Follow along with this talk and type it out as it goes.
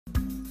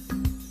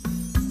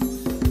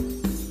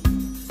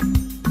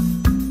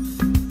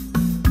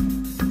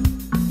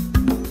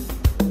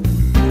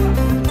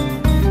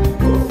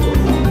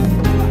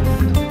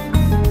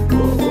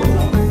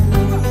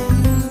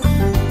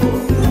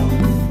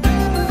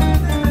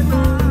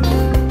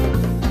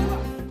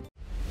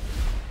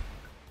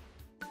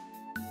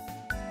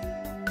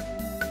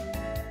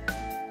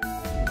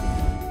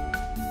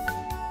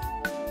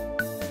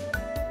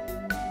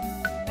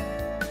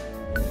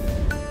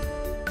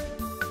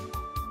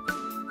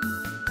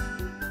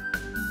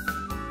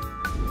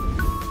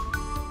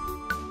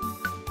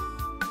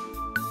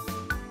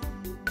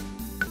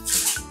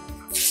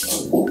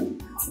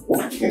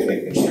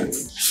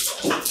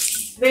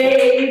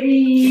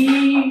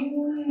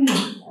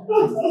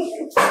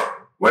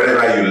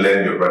Whenever you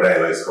learn your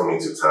brother-in-law is coming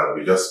to town,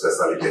 you just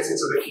personally get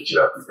into the kitchen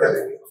and prepare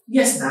the meal.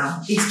 Yes,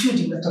 now. It's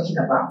children we're talking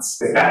about.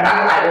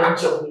 I don't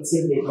joke with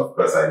him, baby. Of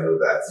course, I know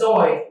that. Don't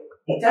worry.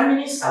 In 10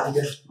 minutes, I'll be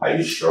done. Are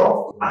you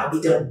sure? I'll be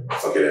done.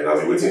 Okay, then I'll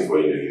be waiting for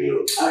you in the living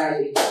room.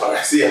 Alright.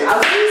 Alright, see ya.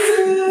 I'll see you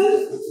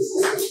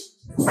soon.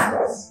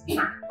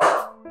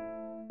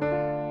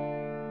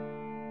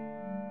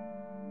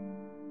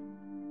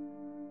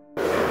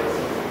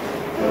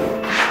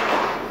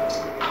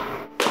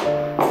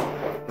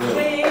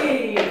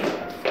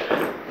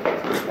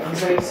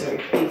 Sorry,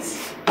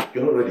 please.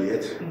 You're not ready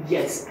yet?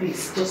 Yes,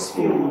 please, just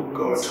feel. Oh,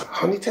 God.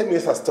 Honey, 10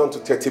 minutes has turned to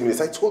 30 minutes.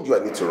 I told you I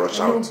need to rush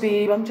out. No,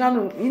 babe, I'm trying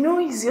to,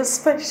 it's your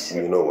special.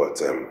 You know what?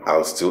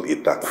 I'll still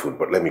eat that food,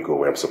 but let me go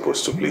where I'm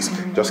supposed to, please.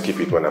 Just keep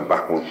it when I'm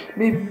back home.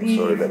 Baby.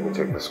 Sorry, let me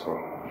take this call.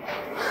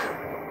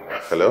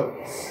 Hello?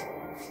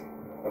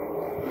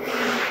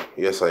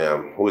 Yes, I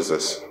am. Who is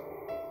this?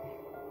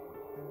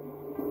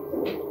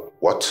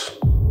 What?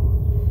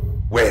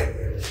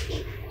 Where?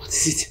 What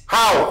is it?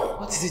 How?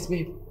 What is it,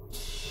 babe?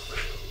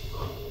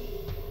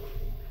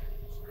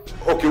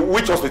 Okay,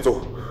 which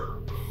hospital?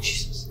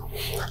 Jesus.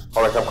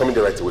 Alright, I'm coming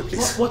there right away,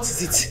 please. What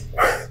is it?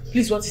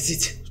 Please, what is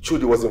it?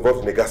 Trudy was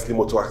involved in a ghastly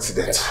motor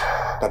accident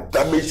that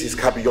damaged his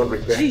car beyond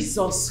repair.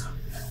 Jesus.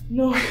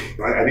 No.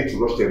 I need to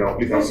rush there now.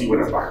 Please, I'll see you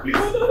when I'm back, please.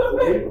 No,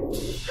 babe.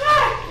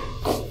 Hey!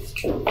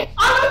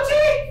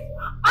 Aloji!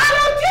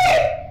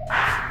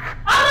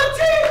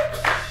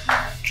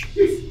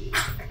 Please.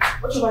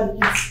 Watch over the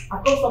kids.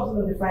 I've got something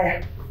on the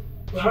fire.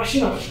 We're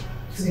rushing off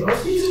to the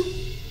hospital.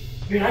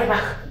 Be right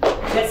back.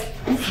 Yes.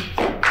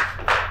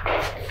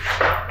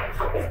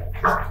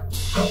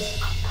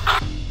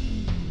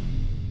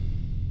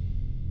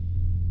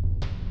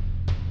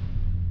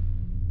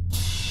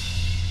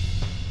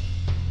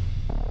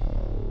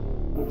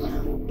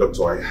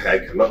 Doctor, I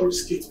cannot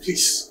risk it,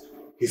 please.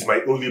 He's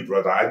my only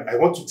brother. I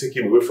want to take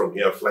him away from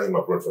here and fly him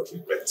abroad for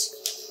treatment.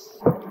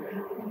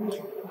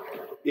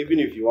 Even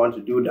if you want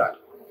to do that,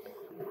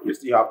 you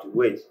still have to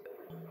wait.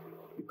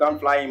 You can't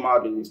fly him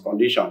out in his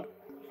condition.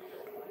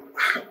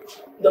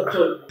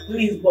 Doctor,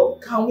 please,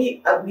 but can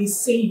we at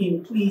least see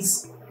him,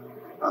 please?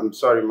 I'm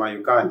sorry, man,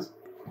 you can't.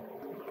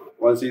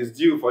 Once it's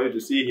due for you to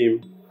see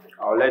him,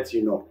 I'll let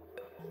you know.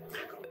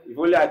 If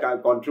only I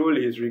can control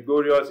his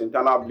rigorous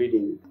internal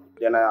bleeding,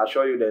 then I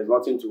assure you there's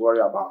nothing to worry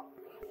about.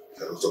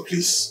 Doctor,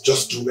 please,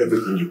 just do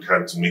everything you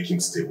can to make him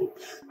stable.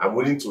 I'm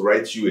willing to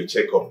write you a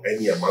check of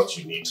any amount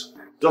you need.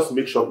 Just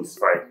make sure he's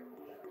fine.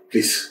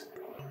 Please.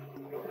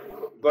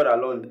 God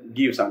alone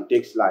gives and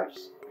takes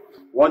lives.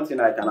 One thing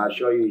I can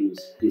assure you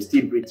is he's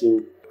still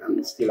breathing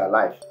and still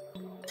alive.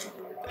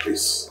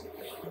 Please,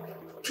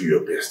 do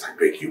your best. I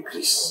beg you,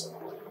 please.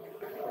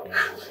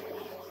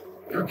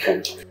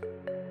 Okay.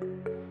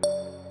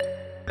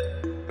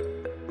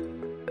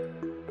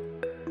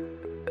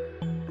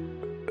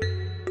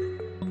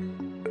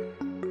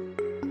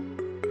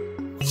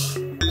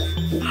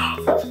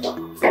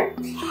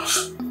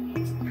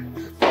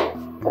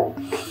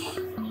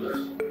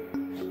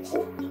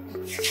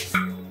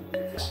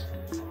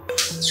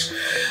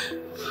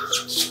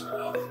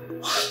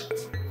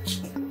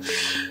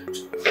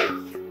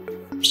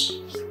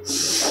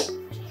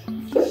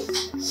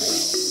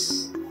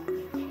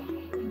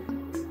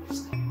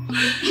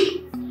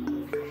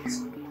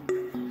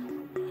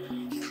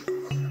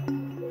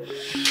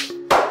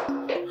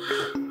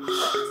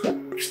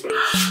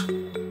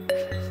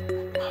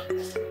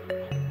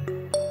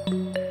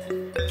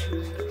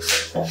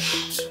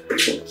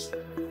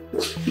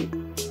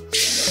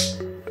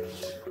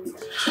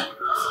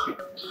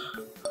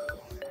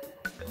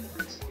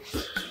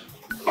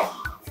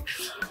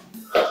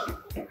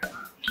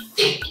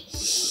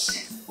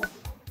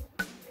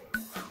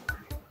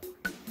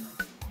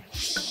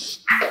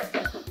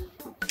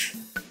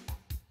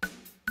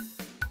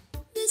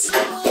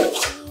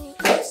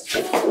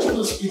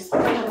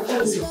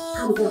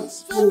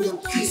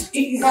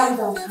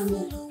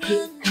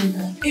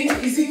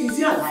 Is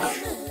he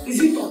alive?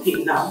 Is he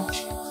talking now?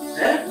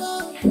 Eh?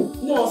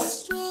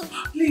 Nurse,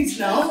 please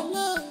now.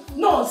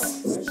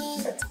 Nurse.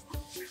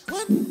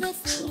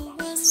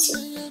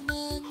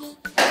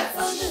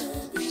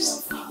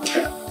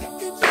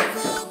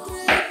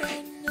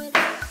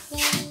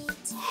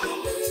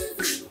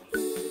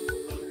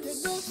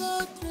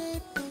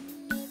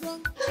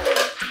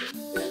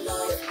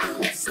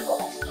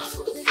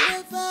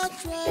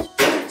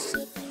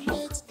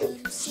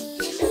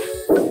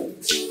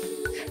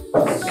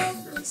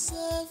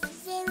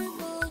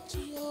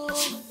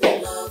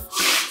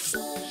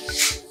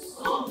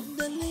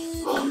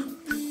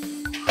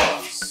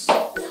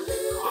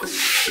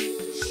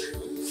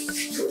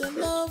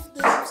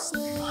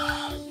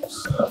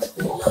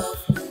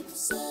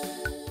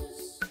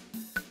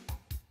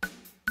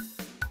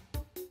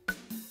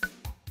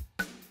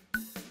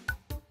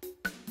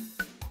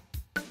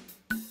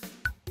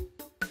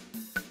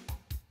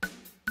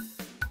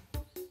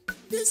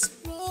 This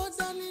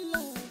brotherly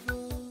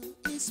love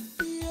is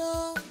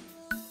pure.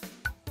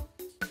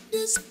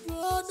 This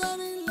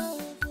brotherly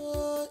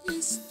love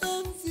is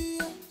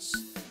envious.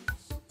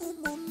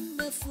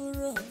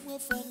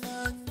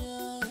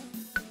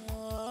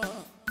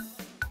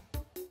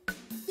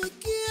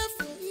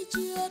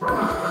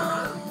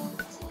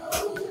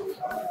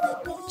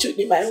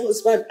 Judy, my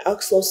husband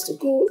asked us to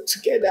go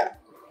together.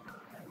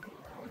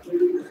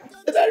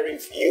 But I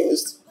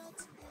refused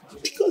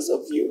because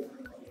of you.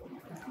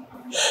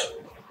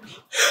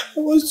 I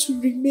want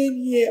to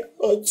remain here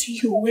until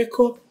you wake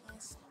up.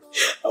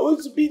 I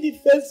want to be the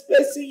first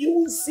person you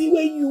will see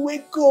when you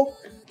wake up.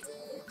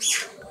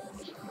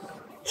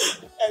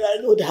 And I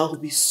know that will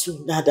be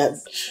sooner than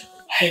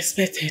I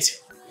expected.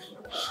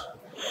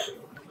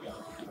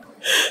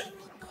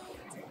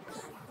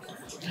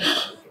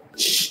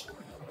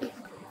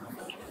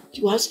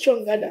 You are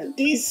stronger than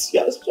this.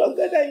 You are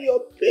stronger than your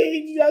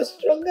pain. You are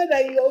stronger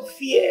than your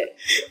fear.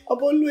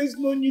 I've always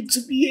known you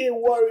to be a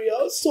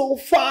warrior. So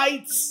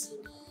fight.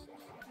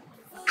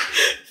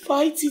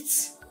 Fight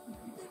it.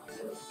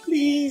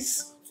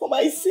 Please, for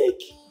my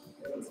sake.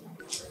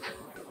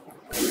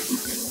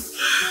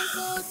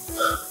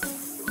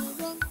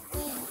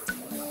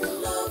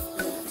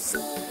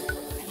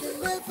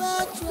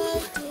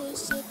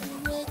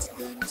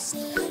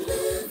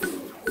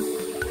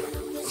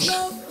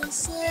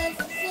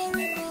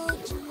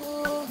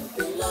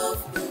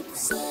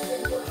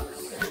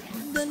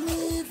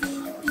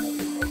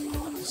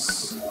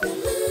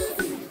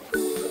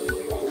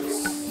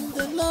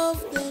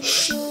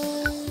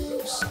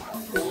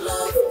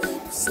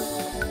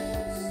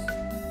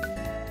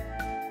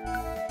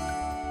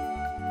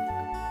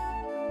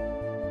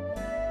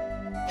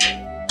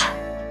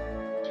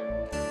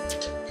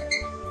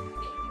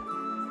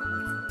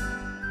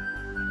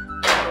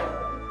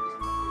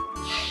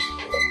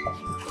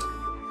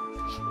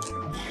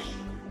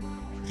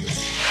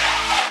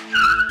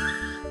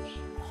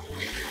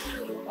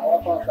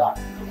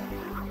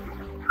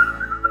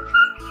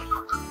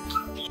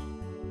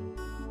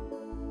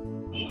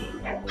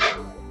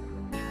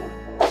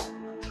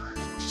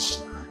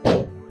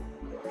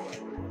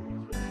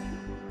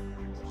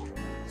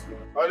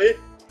 Honey?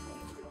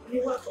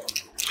 You're welcome.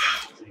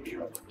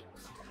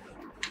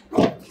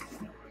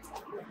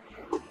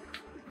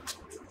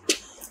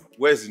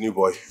 Where's the new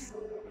boy?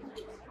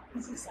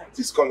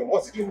 Please call him.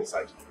 What's he doing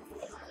inside?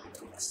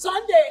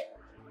 Sunday!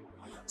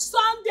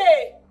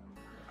 Sunday!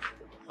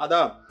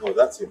 Madam. Oh,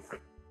 that's him.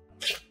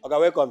 Okay,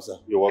 welcome, sir.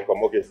 You're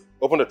welcome. Okay.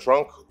 Open the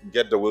trunk,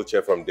 get the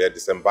wheelchair from there,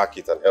 disembark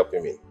it, and help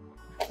him in.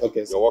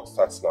 Okay, sir. Your work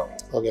starts now.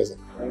 Okay, sir.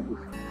 Thank you.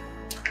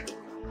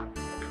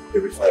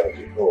 He'll be fine.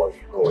 Okay. No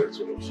worries. No worries.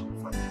 He'll be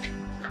fine.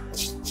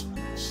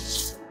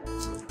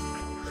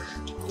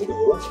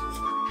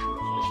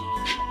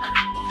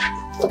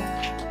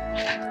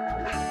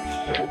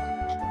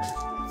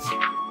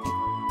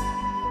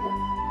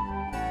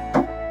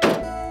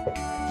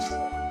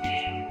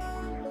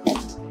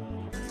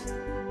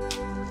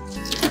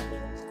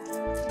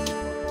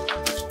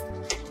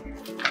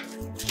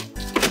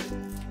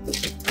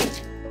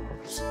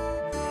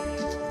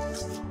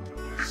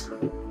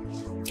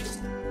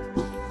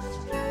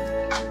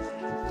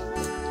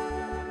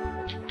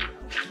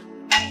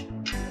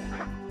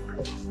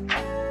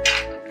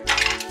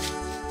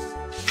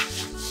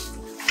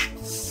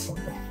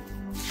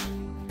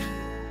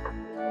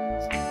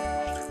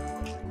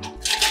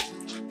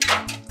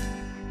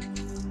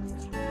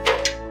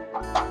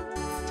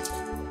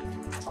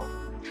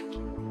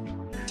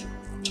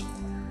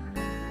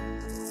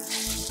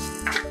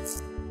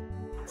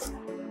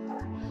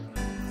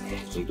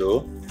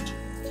 Do.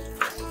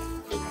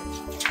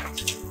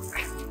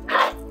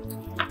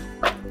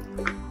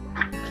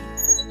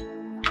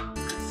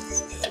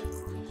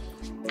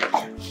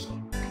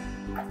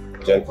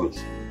 Gently.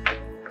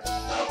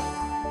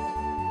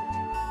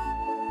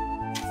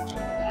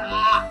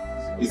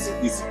 Easy,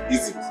 easy,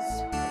 easy.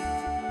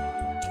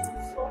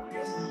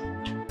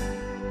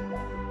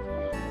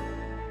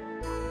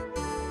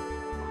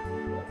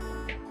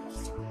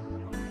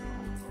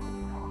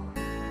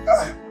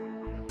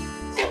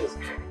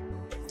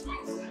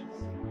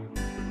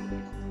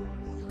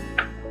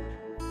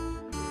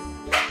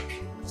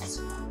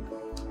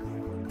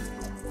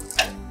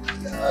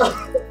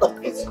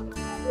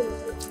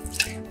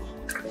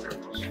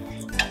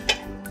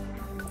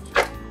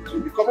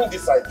 You'll be coming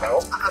this side now,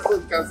 so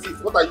you can see.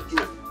 What are you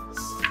doing?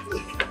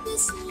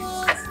 This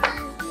love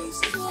is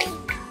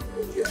strong.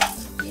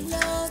 The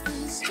love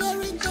is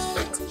very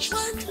mighty,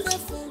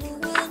 wonderful,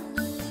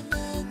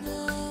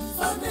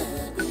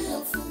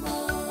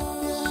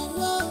 Your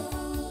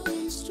love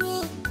is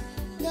strong.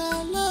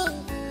 Your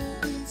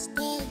love is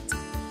mighty,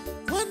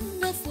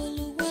 wonderful,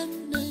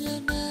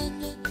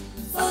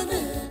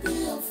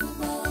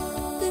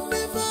 They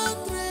never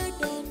tread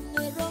on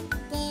the wrong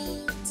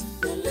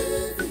path. They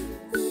live in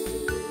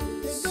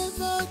peace. They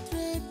never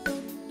tread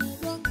on the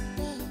wrong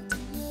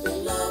path. They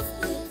love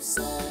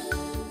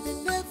themselves. They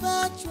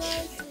never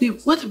try. Babe,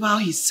 what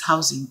about his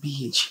house in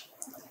BH?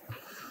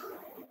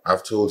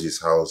 I've told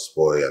his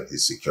houseboy and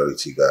his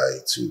security guy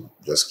to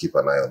just keep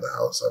an eye on the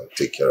house and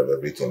take care of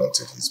everything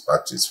until he's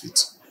back to his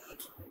feet.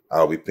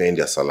 I'll be paying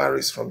their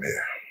salaries from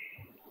here.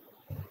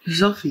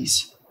 His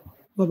office?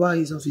 What about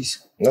his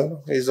office?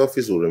 No, his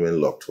office will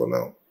remain locked for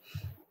now.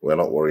 We're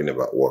not worrying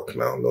about work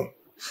now, no.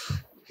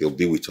 He'll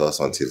be with us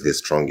until he's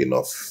strong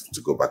enough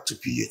to go back to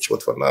PH.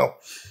 But for now,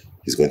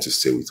 he's going to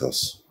stay with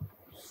us.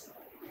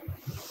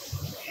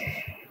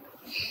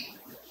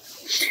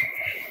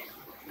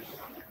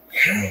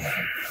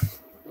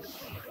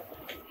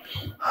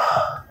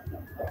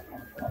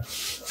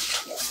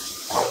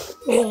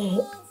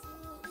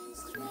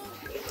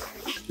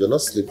 You're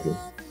not sleeping?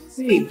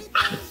 Babe.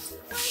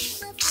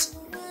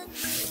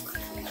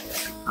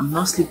 I'm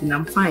not sleeping,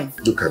 I'm fine.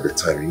 Look at the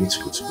time. You need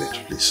to go to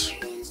bed, please.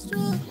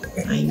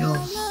 I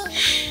know.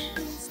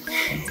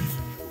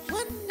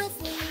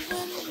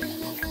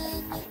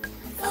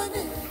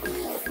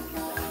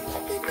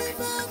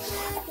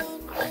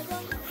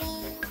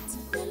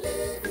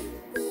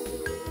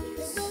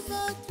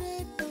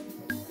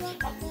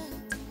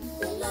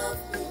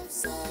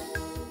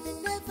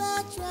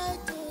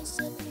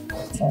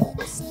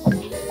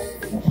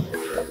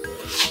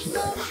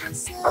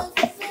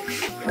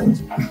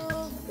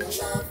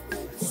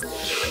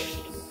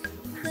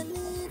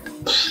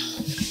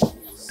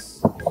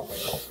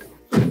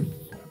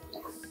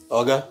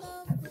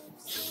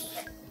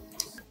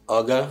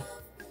 Oga,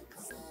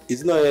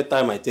 it's not yet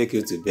time I take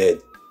you to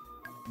bed.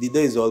 The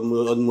day is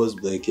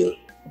almost breaking.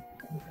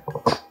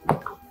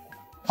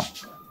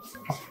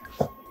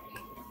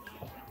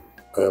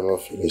 I am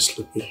not feeling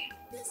sleepy.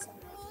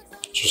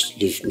 Just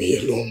leave me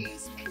alone.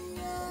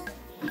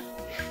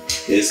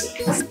 Yes,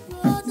 sir.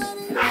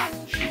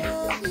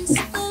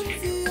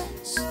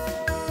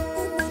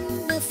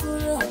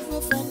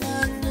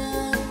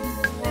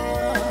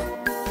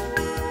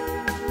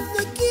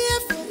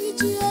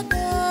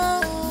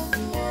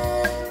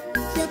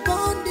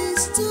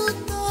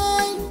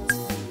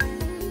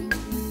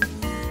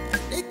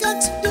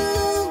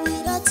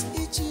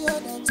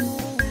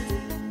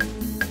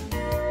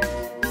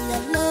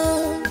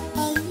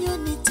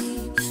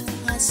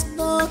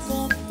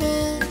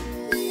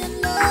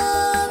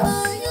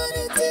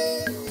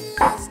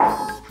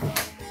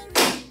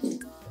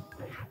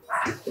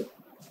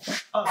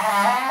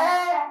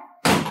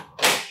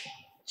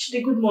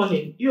 Good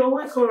morning. You're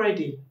awake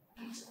already?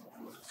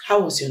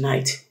 How was your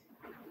night?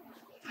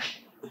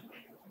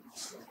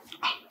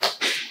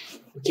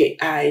 Okay,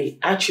 I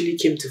actually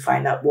came to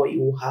find out what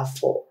you will have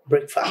for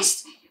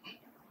breakfast.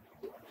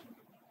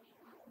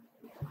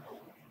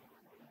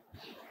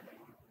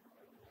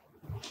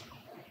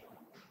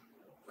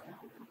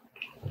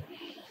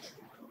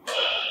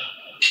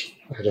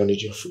 I don't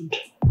need your food.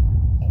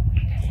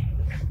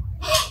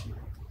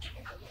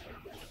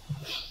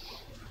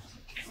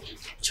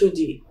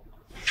 Chudi,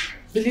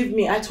 believe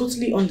me, I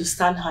totally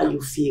understand how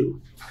you feel.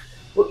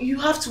 But you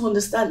have to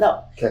understand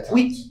that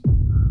Chidi.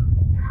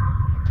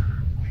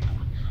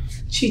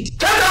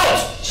 Get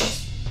out!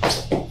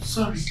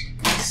 Sorry,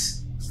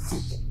 please.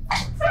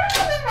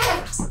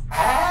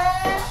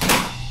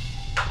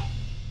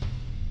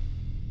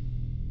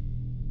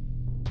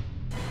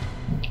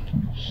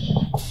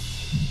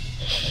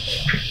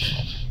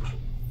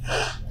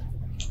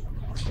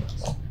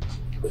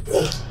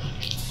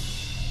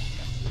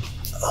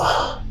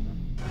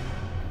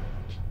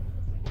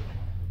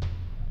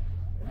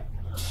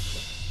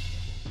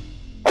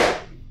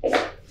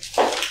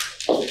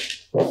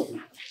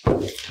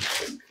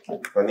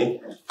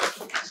 Honey,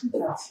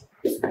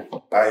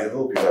 I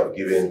hope you have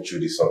given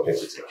Judy something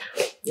to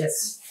take.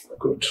 Yes.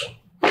 Good.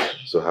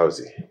 So how's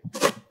he?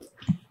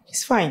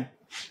 It's fine.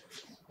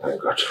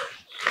 Thank God.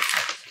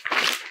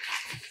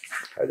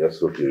 I just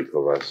hope he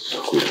recovers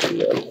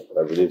quickly, and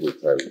I believe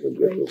with time he'll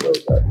get over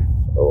that.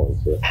 Oh,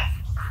 he's here.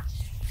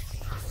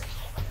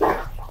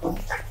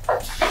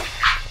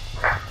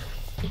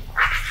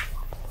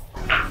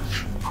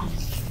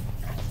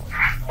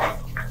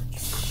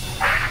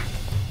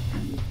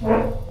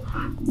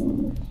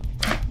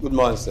 Good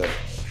morning, sir.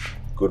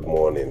 Good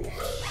morning.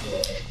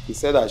 He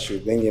said I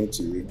should bring him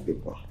to read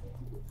paper.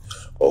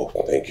 Oh,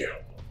 thank you.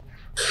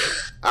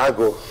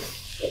 Ago,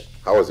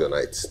 how was your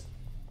night?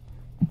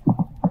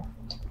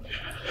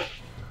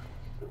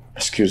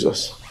 Excuse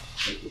us.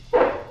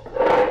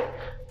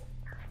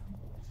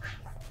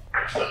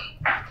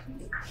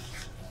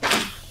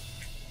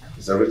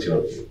 Is everything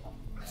okay?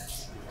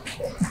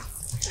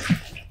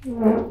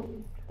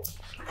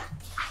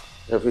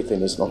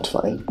 Everything is not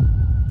fine.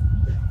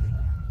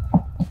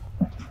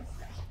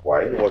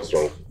 Why? What's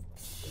wrong?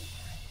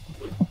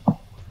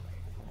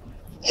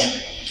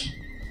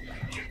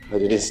 I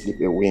didn't sleep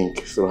a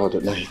wink throughout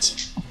the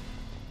night.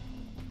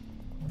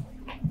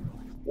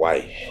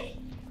 Why?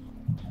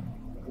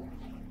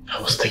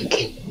 I was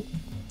thinking.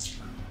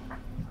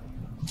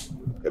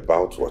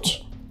 About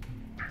what?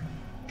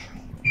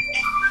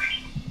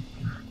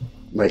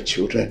 My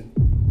children.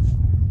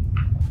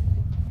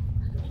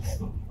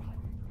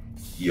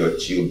 Your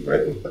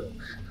children?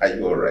 Are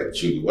you alright,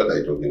 Judy? What are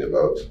you talking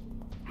about?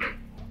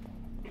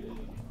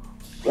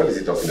 What is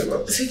he talking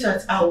about?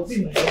 Sweetheart, I'll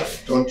be my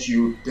wife. Don't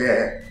you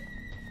dare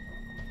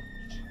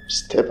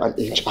step an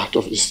inch out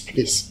of this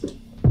place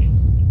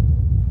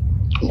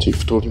until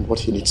you've told him what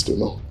he needs to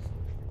know.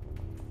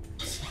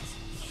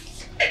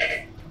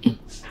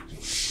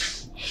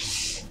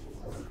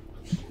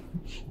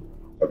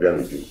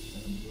 Obianuju.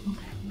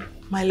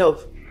 My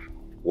love.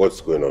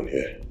 What's going on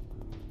here?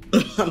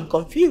 I'm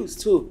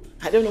confused too.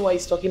 I don't know what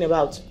he's talking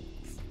about.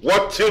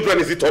 What children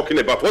is he talking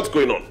about? What's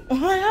going on?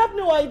 I have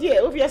no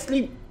idea.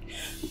 Obviously,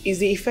 it's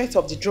the effect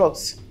of the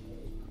drugs.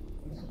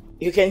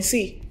 You can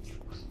see.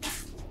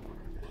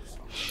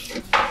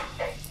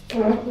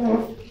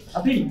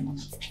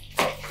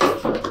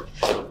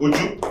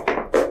 Uju?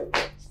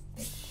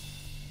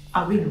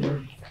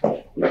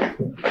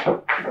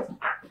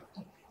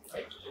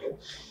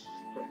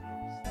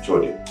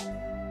 Jody.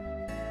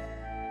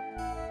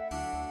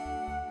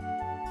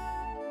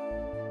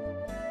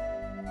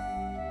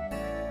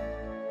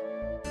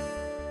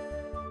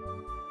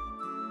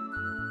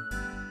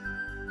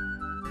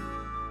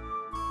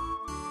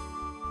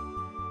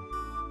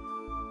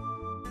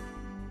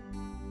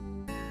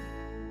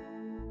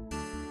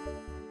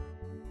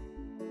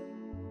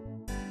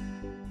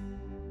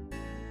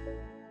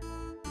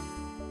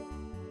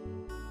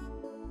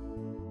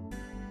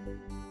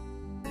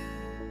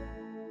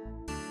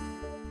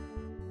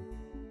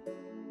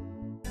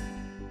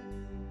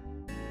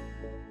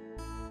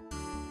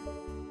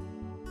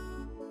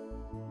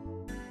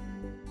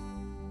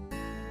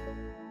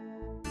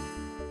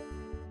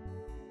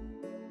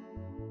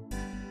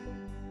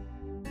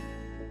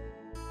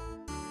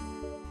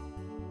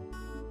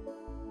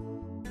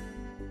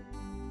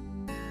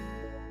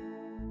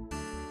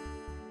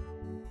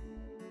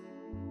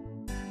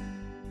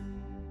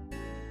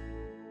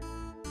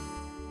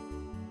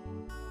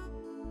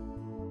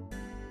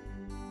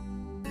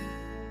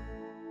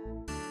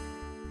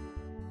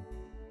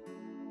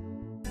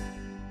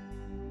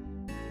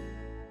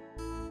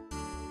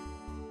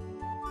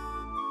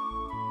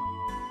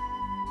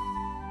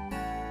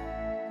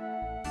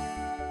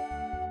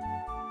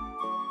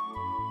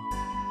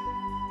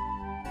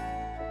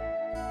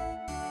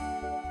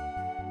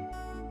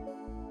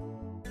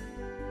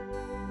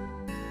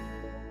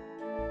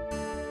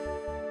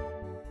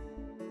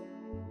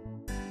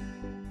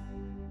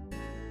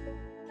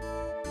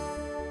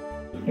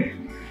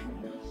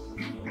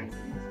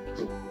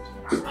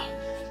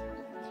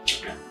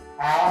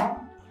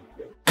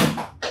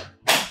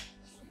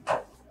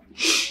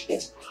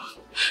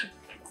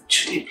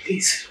 Judy,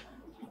 please.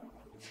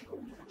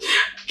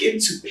 I came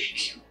to beg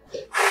you.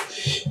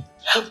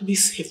 Help me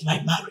save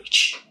my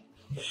marriage.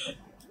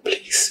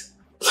 Please.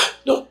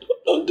 Don't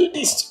do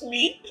this to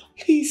me.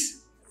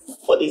 Please.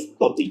 For the sake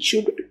of the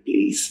children,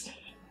 please.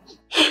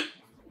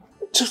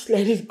 Just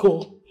let it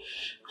go.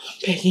 I'm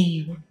begging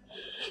you.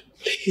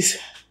 Please.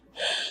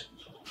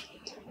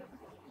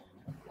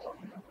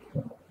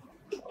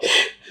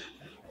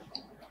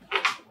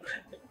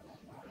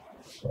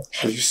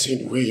 Have you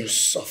seen where your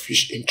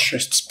selfish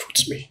interests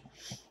put me?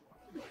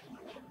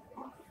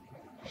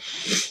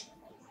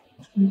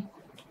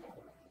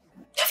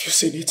 Have you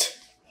seen it?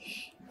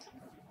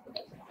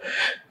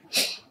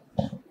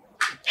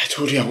 I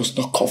told you I was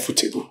not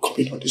comfortable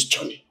coming on this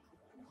journey.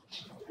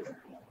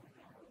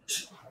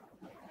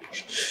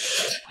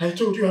 I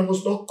told you I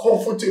was not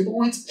comfortable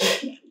with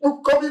you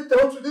coming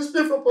down to this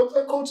place from Port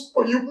Harcourt,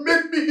 but you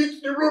made me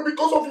hit the road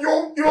because of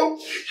your...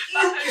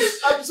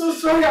 I'm so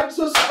sorry.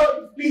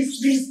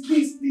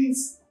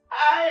 Please.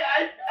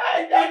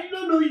 I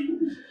don't know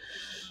you.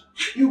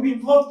 You were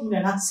involved in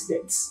an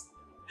accident.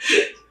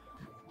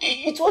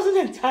 It wasn't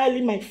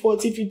entirely my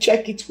fault if you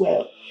check it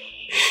well.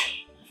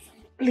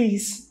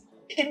 Please,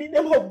 in the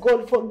name of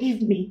God,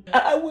 forgive me.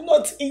 I will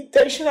not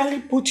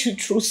intentionally put you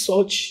through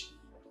such.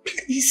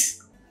 Please.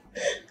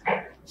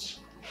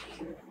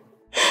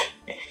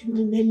 In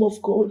the name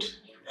of God,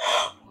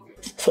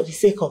 for the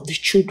sake of the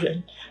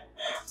children,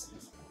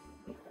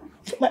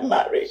 for my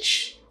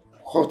marriage.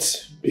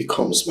 What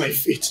becomes my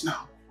fate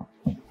now?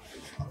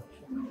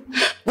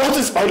 What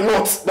is my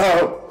lot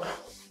now?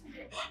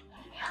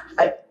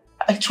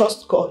 I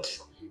trust God.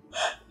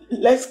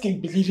 Let's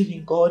keep believing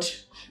in God.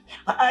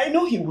 I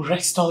know He will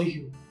restore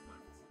you.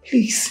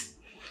 Please,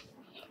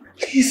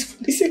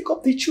 for the sake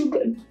of the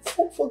children,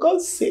 for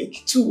God's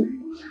sake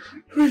too.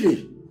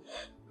 Really?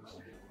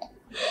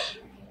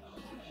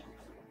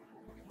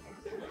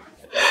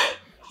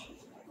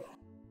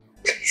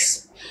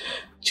 Please,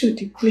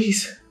 Judy,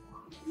 please.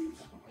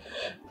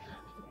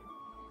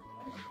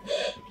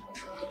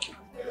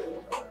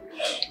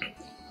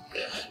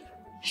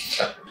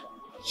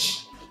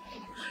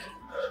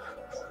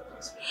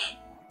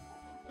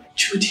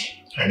 Judy.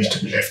 I need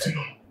to be left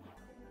alone.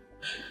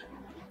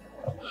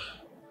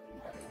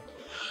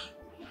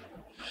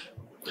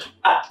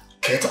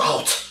 Get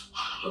out.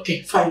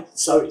 Okay, fine.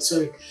 Sorry.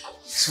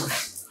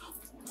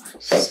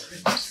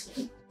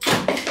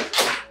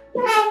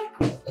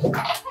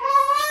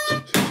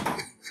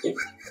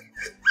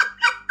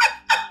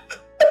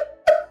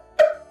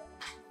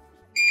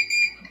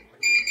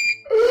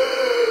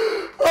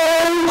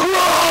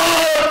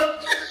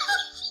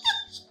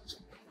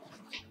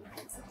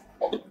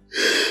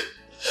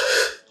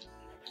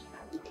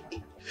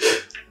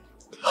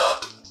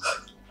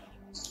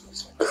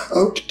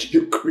 How did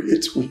you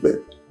create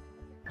women?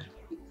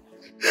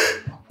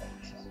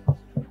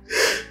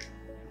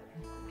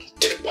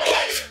 Take my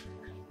life.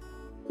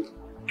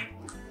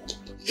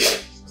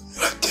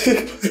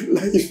 Take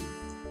my life.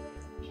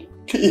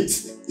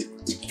 Please.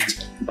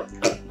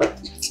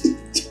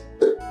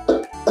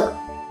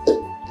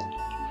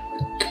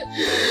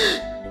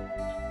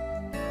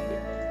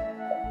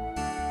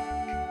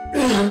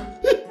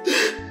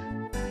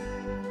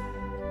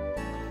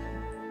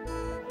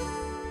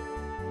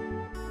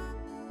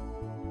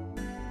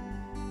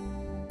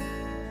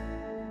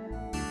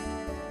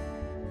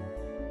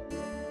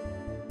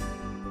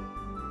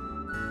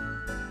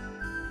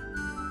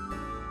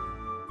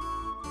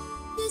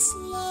 This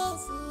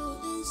love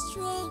is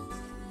strong.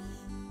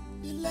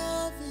 The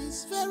love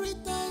is very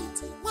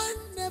tight.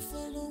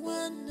 Wonderful,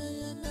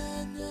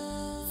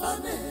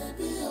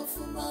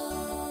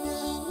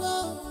 Your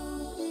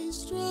love is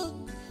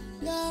strong.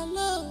 Your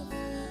love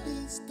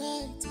is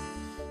tight.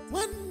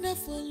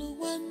 Wonderful,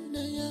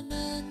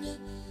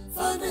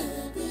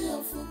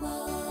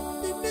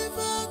 They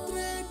never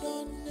tread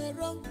on the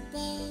wrong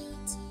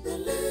path. They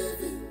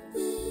live in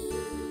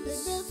peace. They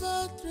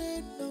never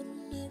tread on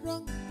the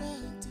wrong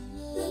path.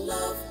 They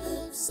love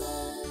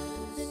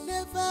themselves. They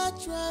never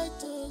try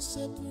to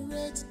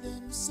separate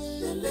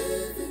themselves. They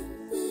live in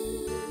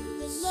peace.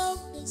 They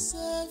love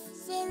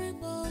themselves very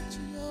much.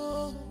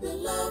 They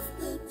love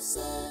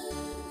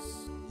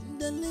themselves.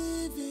 They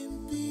live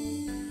in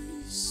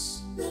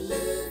peace. They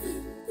live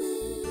in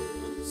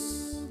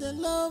peace. They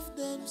love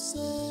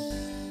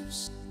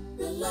themselves.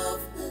 They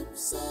love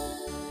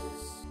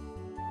themselves.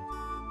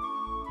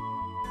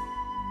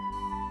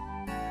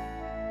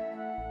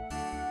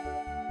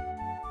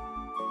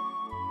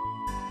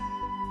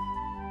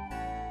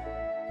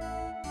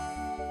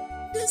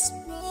 This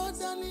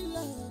brotherly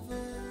love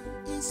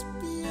is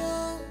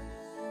pure.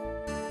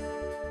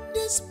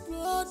 This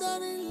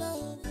brotherly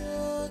love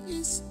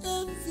is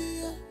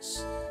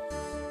envious.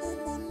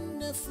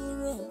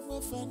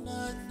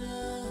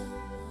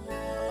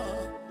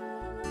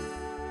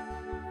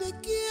 They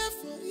care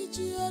for each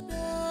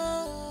other.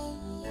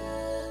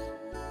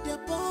 Their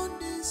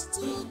bond is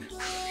too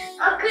tight.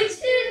 Uncle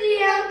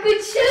Judy, Uncle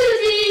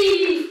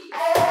Judy!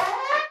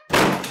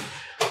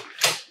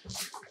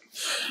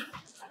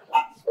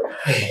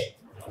 Hey.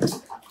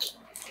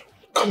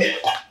 Come here.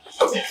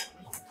 Come here.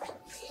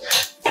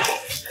 Come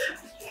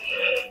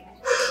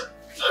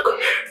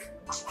here.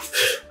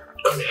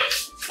 Come here.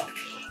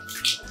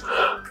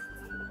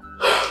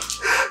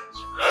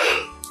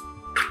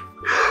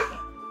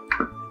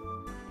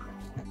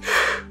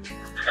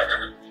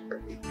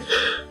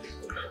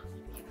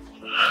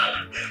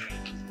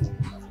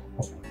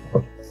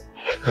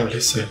 Now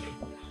listen.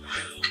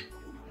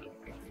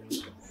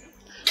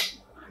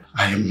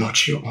 I am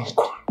not your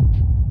uncle.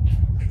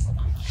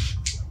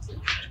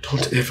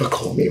 Don't ever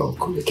call me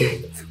uncle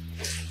again.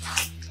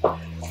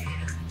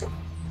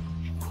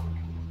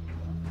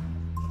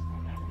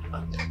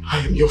 I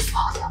am your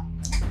father.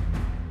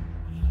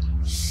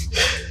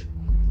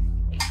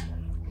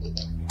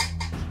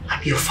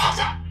 I'm your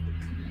father.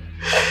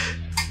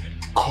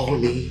 Call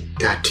me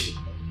daddy.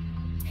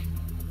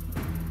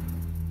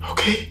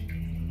 Okay?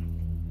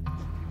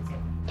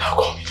 Now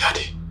call me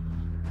daddy.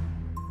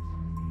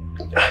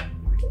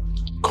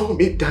 Call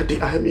me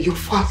daddy. I am your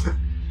father.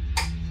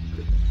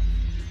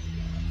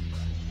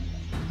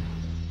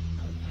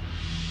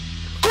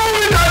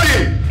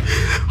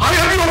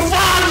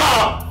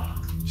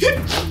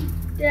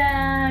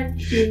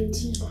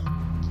 Daddy.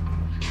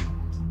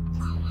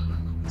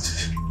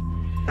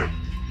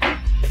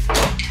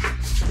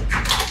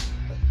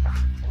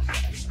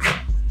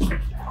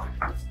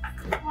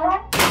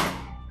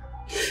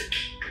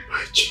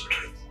 My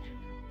children.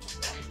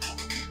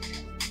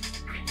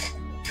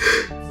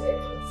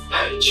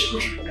 My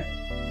children.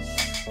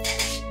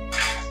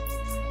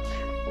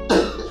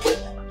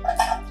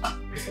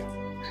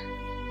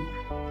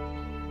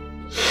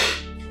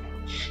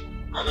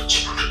 My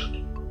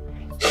children.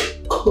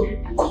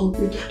 Call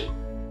me daddy.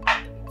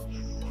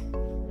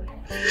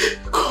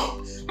 Call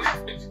me daddy.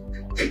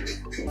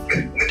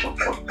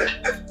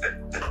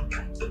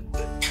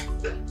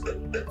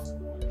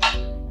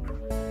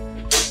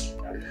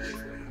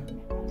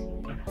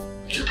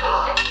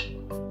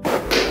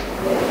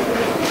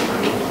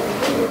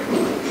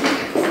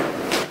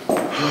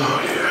 Oh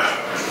yeah.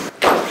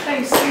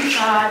 Hey,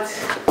 sweetheart.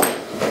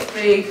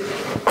 Babe.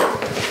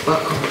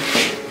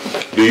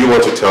 Do you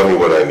want to tell me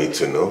what I need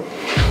to know?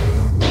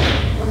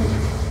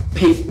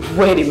 Babe,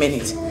 wait a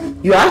minute.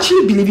 You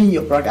actually believe in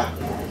your brother?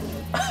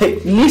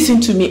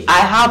 Listen to me. I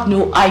have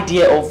no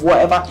idea of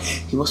whatever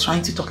he was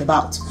trying to talk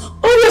about.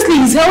 Obviously,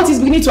 his health is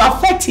beginning to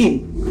affect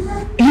him.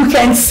 You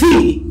can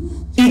see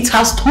it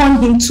has turned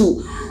him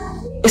to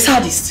a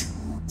sadist.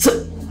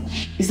 So,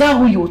 is that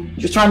who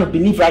you're trying to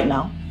believe right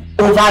now?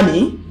 Over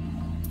me?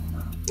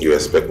 You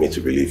expect me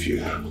to believe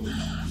you?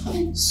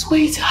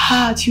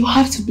 Sweetheart, you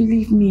have to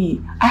believe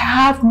me. I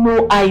have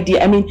no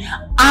idea. I mean,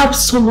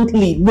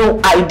 absolutely no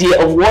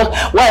idea of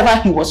whatever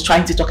he was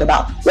trying to talk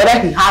about. Whether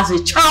he has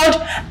a child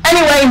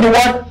anywhere in the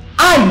world,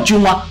 I do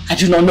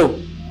not know.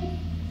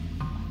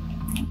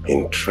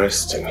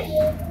 Interesting.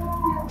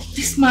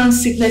 This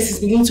man's sickness is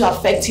beginning to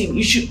affect him.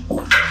 You should...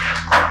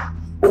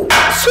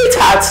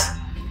 Sweetheart!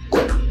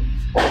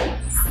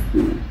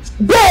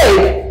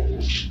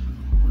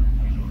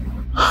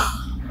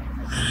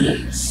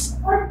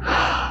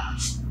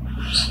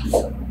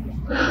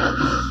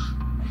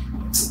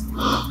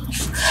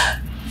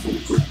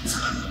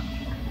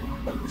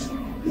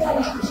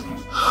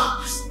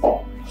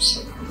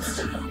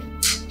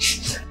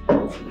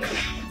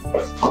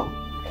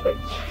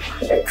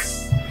 My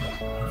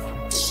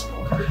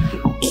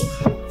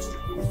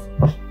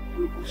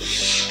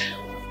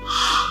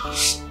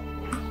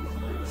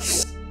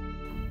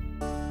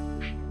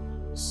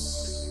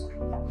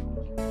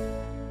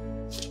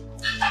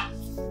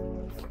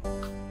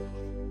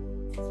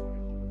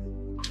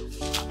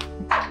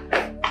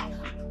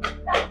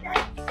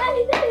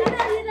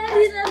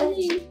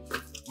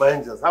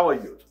angels, how are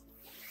you?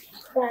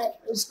 Fine.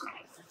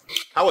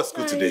 How was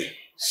school today?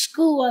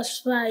 School was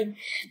fine.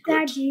 Good.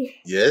 Daddy,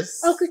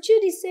 Yes? Uncle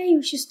Judy said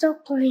you should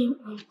stop calling him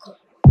uncle.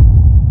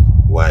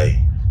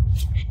 Why?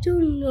 I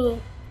don't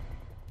know.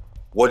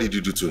 What did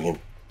you do to him?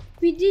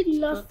 We did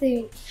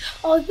nothing.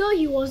 Although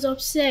he was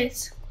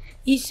upset,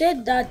 he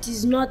said that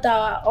is not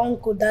our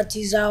uncle, that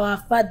is our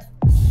father.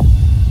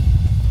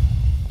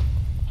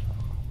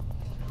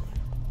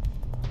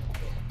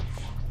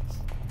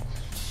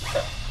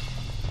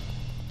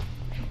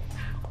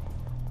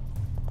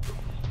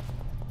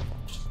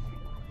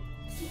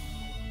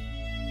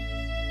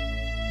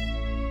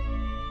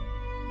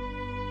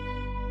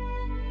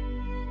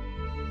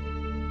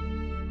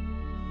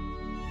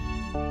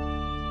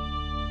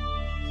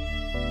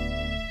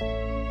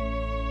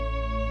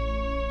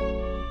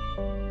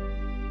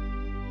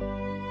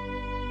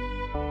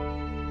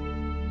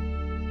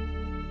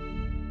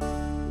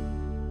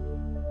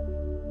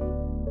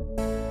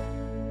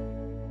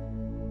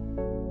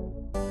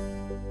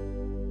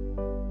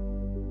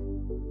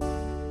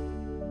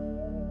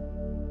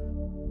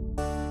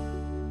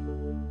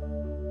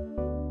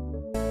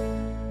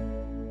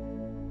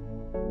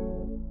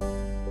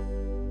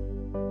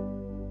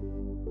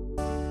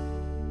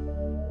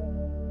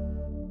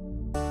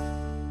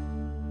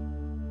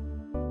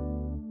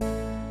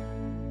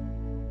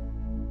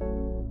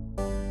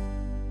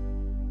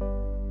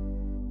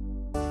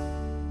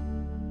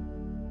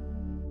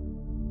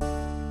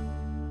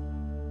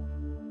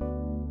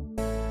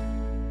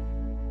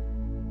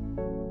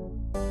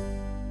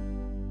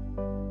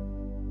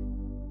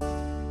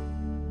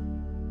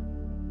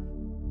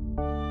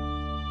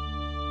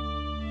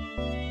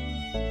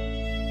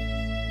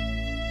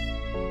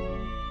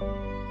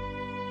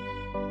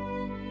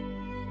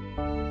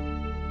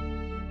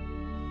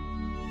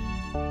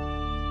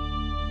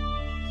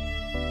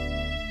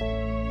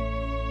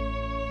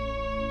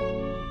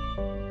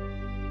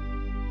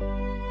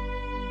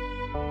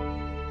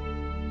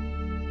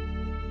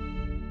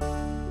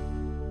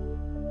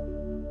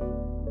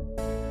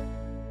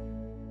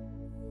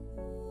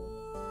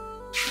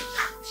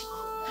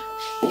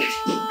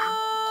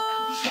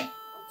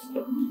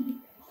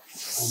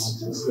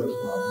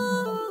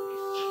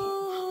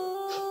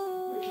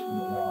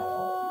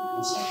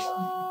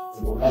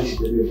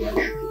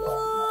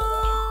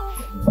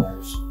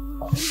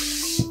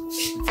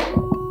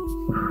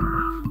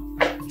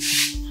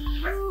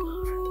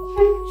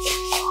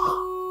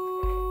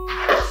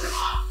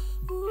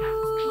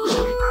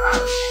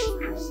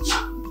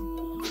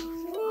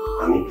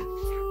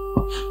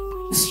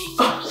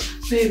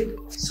 Babe,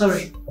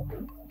 sorry.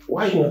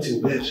 Why are you not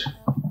in bed?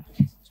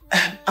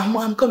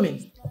 I'm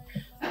coming.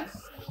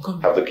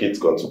 Have the kids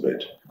gone to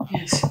bed?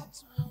 Yes.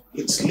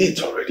 It's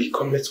late already.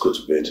 Come, let's go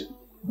to bed.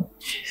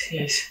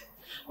 Yes.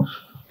 I'll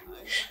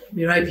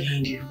be right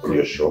behind you. Are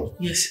you sure?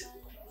 Yes.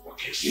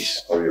 Okay,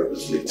 please, hurry up.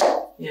 It's late.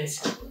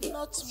 Yes.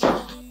 Not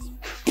ready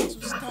to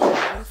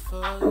stand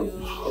before you.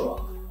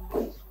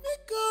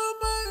 Become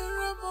my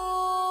Remo.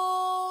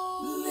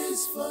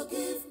 Please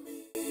forgive me.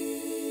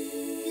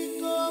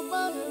 Become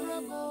my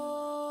Remo.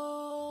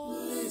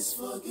 Please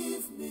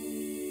forgive me.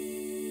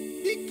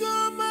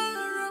 Become my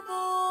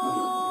Remo.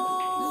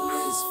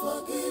 Please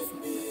forgive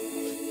me.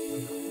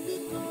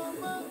 Become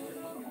my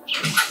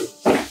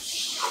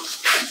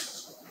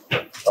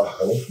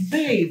Honey?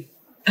 Babe,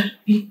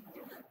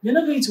 you're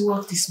not going to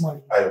work this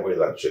morning. I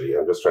will actually.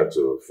 I'm just trying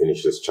to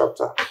finish this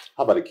chapter.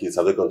 How about the kids?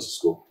 Have they gone to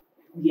school?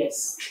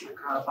 Yes,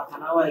 about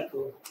an hour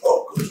ago.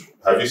 Oh, good.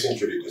 Have you seen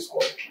Judy this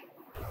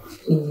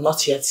morning?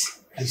 Not yet.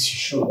 Please, you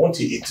should. Want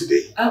to eat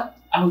today?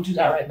 I'll do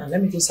that right now.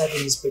 Let me go serve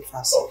him his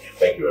breakfast. Okay,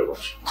 thank you very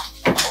much.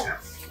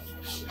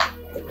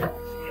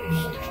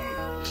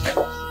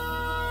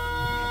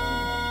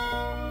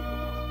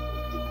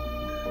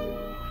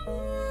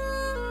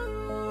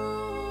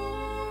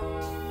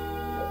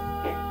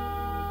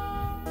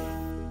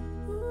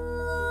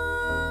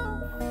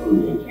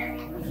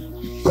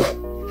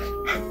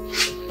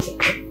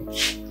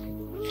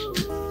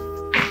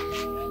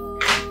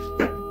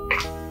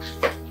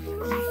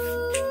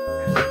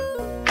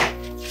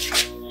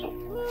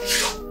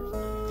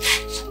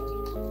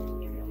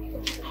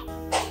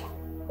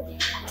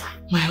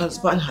 My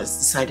husband has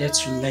decided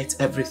to let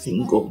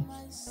everything go.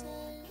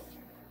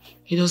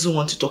 He doesn't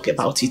want to talk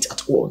about it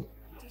at all.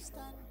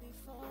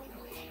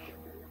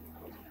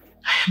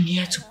 I am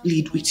here to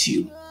plead with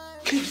you.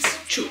 Please,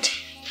 Judy.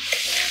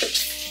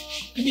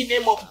 In the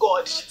name of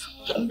God,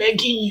 I'm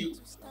begging you.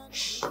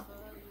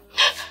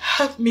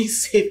 Have me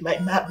save my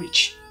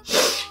marriage.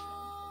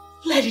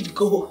 Let it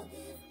go.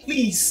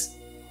 Please.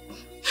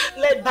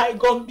 Let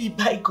bygone be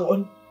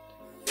bygone.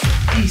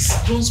 Please,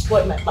 don't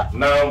spoil my mind.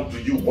 Now, do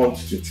you want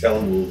to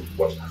tell me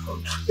what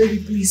happened?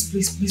 Baby, please.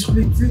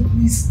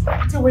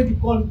 Tell where the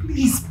gun.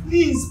 Please.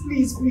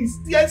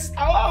 Yes,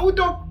 I will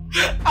talk.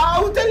 I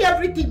will tell you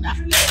everything.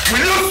 Will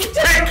you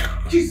speak?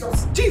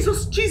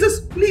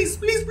 Jesus, please.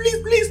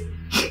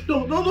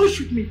 No,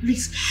 shoot me,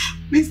 please.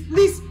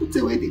 Please, put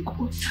away the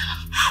gun.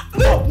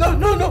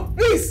 No,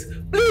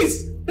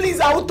 please,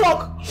 I will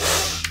talk.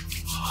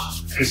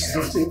 There's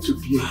nothing to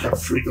be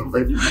afraid of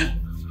anymore.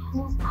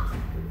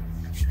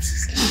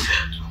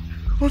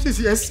 What is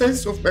the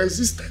essence of my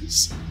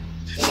existence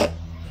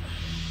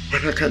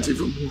when I can't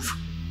even move?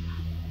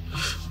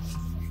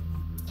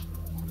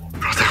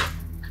 Brother,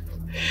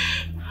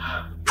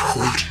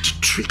 pull the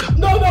trigger.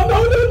 No,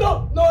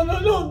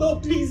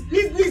 please.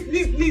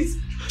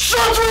 Shoot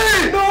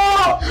me!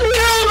 No! Kill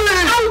me!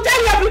 I will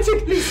tell you everything,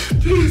 please.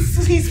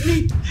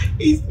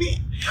 It's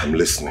me. I'm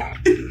listening.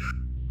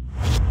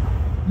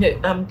 Yeah,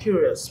 I'm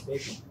curious,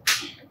 baby.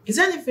 Is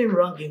there anything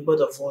wrong in both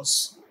of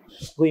us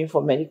going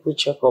for medical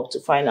checkup to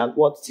find out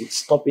what is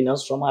stopping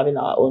us from having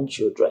our own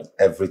children?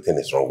 Everything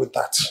is wrong with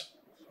that.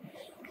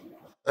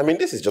 I mean,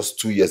 this is just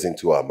 2 years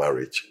into our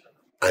marriage,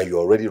 and you're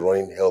already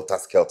running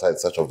helter-skelter in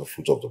search of the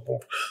fruit of the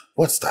womb.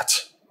 What's that?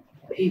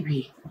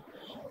 Baby,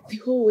 the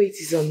whole weight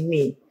is on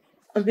me.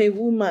 I'm a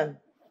woman.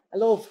 A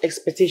lot of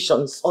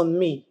expectations on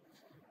me.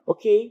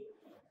 Okay?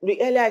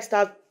 The earlier I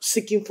start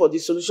seeking for the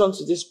solution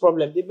to this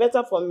problem, the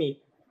better for me.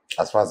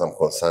 As far as I'm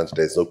concerned,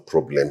 there's no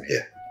problem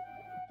here.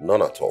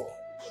 None at all.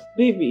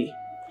 Baby,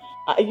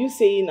 are you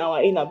saying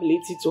our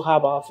inability to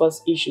have our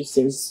first issue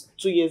since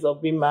 2 years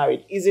of being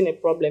married isn't a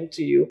problem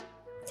to you?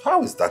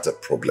 How is that a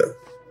problem?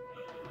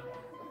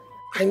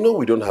 I know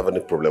we don't have any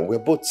problem. We're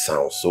both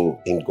sound, so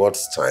in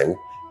God's time,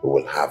 we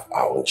will have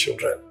our own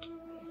children.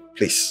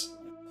 Please,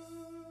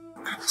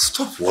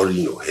 stop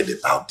worrying your head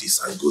about this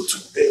and go to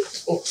bed.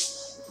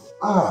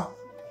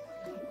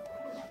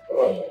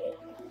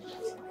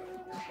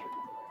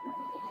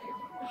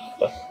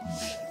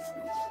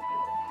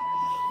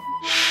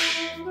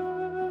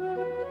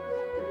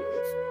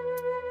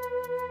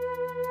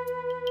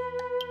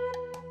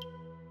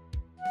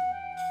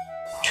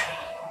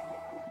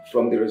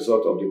 From the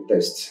result of the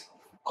test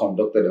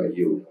conducted on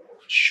you,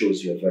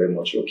 shows you are very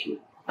much okay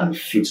and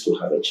fit to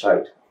have a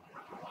child.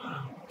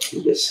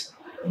 Yes.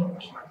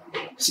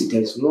 See,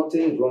 there is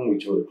nothing wrong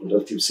with your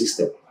reproductive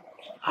system.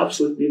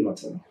 Absolutely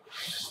nothing.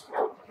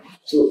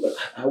 So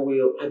I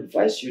will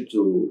advise you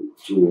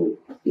to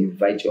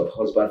invite your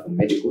husband for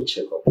medical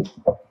checkup.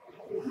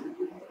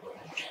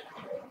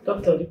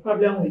 Doctor, the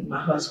problem with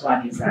my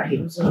husband is that he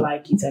doesn't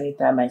like it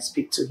anytime I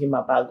speak to him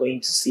about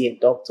going to see a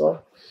doctor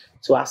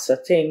to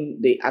ascertain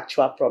the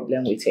actual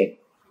problem with him.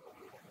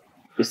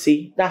 You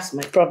see, that's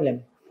my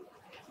problem.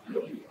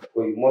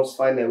 Well, you must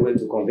find a way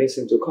to convince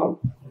him to come.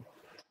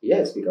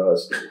 Yes,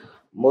 because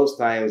most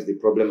times the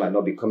problem might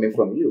not be coming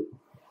from you,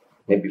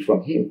 maybe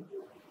from him.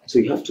 So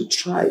you have to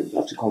try, you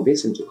have to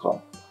convince him to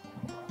come.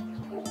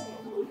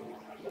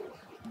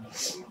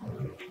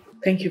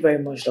 Thank you very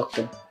much,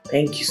 doctor.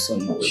 Thank you so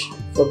much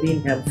for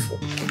being helpful.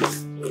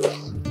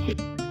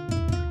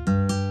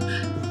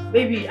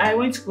 Baby, I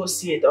went to go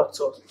see a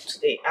doctor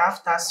today.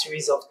 After a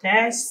series of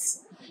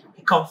tests,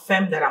 he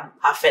confirmed that I'm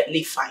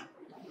perfectly fine.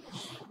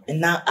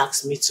 And now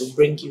asked me to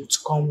bring you to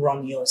come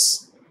run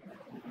yours.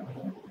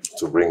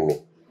 To bring me?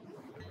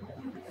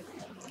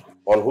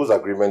 On whose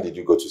agreement did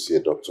you go to see a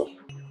doctor?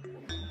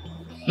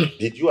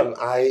 Did you and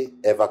I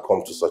ever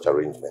come to such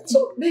arrangements?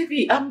 So,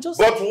 baby, I'm just...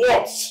 But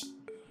what?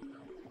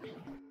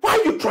 Why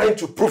are you trying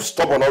to prove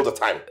stubborn all the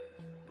time?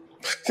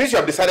 Since you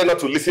have decided not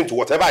to listen to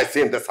whatever I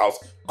say in this house,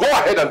 go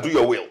ahead and do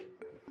your will.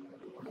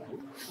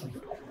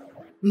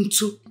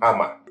 Ntu.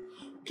 Ama.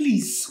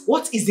 Please,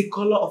 what is the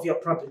color of your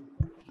problem?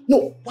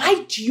 No,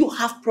 why do you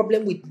have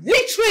problem with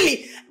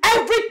literally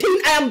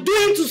everything I am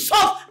doing to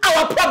solve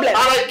our problem? And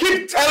I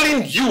keep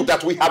telling you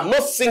that we have no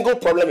single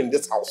problem in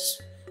this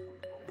house.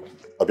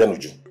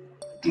 Abianuju,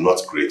 do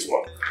not create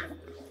one.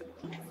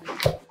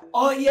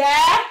 Oh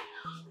yeah?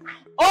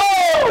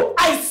 Oh,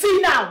 I see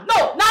now.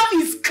 No, now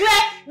it's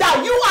clear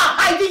that you are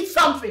hiding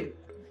something.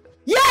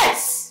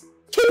 Yes,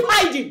 keep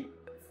hiding.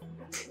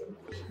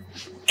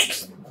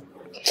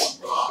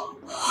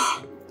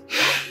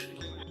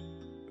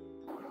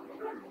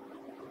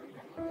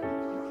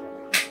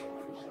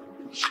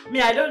 Me,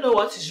 I don't know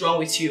what is wrong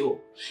with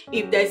you.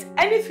 If there's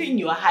anything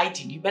you are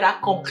hiding, you better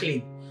come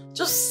clean.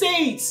 Just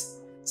say it.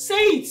 Say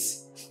it.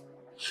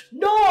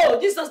 No,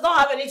 this does not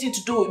have anything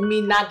to do with me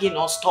nagging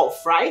or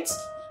stuff, right?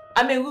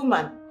 I'm a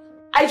woman.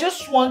 I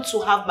just want to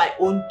have my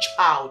own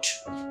child.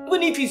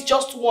 Even if it's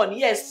just one,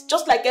 yes,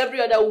 just like every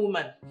other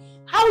woman.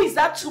 How is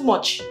that too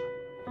much?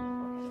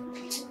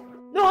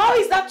 No, how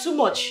is that too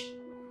much?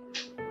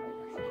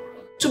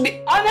 To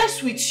be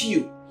honest with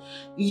you,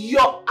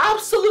 your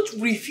absolute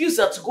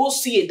refusal to go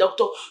see a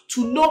doctor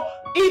to know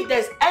if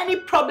there's any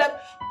problem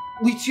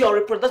with your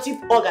reproductive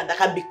organ that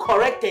can be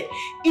corrected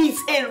is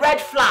a red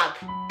flag.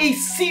 A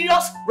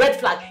serious red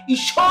flag. It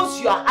shows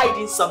you are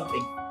hiding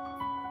something.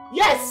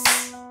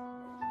 Yes.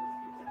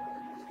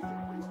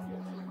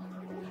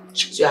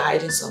 Shows you're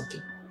hiding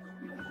something.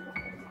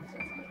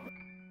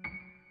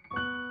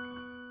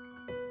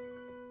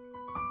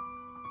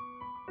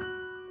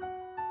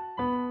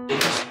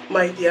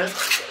 My dear,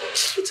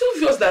 it's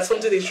obvious that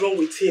something is wrong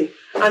with him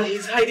and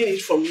he's hiding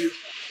it from you.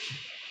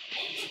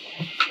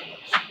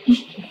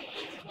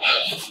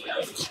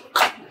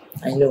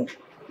 I know.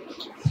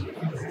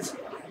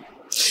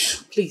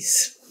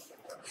 Please,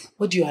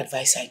 what do you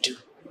advise I do?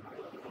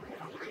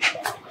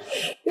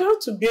 You have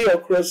to bear your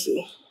cross.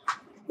 You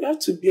have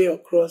to bear your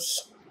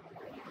cross.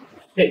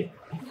 Hey,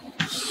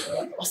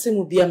 Osim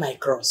will bear my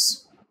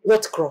cross.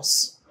 What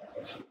cross?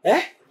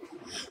 Eh?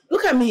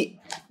 Look at me.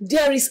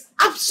 There is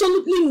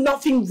absolutely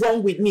nothing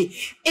wrong with me.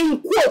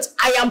 In quotes,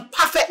 I am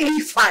perfectly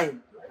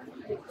fine.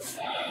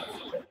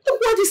 Look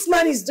what this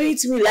man is doing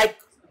to me. Like,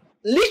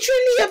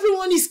 literally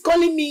everyone is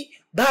calling me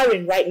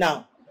barren right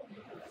now.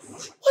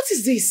 What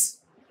is this?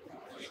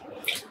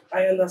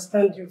 I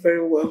understand you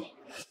very well.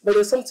 But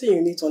there's something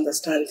you need to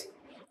understand.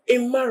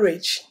 In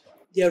marriage,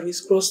 there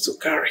is cross to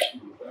carry.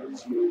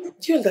 Do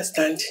you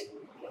understand?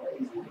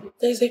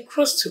 There is a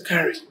cross to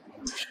carry.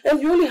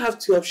 And you only have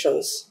two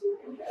options.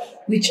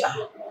 Which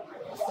are?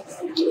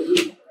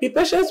 Be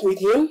patient with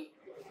him.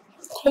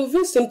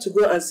 Convince him to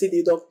go and see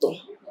the doctor.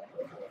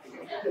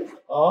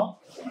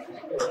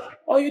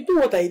 Or you do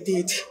what I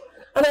did.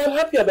 And I am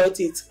happy about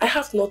it. I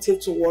have nothing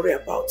to worry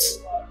about.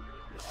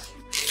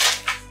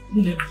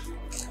 No.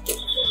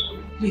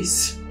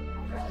 Please.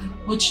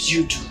 What did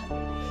you do?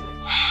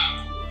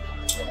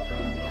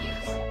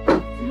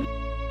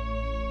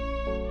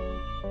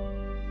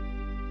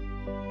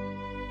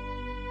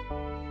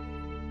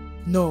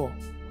 No.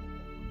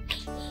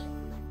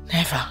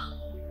 Never.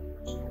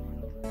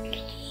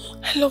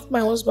 I love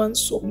my husband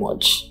so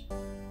much.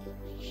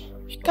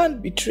 He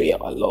can't betray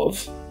our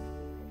love.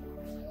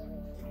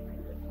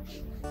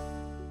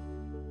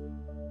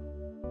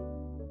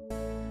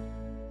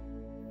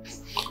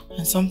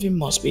 And something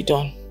must be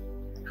done.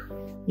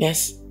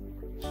 Yes.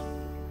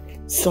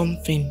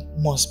 Something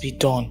must be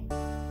done.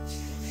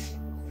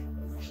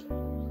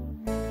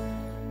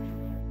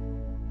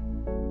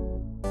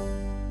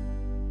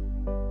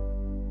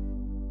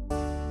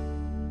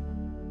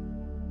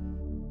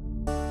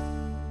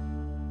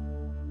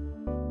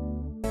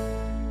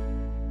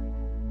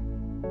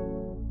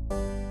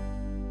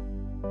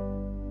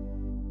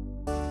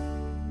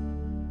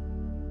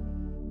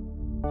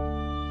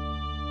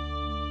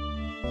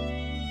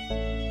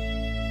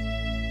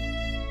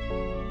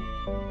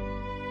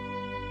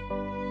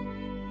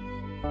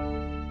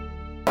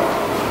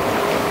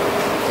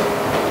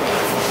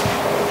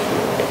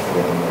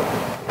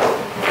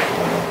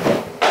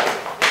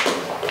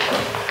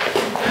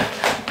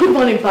 Good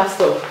morning,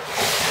 Pastor.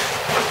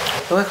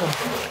 Welcome.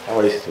 How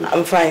are you, sir?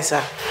 I'm fine, sir.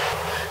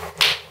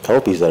 I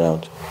hope he's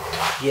around.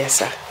 Yes,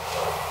 sir.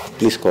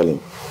 Please call him.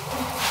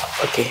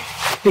 Okay.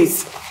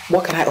 Please,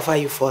 what can I offer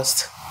you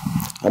first?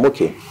 I'm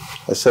okay,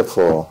 except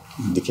for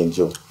Dick and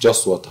Joe.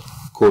 Just water.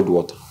 Cold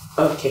water.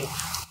 Okay.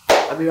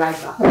 I'll be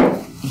right back.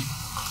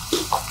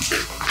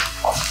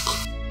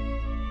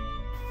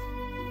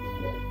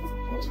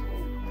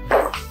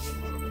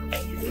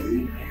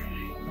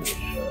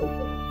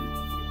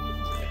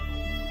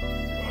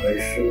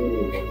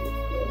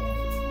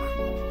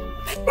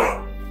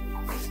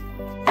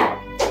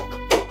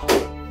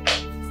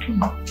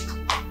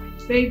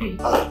 Baby.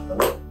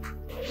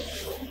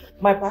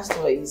 My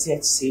pastor is here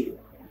to see you.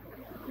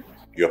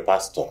 Your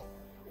pastor?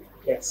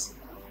 Yes.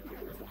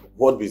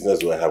 What business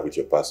do I have with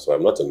your pastor?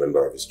 I'm not a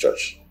member of his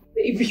church.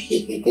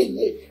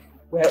 Baby.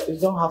 Well, you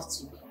don't have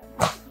to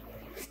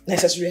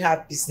necessarily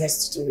have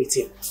business to do with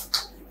him.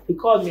 He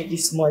called me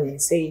this morning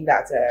saying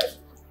that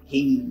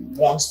he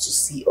wants to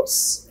see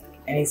us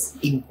and it's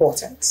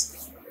important.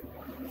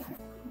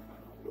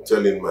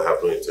 Tell him I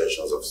have no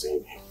intentions of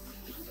seeing him.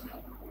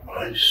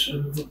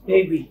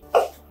 Baby,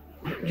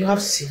 you have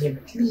to see him,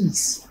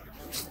 please.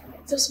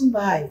 It doesn't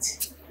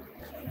bite.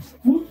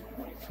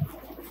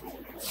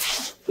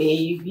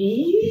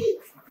 Baby.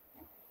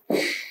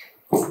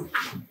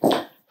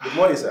 Good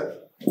morning, sir.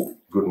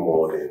 Good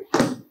morning.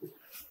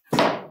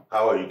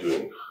 How are you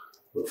doing?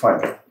 We're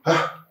fine.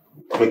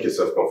 Make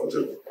yourself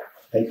comfortable.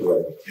 Thank you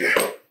very much.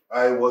 Yeah.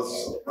 I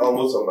was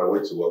almost on my way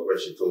to work when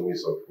she told me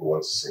some people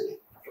want to see me.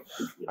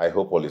 I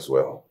hope all is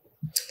well.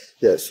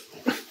 Yes.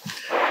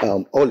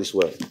 All is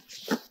well.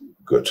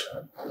 Good.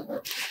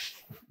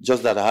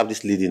 Just that I have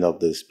this leading of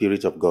the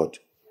Spirit of God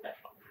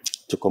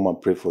to come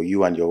and pray for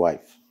you and your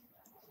wife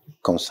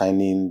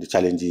concerning the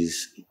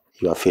challenges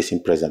you are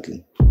facing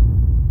presently.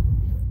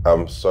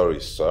 I'm sorry,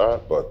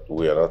 sir, but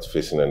we are not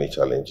facing any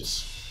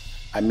challenges.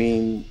 I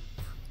mean,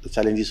 the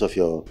challenges of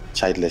your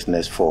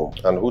childlessness for.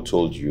 And who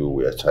told you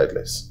we are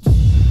childless?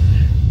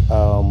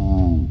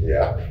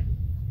 Yeah.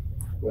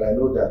 Well, I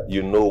know that.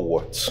 You know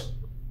what?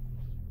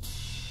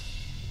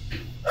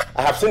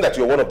 I have seen that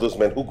you're one of those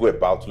men who go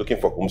about looking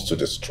for homes to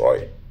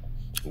destroy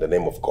in the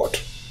name of God.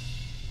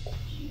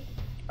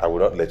 I will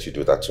not let you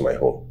do that to my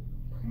home.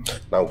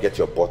 Now get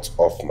your butt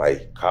off my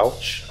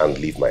couch and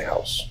leave my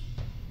house.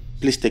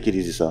 Please take it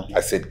easy, sir.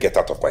 I said get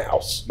out of my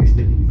house. Please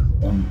take it easy.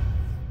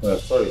 Well,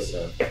 sorry,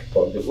 sir,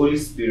 but the Holy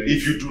Spirit...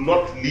 If you do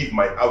not leave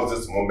my house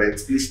this moment,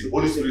 the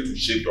Holy Spirit will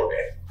shake your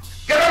head.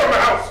 Get out of my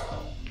house!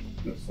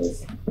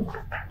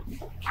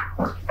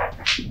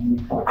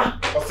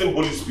 Nothing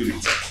Holy Spirit.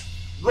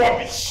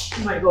 Rubbish!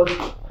 Oh my God.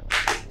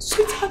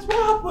 Sweetheart,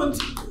 what happened?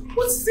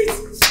 What is it?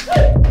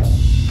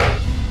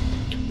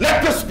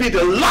 Let this be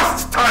the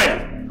last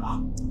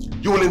time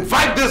you will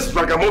invite this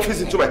ragamuffins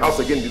into my house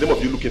again in the name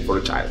of you looking for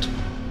a child.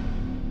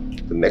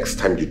 The next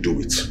time you do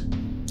it,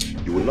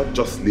 you will not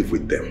just live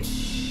with them,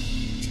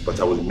 but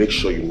I will make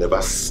sure you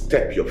never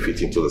step your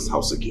feet into this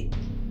house again.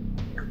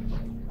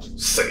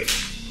 Say it.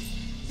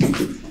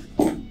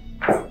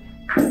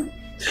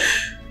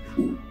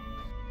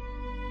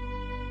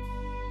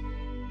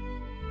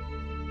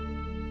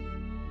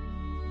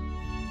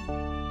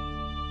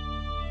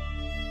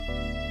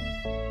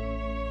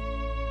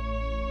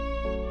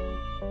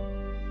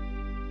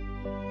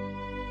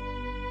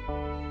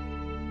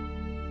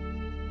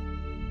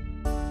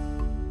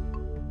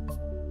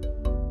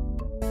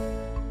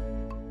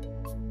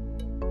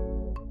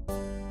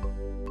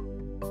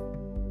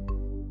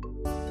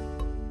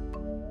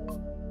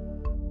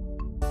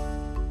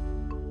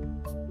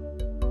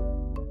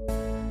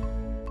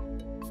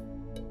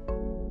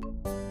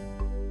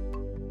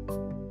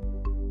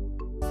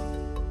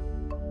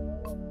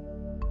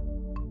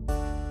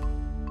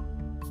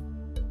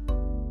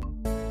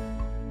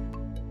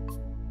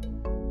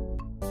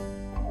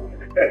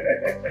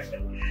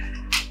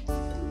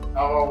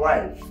 Our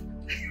wife.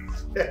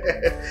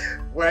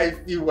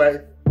 Wifey,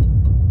 wife.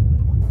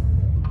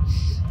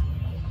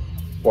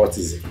 What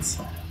is it?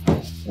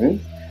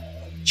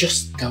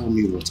 Just tell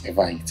me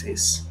whatever it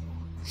is.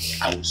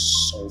 I will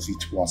solve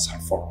it once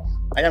and for all.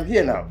 I am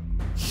here now.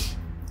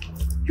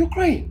 You're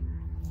crying.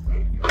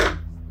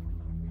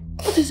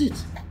 What is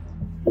it?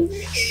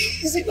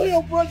 Is it not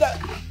your brother?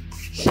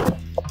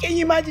 Can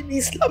you imagine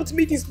he slapped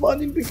me this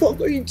morning before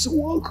going to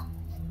work?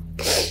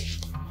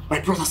 My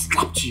brother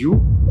slapped you?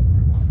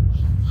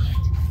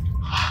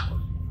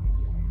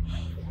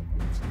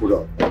 Hold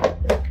on.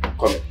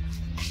 Come here.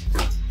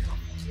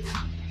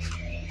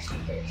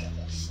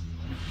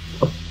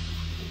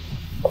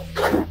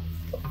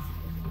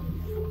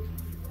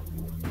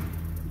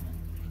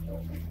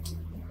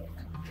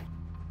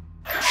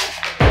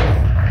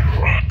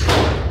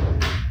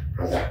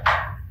 Brother,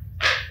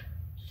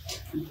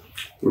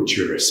 with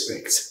due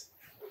respect,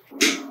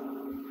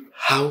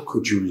 how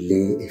could you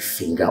lay a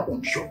finger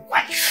on your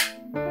wife?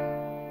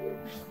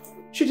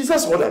 She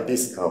deserves more than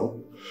this now.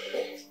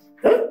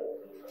 Huh?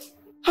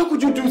 How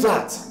could you do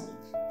that?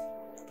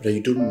 But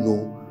you don't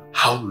know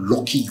how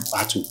lucky you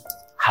are to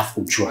have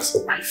Uju as a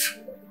wife.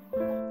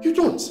 You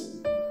don't.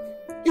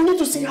 You need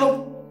to see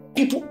how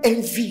people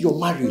envy your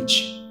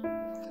marriage.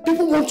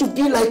 People want to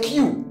be like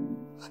you.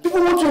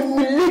 People want to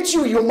emulate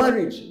you in your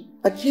marriage.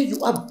 And here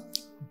you are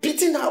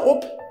beating her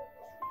up.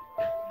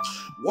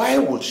 Why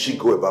would she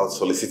go about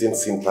soliciting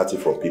sympathy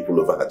from people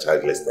over her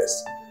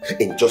childlessness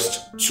in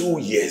just 2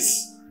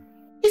 years?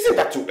 Isn't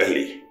that too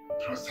early?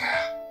 Brother,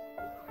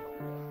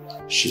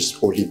 she's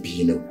only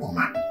being a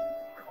woman.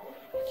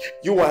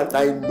 You and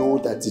I know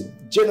that the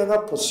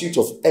general pursuit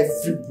of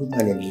every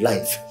woman in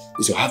life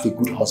is to have a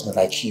good husband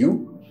like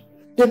you,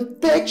 then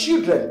bear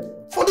children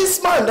for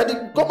this man that they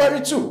got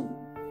married to.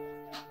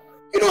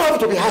 You don't have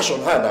to be harsh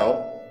on her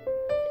now.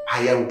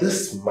 I am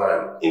this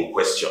man in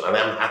question and I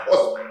am her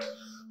husband.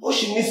 All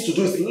she needs to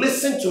do is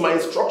listen to my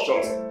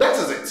instructions. That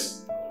is it.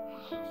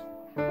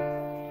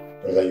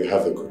 Brother, you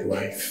have a good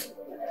wife.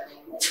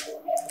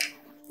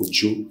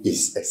 Uju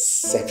is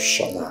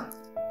exceptional.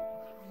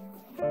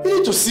 You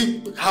need to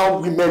see how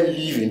women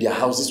live in their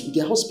houses with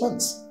their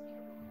husbands.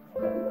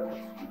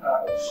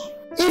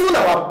 Even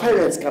our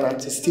parents can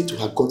attest to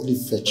her godly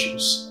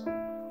virtues.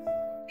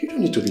 You don't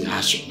need to be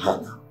harsh on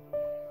her now.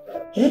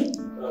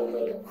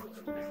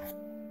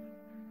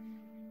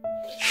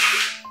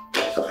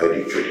 I've heard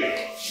you, Judy.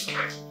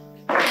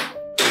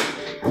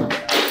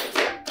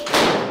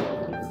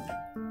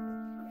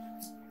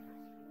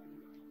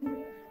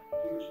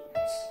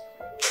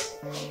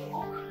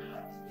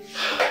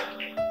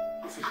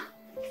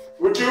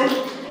 Would you?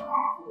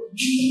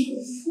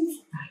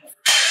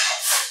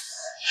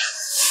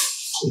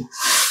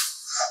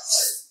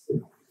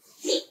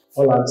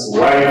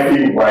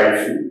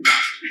 Wifey.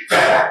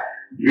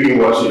 Doing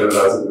what she does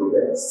as the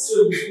best. So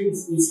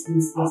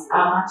please,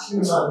 I'm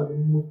actually not in the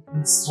mood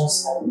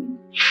responsible.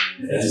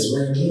 That is why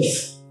I'm here.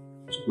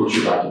 To put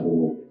you back in the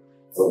mood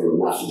for your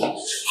laughing.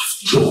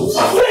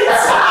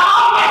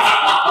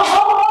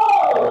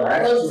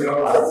 Alright, we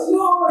don't laugh.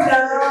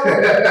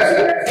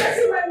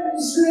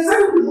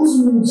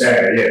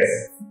 Yes.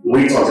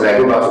 Wait until I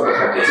go back to the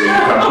capital. You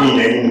can be in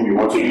any mood you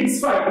want to eat. It's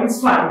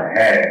fine.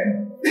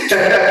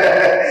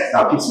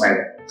 Now keep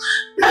smiling.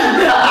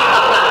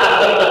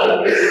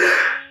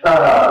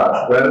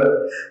 Well,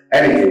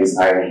 anyways,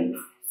 I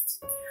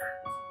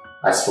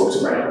spoke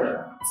to my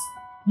brother.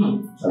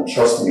 And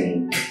trust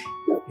me,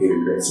 he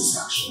regrets his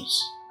actions.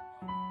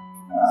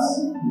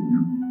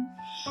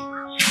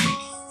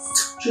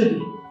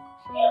 Judy,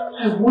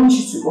 I want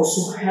you to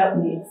also help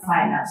me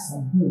find out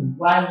from him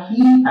why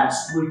he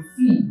has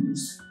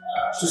refused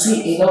to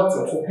see a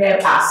doctor to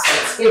help us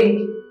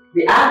explain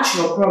the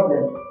actual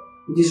problem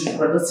with his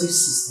reproductive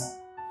system.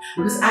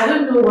 Because I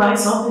don't know why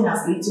something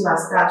as little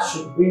as that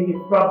should bring a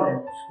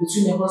problem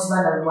between a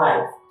husband and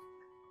wife.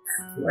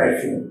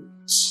 Wifey,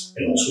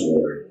 don't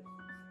worry.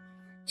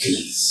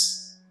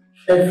 Please.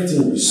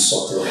 Everything will be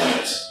sorted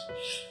out.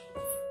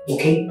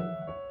 Okay?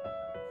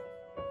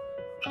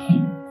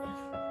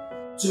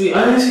 To be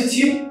honest with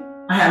you,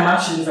 I am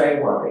actually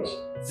very worried.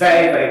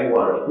 Very, very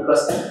worried.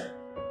 Because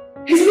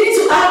he's beginning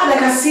to act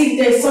like as if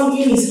there's something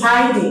he's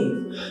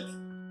hiding.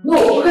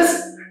 No, because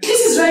this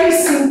is very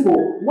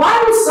simple.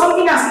 Why would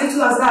something as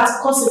little as that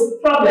cause a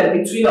problem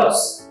between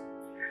us?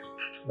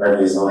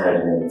 Wifey is not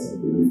hiding anything,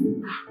 believe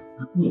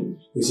me.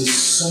 You see,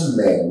 some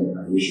men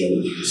are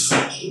usually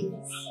deceptive.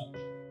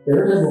 They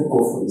don't even go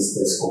for this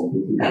test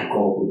completely and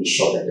come up with the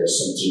shot that there's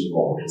something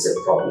wrong, there's a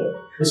problem.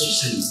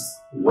 Especially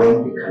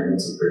when they can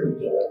interpret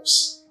their lives.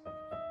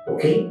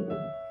 Okay?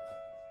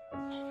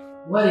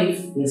 What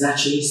if there's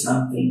actually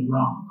something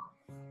wrong?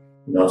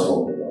 Not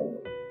only wrong.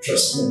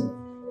 Trust me.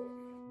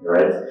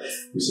 Alright?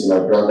 You see, my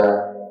brother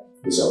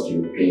is of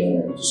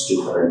European and is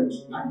different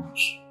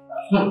language.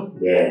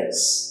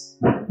 Yes.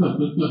 Don't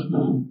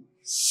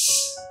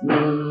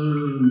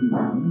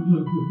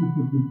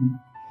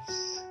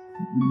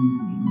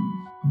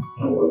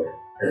worry,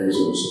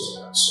 everything will sort it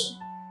out soon.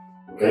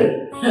 Okay?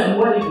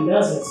 What if he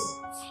doesn't?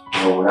 I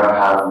will now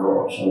have no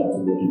option than to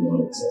make him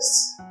one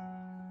test.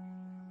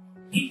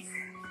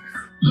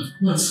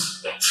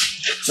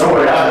 Don't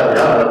worry,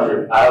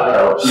 I'll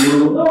help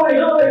you. No, I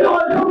don't.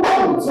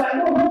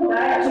 I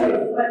actually.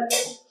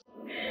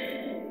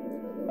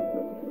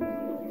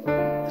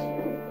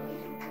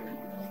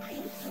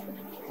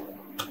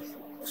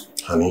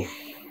 Honey.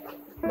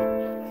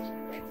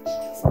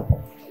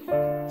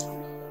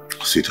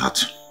 Sweetheart,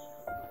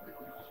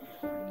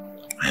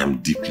 I am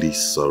deeply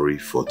sorry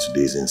for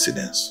today's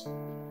incidents.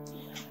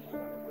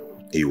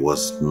 It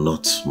was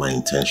not my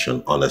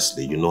intention,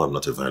 honestly. You know I'm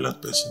not a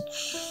violent person.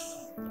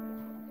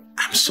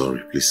 I'm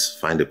sorry. Please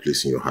find a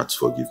place in your heart to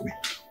forgive me.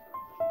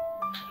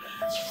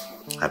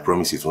 I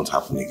promise it won't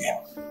happen again.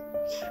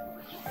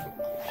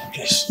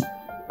 Please.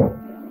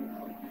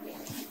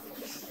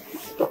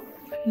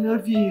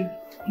 Love you.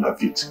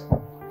 Love you too.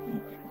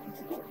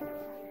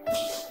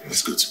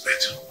 Let's go to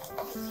bed.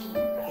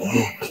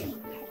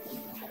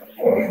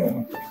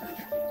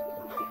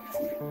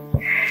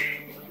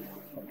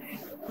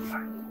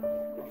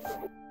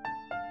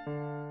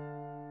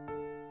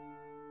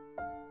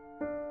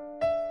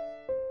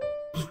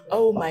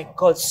 Oh my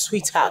God,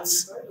 sweetheart.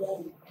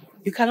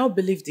 You cannot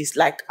believe this.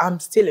 Like, I'm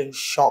still in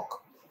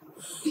shock.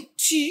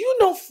 Do you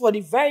know for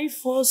the very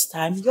first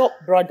time, your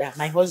brother,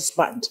 my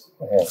husband,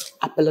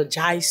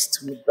 apologized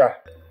to me?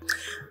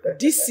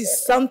 This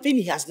is something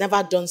he has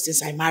never done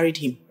since I married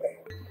him.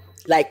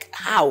 Like,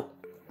 how?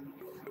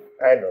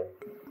 I know.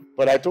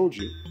 But I told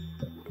you.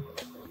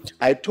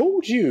 I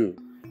told you.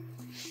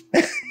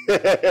 My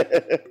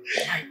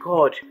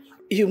God.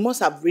 You must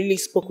have really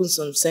spoken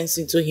some sense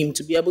into him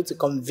to be able to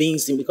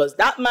convince him, because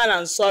that man,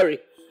 I'm sorry,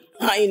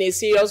 are in a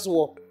serious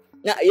war.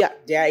 Yeah,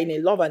 they are in a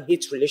love and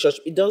hate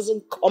relationship. It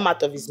doesn't come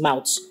out of his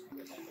mouth.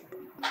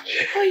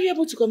 How are you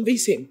able to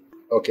convince him?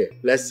 Okay,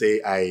 let's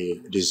say I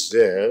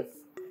deserve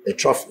a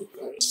trophy.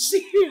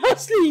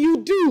 Seriously,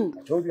 you do?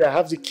 I told you I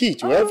have the key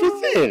to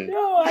everything.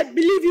 No, I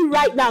believe you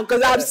right now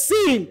because I've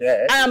seen.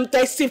 Yeah. And I'm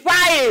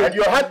testifying. And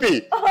you're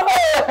happy.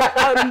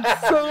 I'm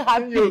so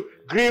happy. You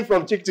green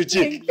from cheek to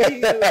cheek.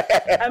 Thank you.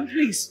 And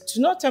please,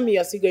 do not tell me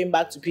you're still going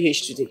back to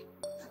PH today.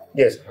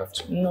 Yes, I have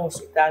to. No,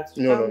 that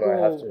No,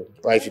 I have to.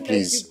 Wifey,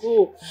 please.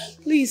 Go.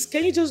 Please,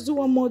 can you just do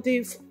one more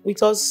day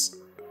with us?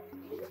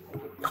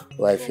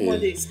 Wifey. One more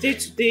day. Stay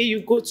today,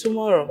 you go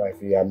tomorrow.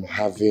 Wifey, I'm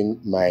having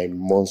my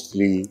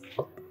monthly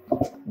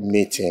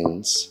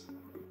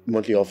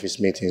office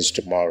meetings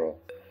tomorrow.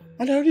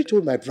 And I already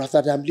told my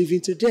brother that I'm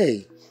leaving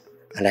today.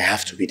 And I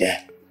have to be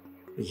there.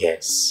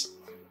 Yes.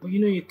 Well, you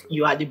know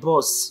you are the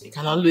boss. You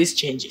can always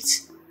change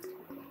it.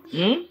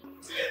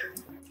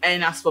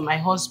 And as for my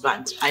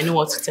husband, I know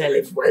what to tell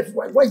him.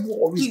 Why you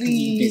always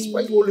doing this?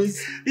 Why you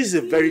always... This is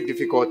a very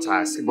difficult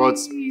task, but...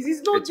 Please,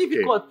 it's not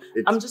difficult.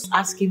 Okay. I'm just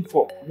asking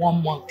for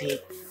one more day.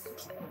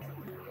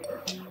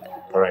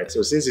 Alright,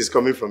 so since it's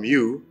coming from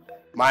you,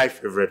 my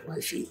favorite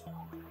wifey,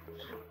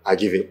 I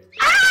give it.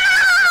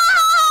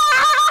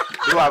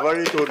 No, I've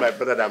already told my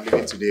brother that I'm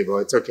leaving today, but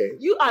it's okay.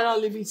 You are not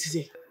leaving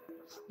today.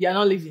 You are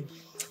not leaving.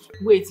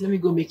 Wait, let me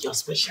go make your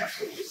special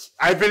food.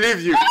 I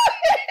believe you.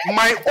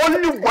 My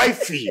only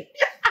wifey.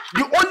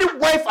 The only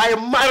wife I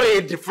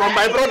married from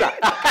my brother.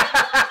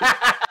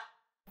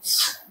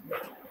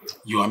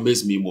 You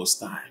amaze me most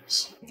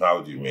times.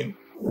 How do you mean?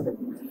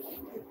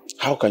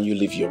 How can you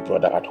leave your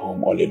brother at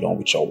home all alone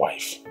with your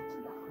wife?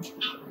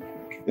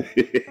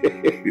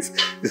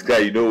 This guy,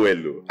 you know well,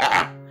 though.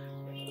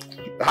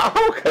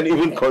 How can you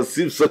even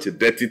conceive such a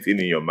dirty thing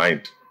in your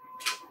mind?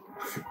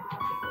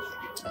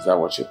 Is that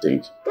what you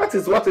think? That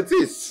is what it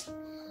is.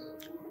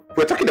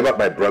 We're talking about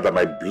my brother,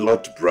 my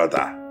blood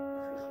brother.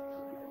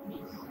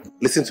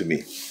 Listen to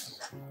me.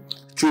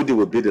 Trudy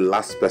will be the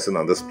last person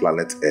on this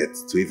planet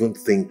Earth to even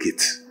think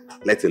it,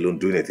 let alone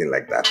do anything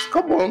like that.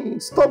 Come on,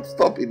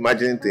 stop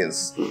imagining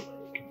things.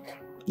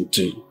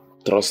 To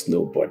trust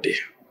nobody.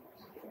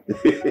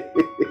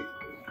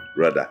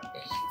 Brother,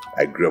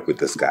 I grew up with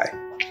this guy.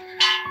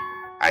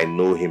 I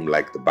know him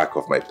like the back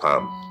of my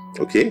palm,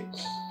 okay?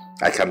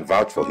 I can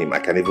vouch for him. I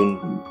can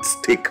even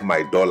stake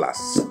my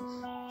dollars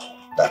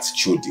that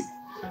Trudy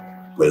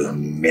will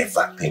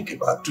never think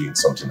about doing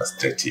something as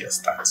dirty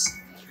as that.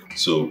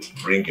 So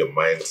bring your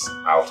minds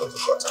out of the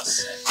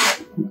gutters.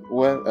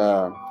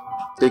 Well,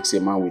 takes a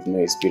man with no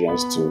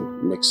experience to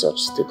make such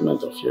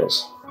statement of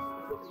yours.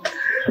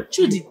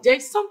 Judy,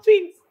 there's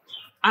something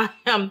I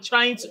am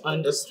trying to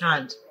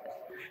understand.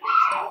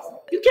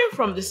 You came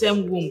from the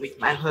same womb with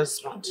my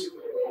husband,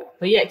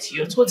 but yet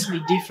you're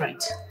totally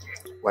different.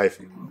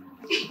 Wifey,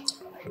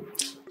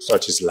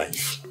 such is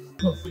life.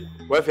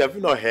 Wifey, have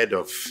you not heard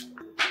of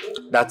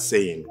that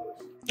saying?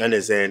 And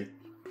they saying,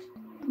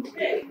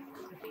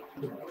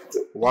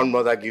 one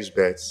mother gives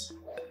birth,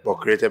 but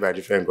created by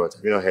different gods.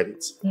 Have you not heard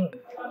it?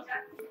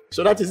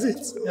 So that is it.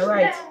 You're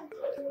right.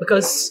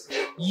 Because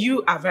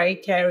you are very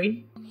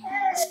caring,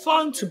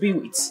 fun to be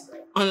with.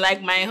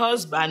 Unlike my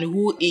husband,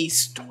 who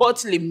is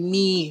totally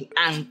mean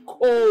and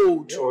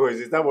cold. Oh,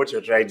 is that what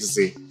you're trying to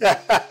say?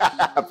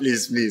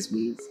 Please.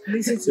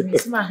 Listen to me,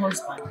 it's my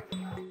husband.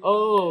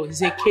 Oh,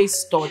 he's a case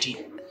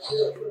study.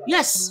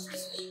 Yes.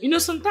 You know,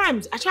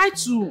 sometimes I try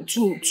to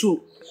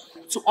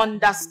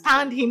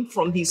understand him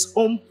from his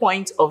own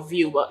point of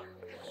view, but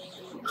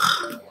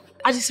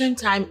at the same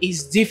time,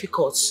 it's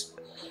difficult.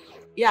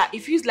 Yeah, it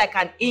feels like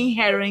an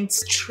inherent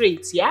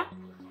trait, yeah?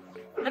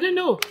 I don't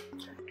know.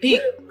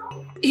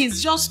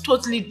 He's just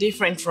totally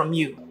different from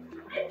you.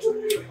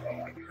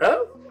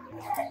 Huh?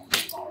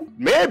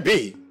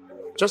 Maybe.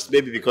 Just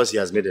maybe because he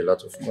has made a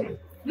lot of money.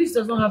 This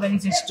does not have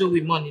anything to do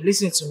with money.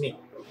 Listen to me.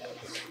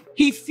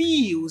 He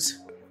feels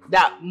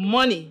that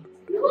money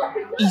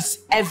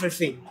is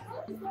everything.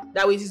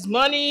 That with his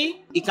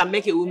money, he can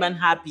make a woman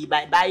happy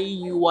by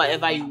buying you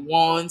whatever you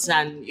want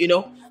and, you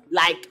know,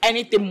 like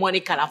anything money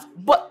can have.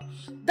 But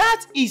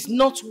that is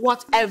not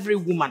what every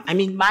woman, I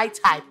mean my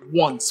type,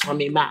 wants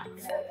from a man.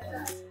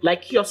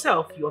 Like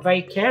yourself, you're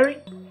very caring,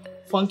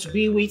 fun to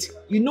be with.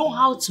 You know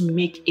how to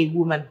make a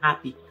woman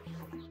happy.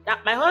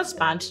 That my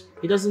husband,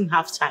 he doesn't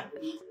have time.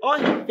 All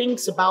he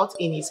thinks about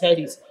in his head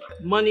is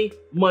money,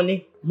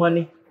 money,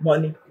 money,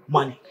 money,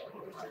 money.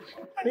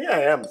 Here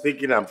I am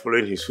thinking I'm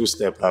following his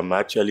footsteps. I'm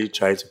actually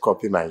trying to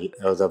copy my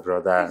elder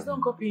brother. Please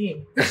don't copy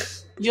him.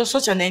 You're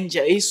such an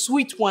angel, a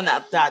sweet one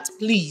at that,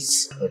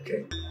 please.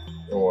 Okay,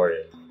 don't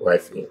worry,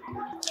 wifey.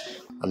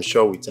 I'm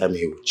sure with time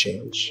he will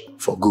change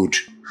for good.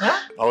 Huh?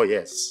 Oh,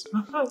 yes.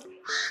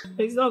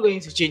 He's not going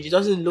to change. It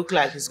doesn't look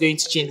like he's going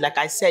to change. Like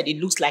I said, it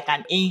looks like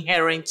an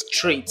inherent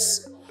trait.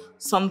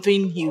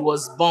 Something he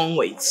was born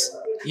with,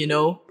 you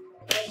know?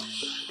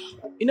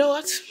 You know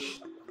what?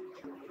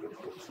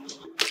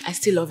 I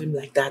still love him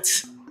like that.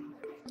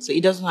 So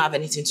it doesn't have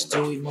anything to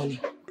do with money.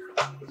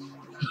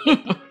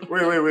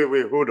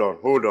 Wait. Hold on,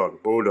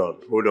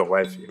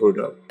 wifey. Hold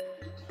on.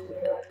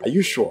 Are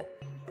you sure?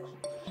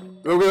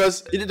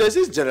 Because there's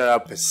this general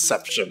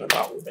perception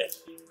about women.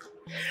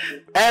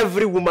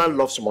 Every woman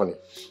loves money.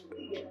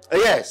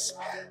 Yes.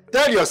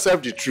 Tell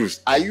yourself the truth.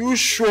 Are you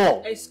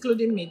sure?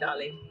 Excluding me,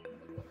 darling.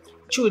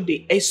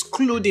 Truly,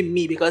 excluding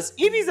me. Because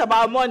if it's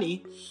about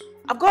money,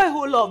 I've got a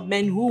whole lot of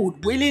men who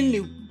would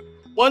willingly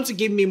want to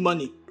give me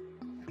money.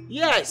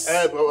 Yes.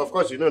 Well, of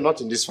course, you know, not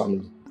in this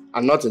family.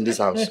 And not in this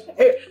house.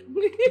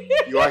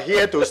 You are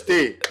here to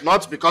stay,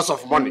 not because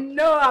of money.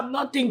 No, I'm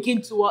not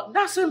thinking to...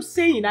 That's what I'm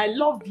saying. I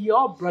love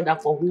your brother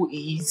for who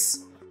he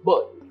is.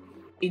 But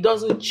it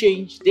doesn't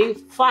change the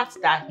fact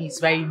that he's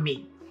very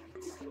mean.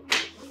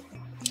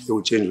 It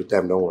will change with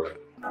time, don't worry.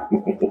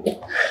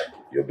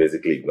 You're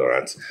basically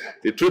ignorant.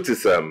 The truth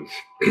is,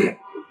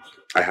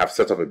 I have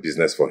set up a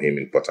business for him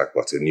in Port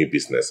Harcourt, a new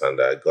business, and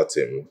I got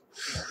him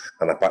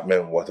an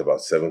apartment worth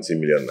about 70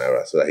 million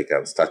naira so that he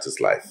can start his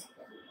life.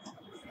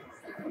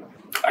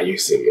 Are you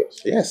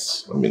serious?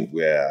 Yes. I mean,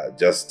 we're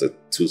just the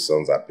two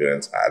sons our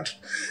parents had,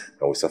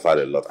 and we suffered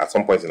a lot. At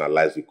some point in our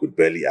lives, we could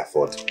barely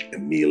afford a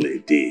meal a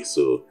day.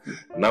 So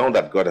now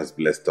that God has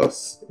blessed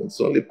us, it's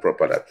only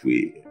proper that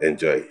we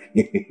enjoy.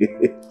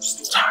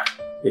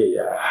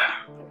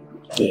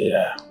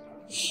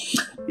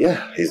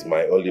 Yeah, he's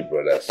my only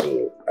brother,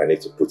 so I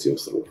need to put him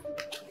through.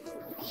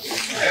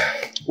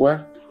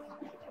 Well,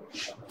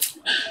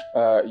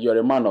 you're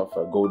a man of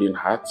a golden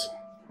heart.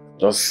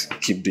 Just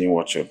keep doing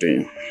what you're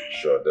doing.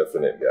 Sure,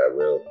 definitely, I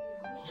will.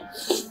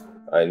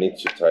 I need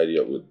to tidy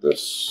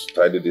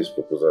this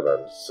proposal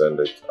and send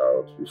it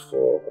out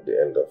before the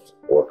end of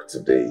work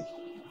today.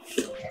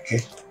 Okay.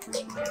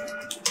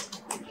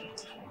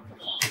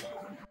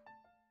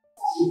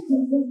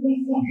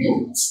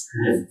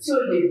 So,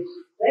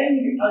 let me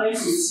be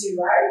honest with you,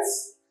 right?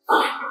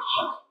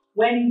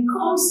 When it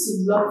comes to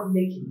love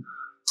making,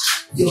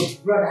 your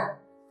brother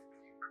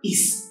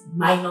is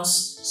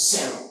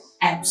 -0.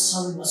 I'm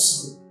sorry, not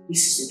sorry.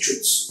 This is the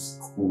truth.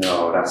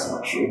 No, that's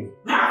not true.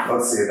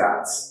 Don't say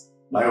that.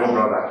 My own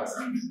brother.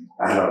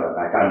 I know that.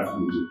 I can't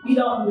believe you. You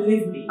don't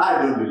believe me?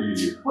 I don't believe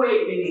you. Wait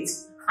a minute.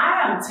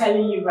 I am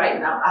telling you right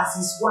now, as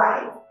his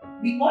wife,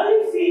 the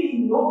only thing he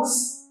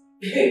knows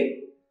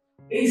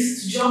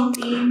is to jump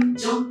in,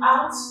 jump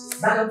out,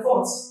 back and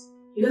forth.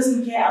 He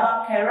doesn't care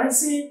about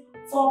caressing,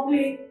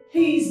 foreplay.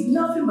 He is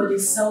nothing but a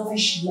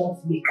selfish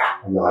love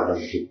maker. No, I don't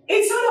believe.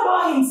 It's not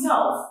about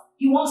himself.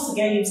 He wants to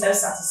get himself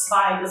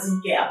satisfied. He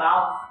doesn't care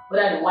about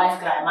whether the wife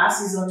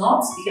climaxes or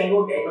not. He can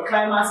go get the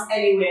climax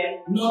anywhere.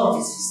 None of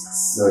his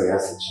business. No, he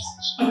has to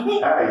change.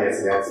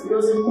 Yes, he has to.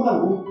 Because a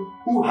man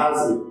who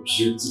has a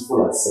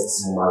beautiful and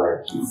sexy woman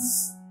like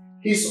this,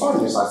 his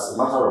honest, as a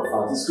matter of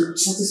fact, is to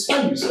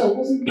satisfy you so that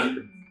he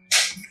doesn't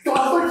to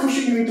avoid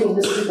pushing you into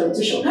unnecessary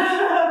temptation.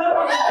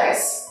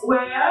 Yes.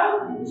 Well,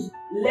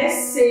 let's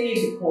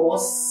say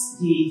because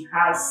he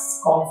has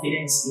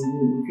confidence in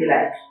me, if you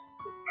like,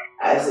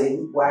 as a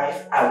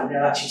wife, I will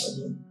never cheat on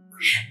him.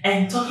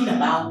 And talking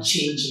about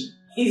changing,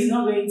 it's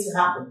not going to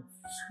happen.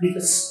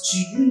 Because do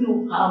you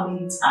know how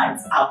many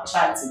times I've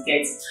tried to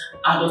get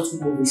adult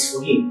movies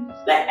for him?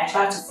 Like, I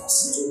tried to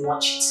force him to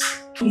watch it.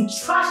 He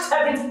trashed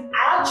everything.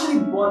 I actually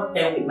bought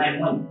them with my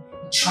money.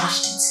 He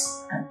trashed it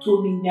and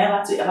told me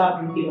never to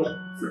ever bring it up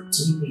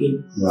to him again.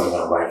 No,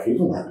 my wife,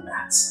 even like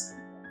that.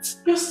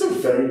 You're still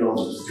very young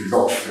to be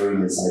not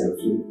flowing inside of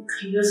you.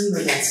 He doesn't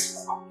know that.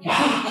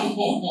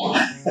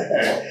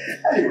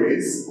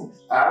 Anyways,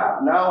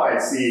 now I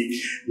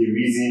see the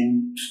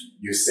reason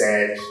you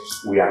said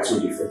we are two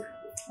different.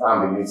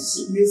 I'm beginning to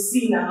see. You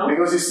see now?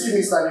 Because you see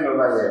me standing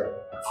over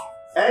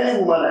there. Any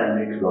woman I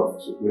make love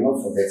to will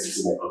not forget to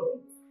see my problem.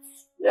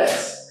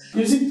 Yes.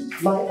 You see,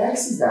 my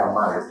exes that are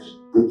married,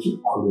 they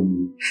keep calling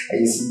me. And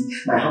you see,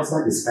 my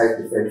husband is quite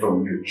different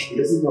from you. He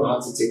doesn't know how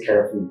to take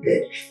care of me in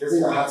bed. He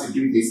doesn't know how to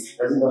do this. He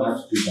doesn't know how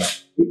to do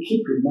that. They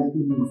keep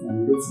reminding me of my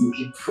late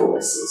making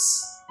promises.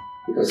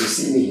 Because you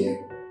see me here,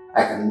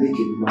 I can make a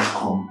woman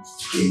come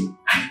again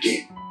and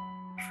again.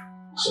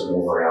 So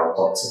don't worry, I'll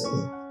talk to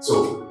them. So,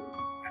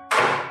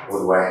 what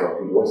do I help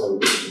you? What are we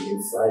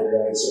doing? Fried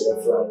rice or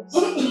fries?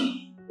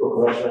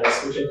 Coconut rice,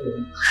 which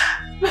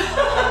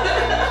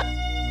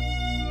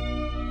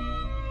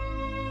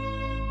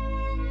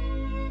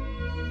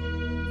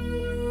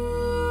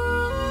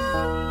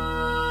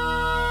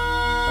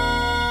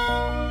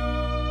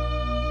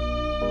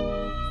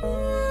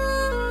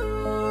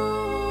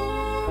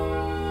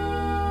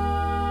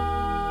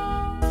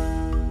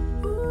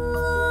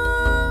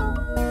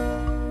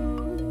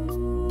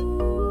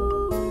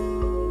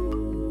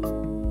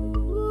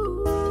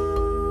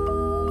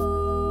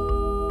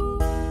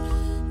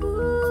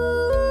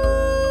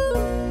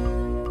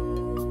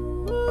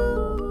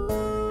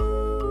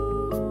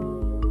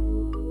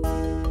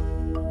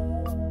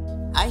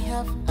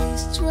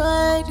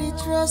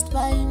trust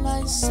by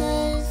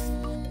myself.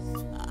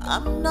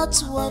 I'm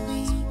not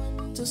worthy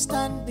to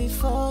stand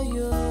before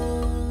you.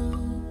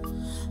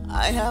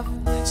 I have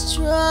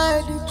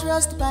destroyed the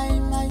trust by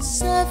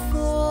myself.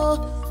 Oh,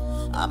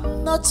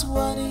 I'm not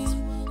worthy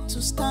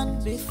to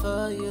stand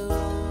before you.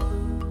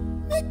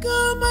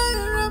 Become my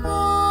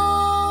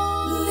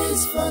Ramon,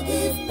 please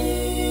forgive me.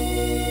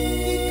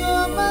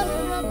 Become my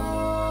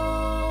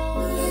Ramon,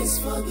 please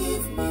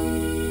forgive me.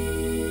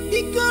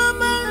 Become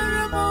my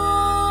Ramon.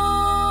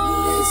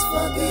 Please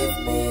forgive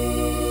me.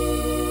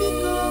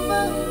 Become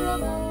my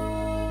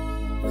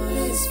Ramon.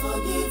 Please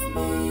forgive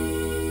me.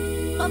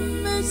 I'm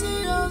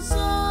missing your soul.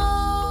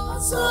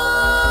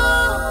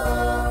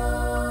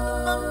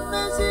 I'm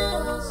missing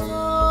your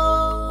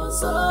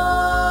soul.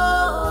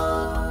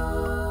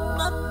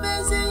 I'm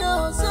missing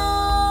your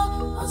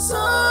soul.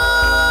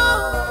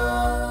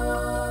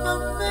 I'm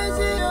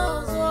missing your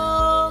soul.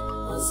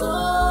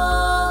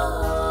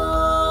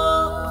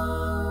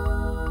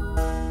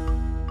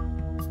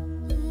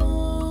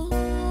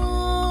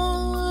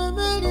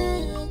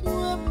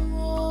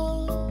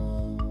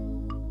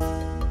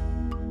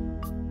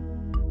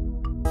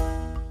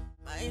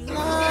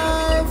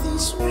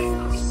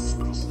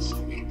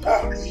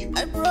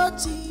 I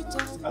brought it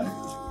on.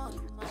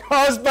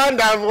 Husband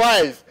and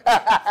wife.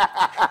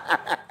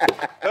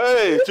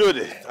 Hey,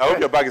 Judy. I hope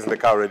your bag is in the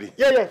car already.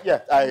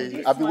 Yeah.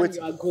 I'll be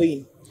waiting. You are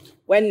going.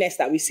 When next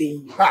are we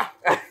seeing you?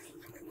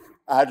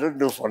 I don't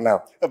know for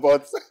now,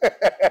 but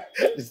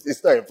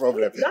it's not a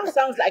problem. That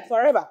sounds like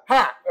forever.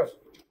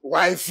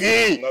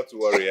 Wifey! Not to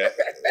worry,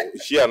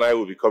 She and I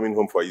will be coming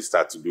home for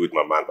Easter to be with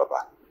Mama and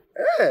Papa.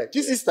 Hey,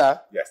 this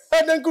Easter? Yes.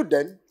 And then good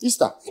then,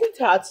 Easter.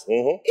 Sweetheart,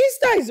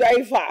 Easter is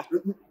very far.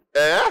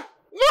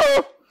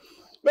 No.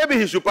 Maybe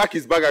he should pack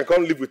his bag and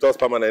come live with us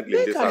permanently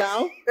in this house.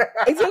 Now.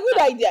 It's a good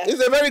idea.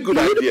 It's a very good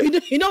idea.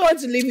 You don't want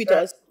to live with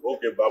us.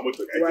 Okay, but I'm going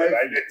to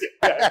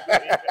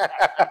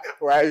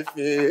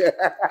Wifey.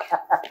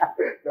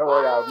 Don't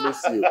worry, I'll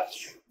miss you.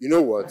 You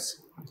know what?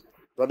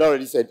 Brother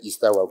already said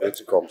Easter we're going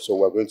to come, so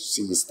we're going to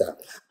see Easter.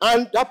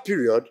 And that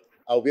period,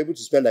 I'll be able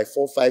to spend like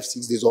 4, 5,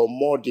 6 days or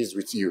more days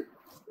with you.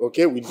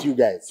 Okay, with you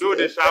guys. So,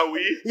 shall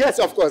we? Yes,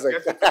 of course. Get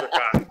into the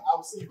car.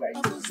 I'll see you guys.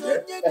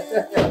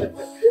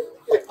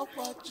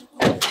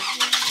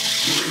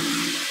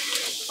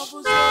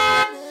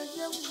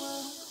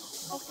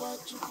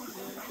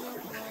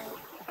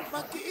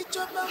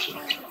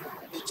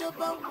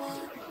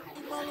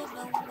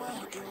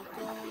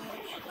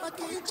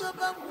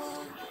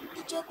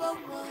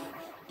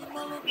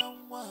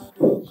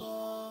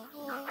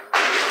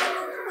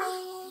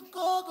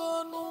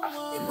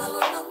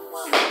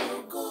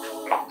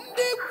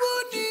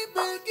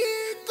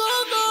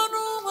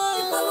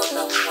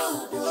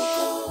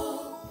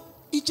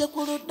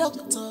 Ichekwuru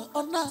doctor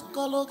ona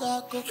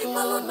kologa koko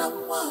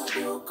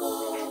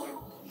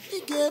I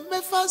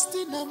get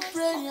fasting and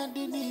praying and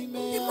in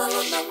ime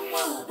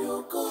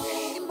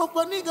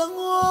Imopaniga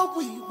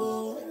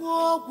ngogwibo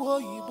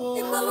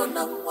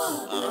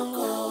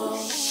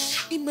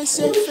Ime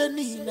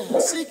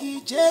sefenina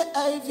sigi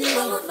JIV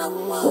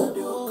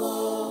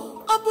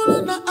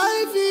Abula na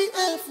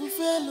IVF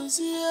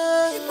felusia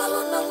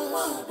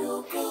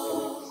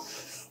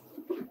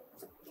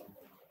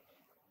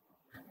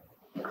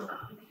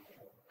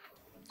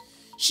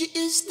She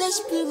is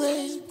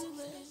desperate.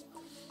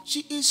 She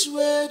is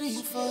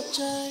ready for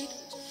child.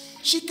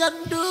 She can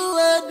do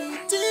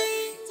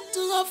anything to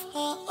have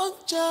her own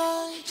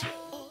child.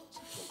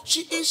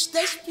 She is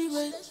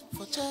desperate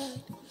for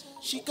child.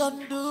 She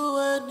can do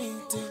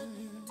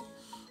anything.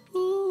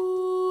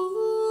 Ooh.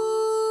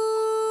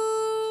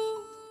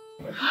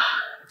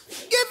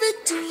 Give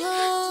it to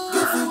her.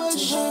 Give it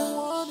to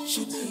her.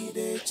 She need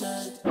a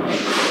child.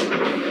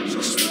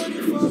 She's ready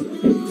for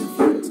you.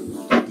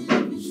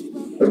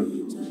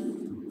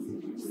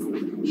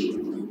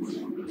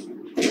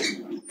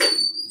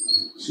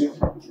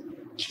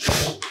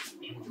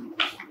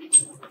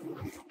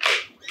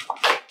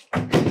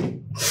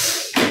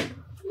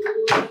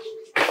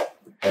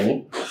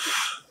 Honey?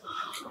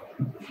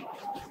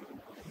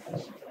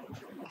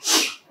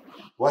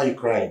 Why are you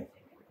crying?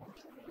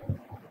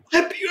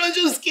 My period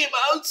just came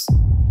out.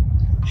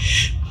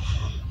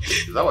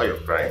 Is that why you're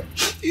crying?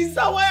 Is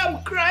that why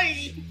I'm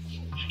crying?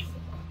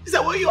 Is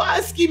that what you're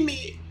asking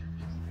me?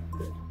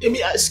 Let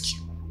me ask you,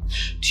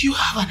 do you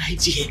have an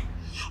idea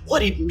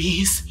what it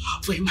means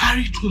for a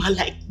married woman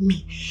like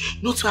me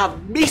not to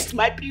have missed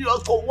my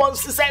period for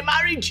once since I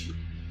married you?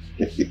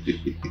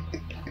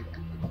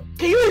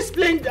 Can you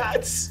explain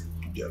that?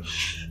 Yeah.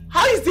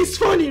 How is this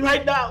funny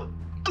right now?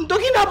 I'm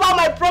talking about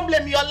my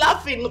problem, you're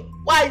laughing.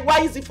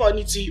 Why is it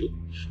funny to you?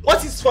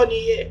 What is funny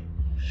here?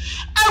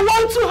 I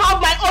want to have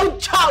my own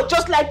child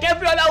just like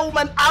every other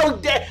woman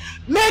out there.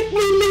 Make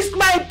me miss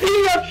my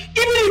period,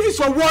 even if it's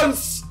for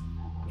once.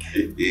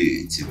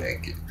 Hey,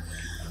 Chineke.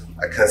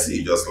 I can see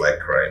you just like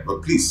crying,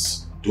 but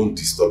please don't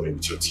disturb me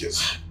with your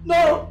tears.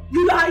 No,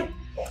 you lie.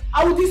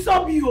 I will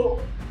disturb you.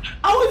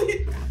 I will.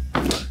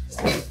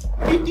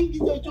 You think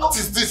it's a joke? What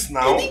is this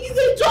now? You think it's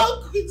a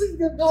joke? You think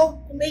it's a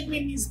joke to make me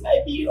miss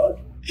my period?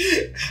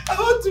 I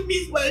want to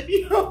miss my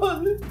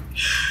period.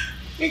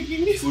 Make me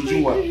miss my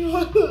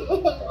period.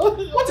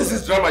 What is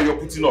this drama you're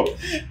putting up?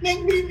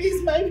 Make me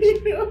miss my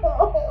period.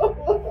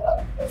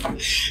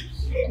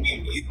 Make me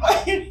miss my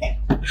period.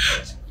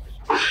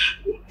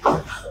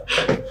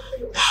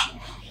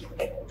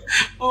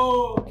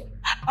 Oh,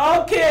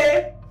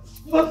 okay.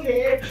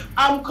 Okay,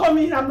 I'm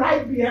coming. I'm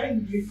right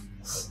behind you.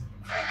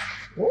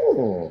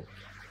 Oh,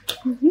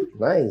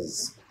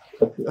 nice.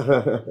 I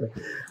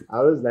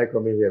always like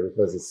coming here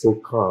because it's so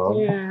calm.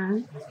 Yeah.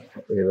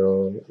 You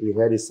know, you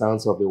hear the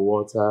sounds of the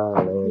water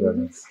and all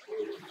that.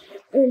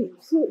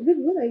 So, babe,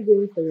 when are you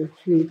going for your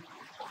trip?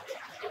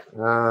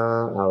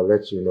 I'll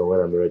let you know when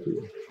I'm ready.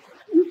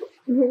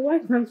 Why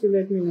can't you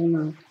let me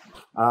know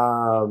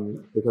now?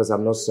 Because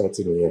I'm not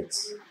certain yet.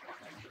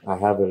 I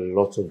have a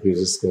lot of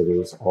busy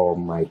schedules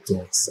on my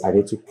decks. I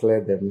need to clear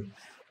them.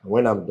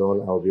 When I'm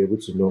done, I'll be able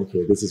to know,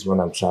 okay, this is when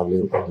I'm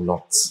traveling or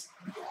not.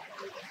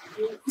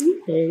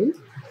 Okay.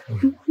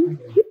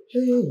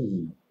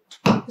 Hey,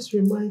 this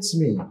reminds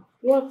me.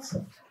 What?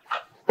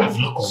 I've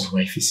not called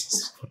my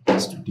physics for the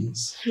past 2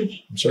 days.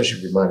 I'm sure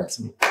she'll be mad at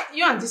me.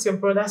 You and this your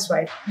brother's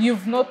wife.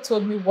 You've not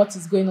told me what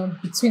is going on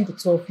between the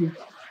two of you.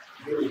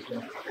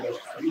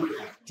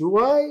 Do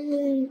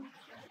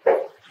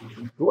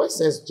I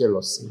sense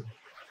jealousy?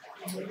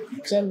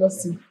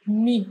 Jealousy?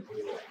 Me?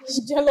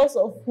 Jealous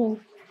of who?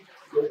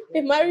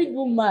 A married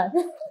woman.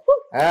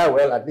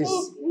 Well, at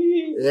least,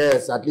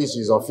 yes, at least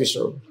she's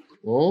official.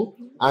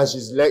 And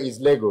it's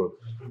legal.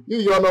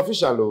 You're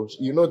unofficial, though.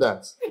 You know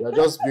that. You're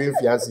just doing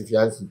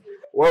fiancé.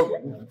 Well,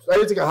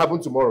 anything can happen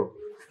tomorrow.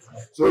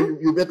 So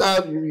you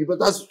better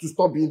to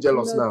stop being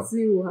jealous now. Let's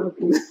see what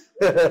happens.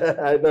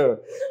 I know.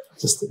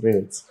 Just a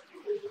minute.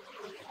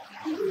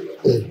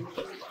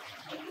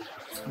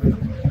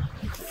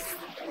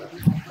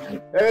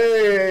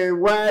 Hey,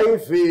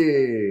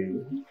 wifey.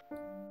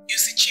 You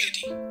see,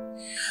 Chidi,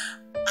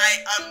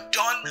 I am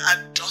done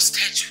and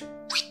dusted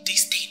with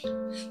this thing,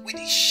 with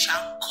this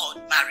sham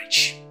called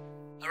marriage.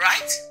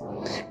 Alright?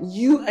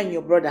 You and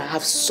your brother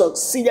have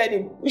succeeded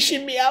in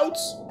pushing me out.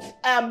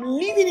 I am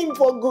leaving him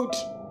for good.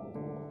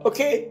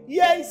 Okay?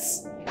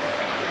 Yes.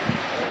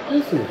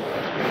 Wifey,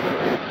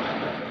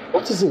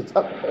 what is it?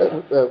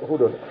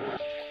 Hold on.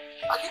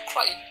 Are you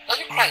crying? Are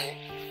you crying?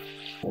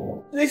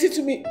 Listen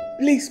to me.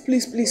 Please,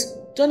 please, please.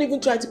 Don't even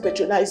try to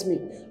patronize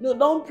me. No,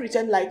 don't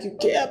pretend like you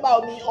care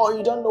about me or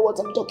you don't know what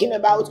I'm talking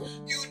about.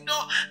 You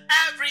know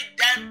every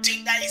damn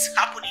thing that is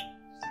happening.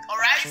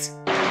 Alright?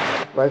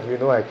 Wife, you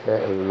know I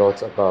care a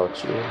lot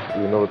about you.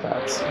 You know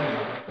that.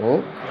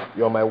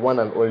 You're my one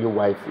and only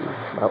wifey.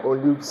 My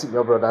only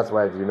senior brother's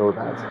wife, you know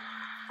that.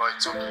 But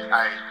it's okay.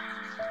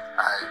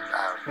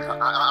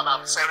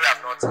 I'm sorry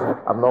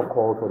I'm not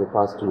called for the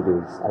past 2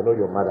 days. I know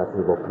you're mad at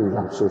me, but please,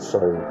 I'm so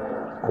sorry.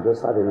 I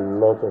just had a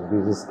lot of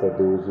busy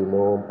schedules, you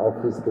know,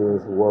 office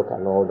things, work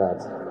and all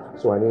that.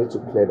 So I need to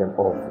clear them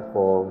off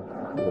before,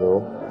 you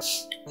know.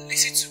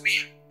 Listen to me.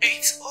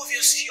 It's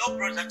obvious your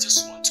brother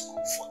just wants to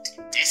go for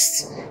the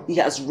test. He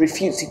has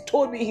refused. He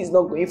told me he's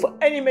not going for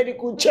any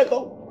medical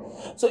checkup.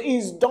 So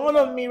it's dawned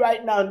on me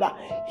right now that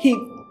he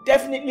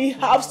definitely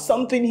has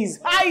something he's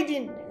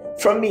hiding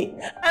from me.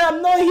 And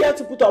I'm not here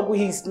to put up with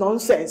his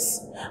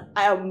nonsense.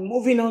 I am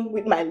moving on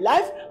with my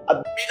life. I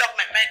made up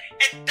my mind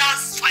and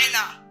that's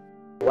final.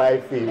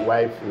 Wifey,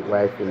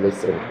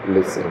 listen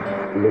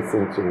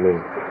to me.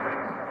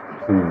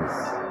 Please.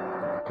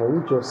 Can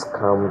you just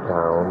calm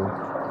down?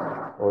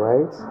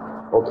 Alright?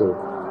 Okay.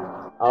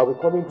 I'll be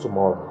coming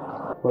tomorrow.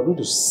 We're going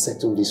to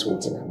settle this whole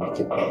thing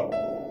amicably.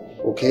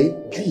 Okay?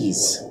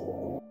 Please.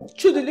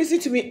 Trudy, listen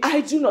to me.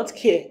 I do not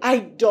care. I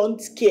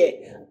don't care.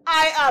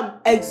 I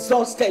am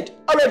exhausted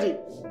already.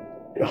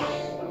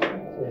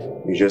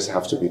 You just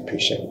have to be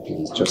patient,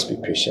 please. Just be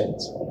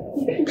patient.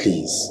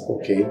 Please,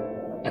 okay?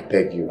 I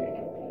beg you.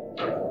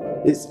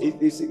 It's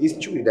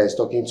Judy that is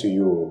talking to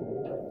you.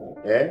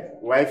 Eh?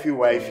 Wifey.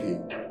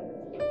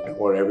 Don't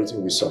worry, everything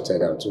will be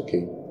sorted out,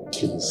 okay?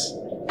 Please.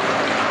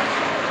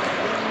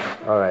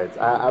 Alright.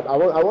 I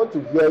want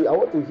to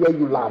hear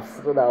you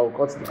laugh so that I'll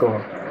cut the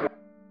call.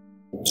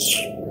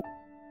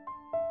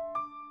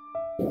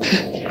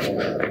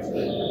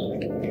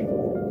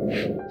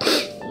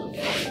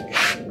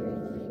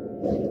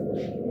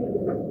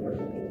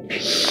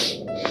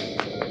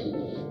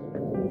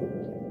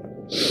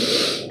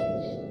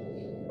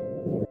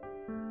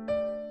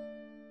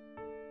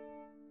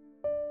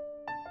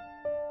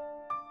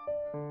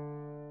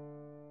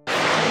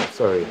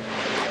 Sorry.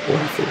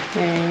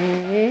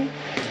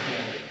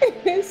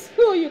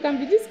 So you can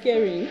be this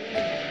caring?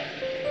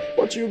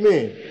 What do you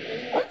mean?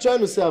 I'm trying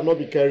to say I've not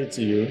been caring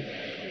to you.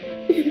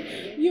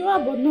 You are,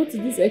 but not to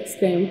this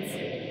extent.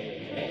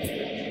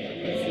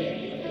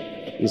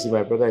 You see,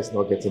 my brother is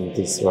not getting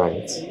this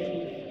right.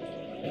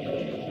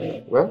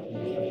 Well,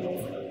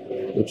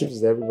 the truth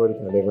is everybody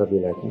can never be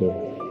like me.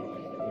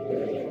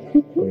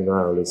 But you know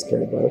I always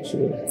care about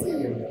you.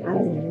 I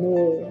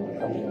know.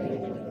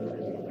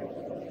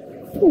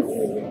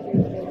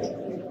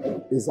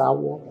 Is that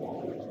what?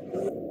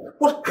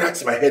 What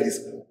cracks my head is,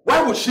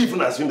 why would she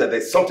even assume that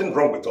there's something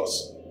wrong with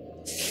us?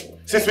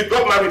 Since we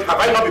got married, have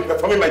I not been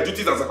performing my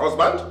duties as a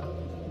husband?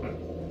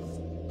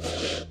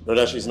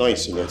 Brother, she's not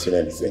insinuating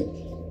anything.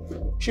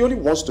 She only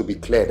wants to be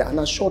cleared and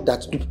assured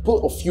that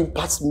both of you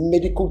pass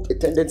medical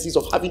tendencies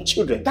of having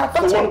children. That's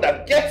the one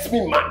that gets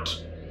me mad.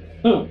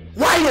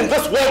 Why in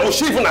this world would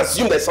she even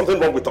assume there's something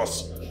wrong with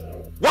us?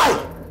 Why?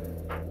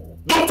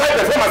 Don't I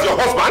perform as your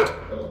husband?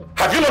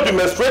 Have you not been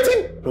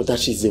menstruating? Brother,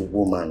 she's a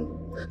woman.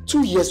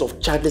 2 years of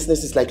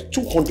childlessness is like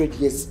 200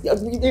 years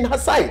in her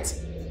sight.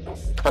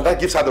 And that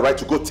gives her the right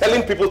to go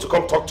telling people to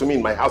come talk to me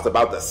in my house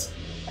about this.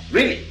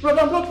 Really?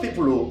 Brother, I'm not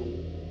people who...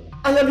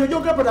 I am your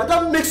younger brother.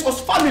 That makes us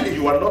family.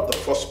 You are not the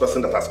first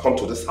person that has come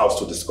to this house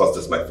to discuss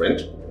this, my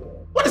friend.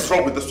 What is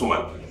wrong with this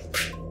woman?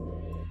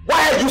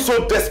 Why are you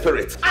so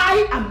desperate?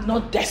 I am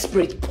not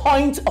desperate.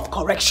 Point of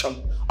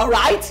correction.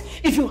 Alright?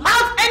 If you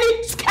have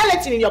any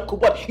skeleton in your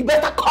cupboard, you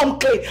better come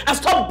clean and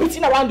stop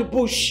beating around the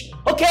bush.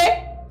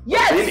 Okay?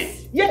 Yes!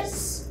 Really?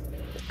 Yes!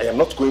 I am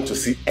not going to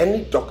see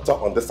any doctor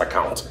on this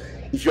account.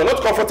 If you're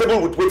not comfortable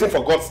with waiting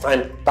for God's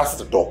time, that's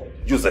the door.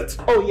 Use it.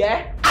 Oh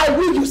yeah? I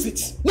will use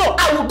it. No,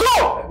 I will go!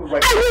 I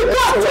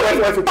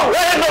will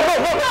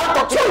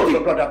go! No,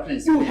 brother,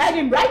 please. You heard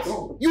him, right?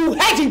 You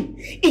heard him.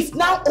 It's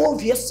now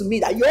obvious to me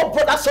that your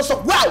brother's source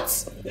of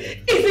wealth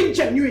isn't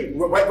genuine.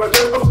 Brother!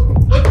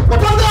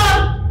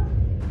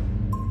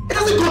 It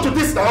doesn't go to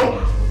this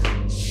now.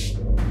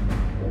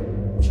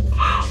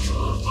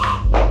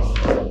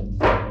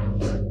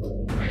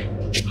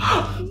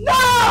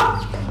 No!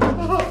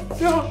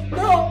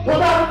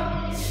 Brother!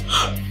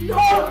 No!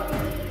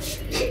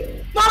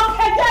 Stop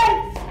again!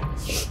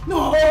 No!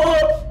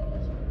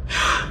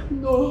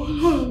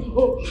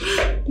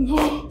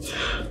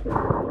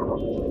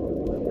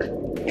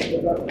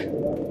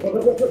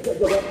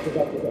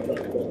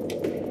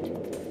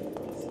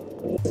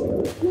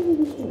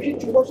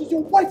 She's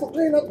your wife for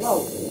crying out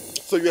loud.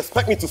 So you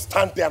expect me to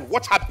stand there and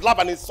watch her blab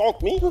and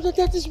insult me? Brother,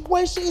 that is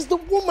why she is the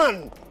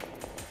woman.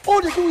 All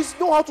they do is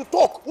know how to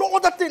talk. No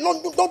other thing,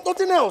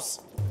 nothing else.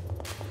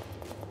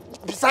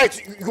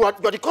 Besides, you are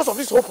the cause of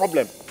this whole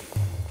problem.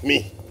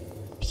 Me?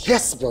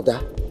 Yes,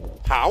 brother.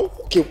 How?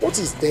 Okay, what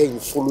is there in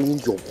following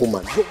your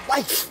woman, your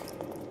wife,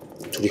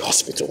 to the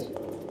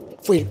hospital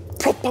for a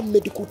proper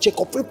medical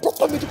checkup, for a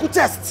proper medical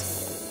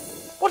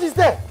test? What is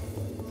there?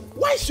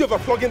 Why is she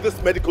overflogging this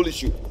medical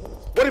issue?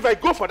 What if I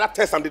go for that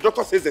test and the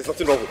doctor says there's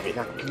nothing wrong with me?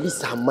 At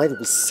least her mind will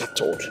be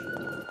settled.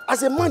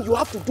 As a man, you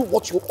have to do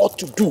what you ought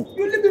to do.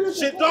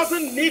 She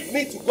doesn't need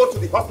me to go to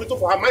the hospital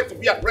for her mind to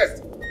be at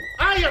rest.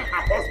 I am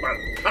her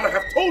husband, and I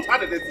have told her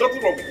that there's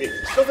nothing wrong with me.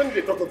 She doesn't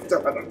need a doctor to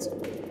tell her that.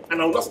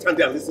 And I will not stand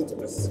there and listen to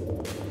this.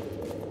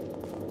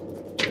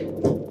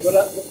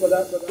 Brother.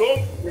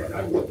 Don't.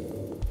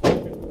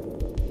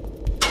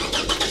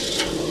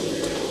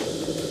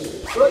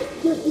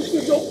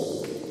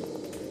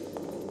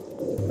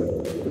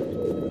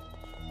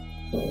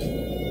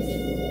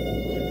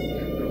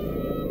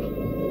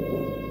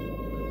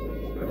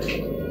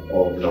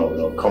 Oh,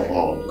 no, come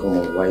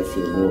on, wifey,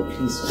 no,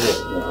 please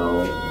stop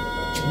now.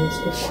 Don't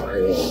stop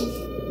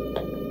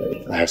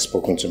crying. I have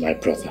spoken to my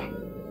brother.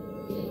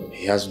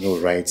 He has no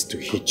right to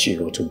hit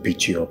you or to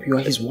beat you up. You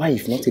are his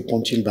wife, not a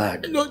punching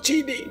bag. No,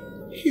 Chidi.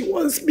 He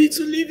wants me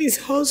to leave his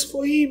house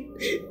for him.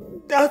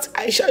 That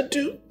I shall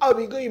do. I'll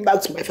be going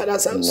back to my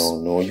father's house.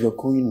 No, you're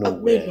going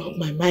nowhere. I've made up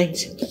my mind.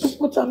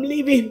 But I'm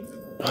leaving.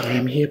 But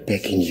I'm here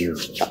begging you.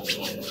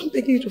 I'm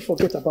begging you to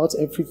forget about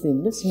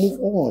everything. Let's move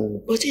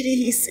on. But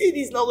he said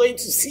he's not going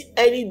to see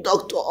any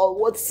doctor or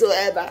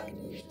whatsoever.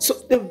 So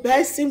the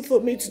best thing for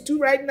me to do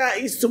right now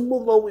is to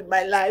move on with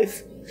my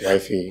life.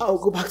 Wifey. I'll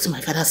go back to my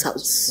father's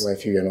house.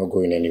 Wifey, you're not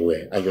going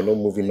anywhere. And you're not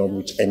moving on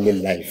with any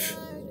life.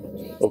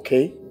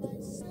 Okay?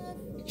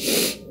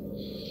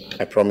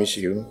 I promise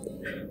you,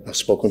 I've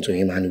spoken to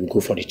him and he will go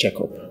for the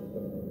checkup.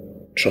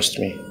 Trust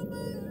me.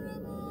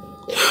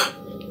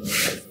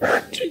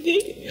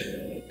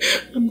 Today,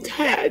 I'm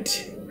tired.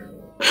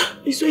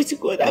 I swear to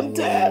God, I'm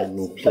tired.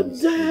 No, please, I'm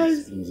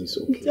tired. Please, it's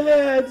okay. I'm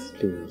tired.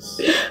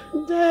 Please.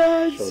 I'm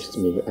tired. Trust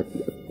me.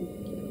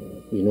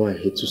 You know I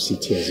hate to see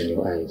tears in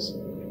your eyes.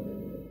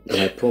 But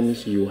I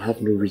promise you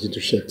have no reason to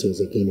shed tears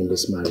again in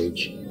this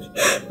marriage.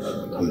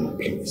 Come on,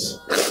 please.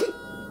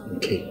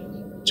 Okay?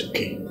 It's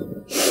okay.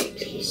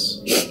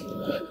 Please.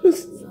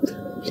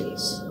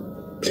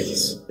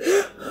 Please.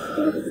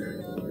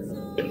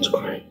 Don't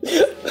cry.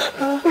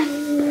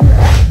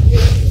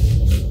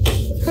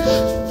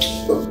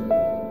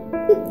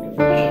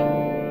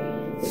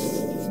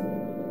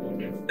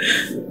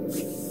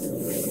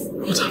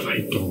 What have I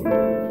done?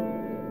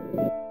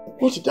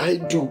 What did I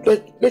do?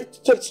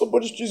 Let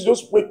somebody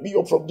just wake me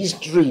up from this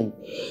dream.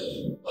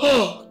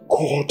 Oh,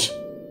 God.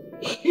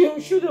 You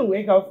shouldn't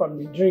wake up from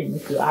the dream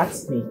if you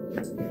ask me.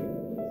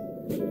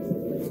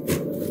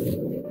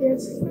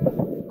 Yes.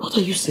 What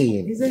are you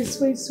saying? It's a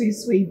sweet, sweet,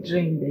 sweet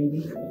dream,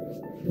 baby.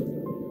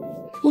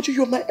 Uju,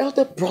 you're my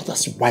elder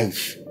brother's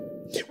wife.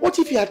 What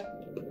if he had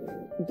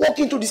walked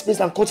into this place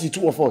and caught the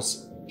two of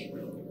us?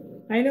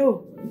 I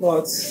know,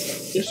 but...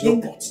 There's no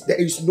but. There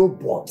is no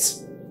but.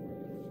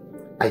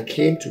 I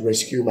came to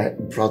rescue my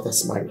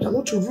brother's marriage. I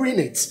want to ruin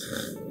it.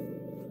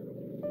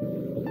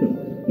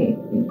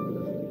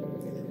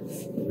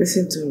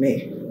 Listen to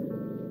me.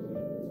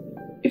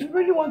 If you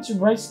really want to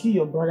rescue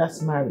your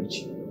brother's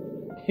marriage,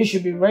 you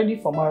should be ready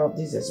for more of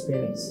this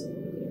experience.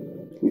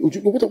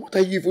 What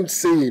are you even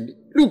saying?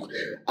 Look,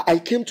 I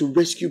came to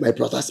rescue my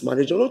brother's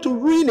marriage, not to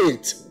ruin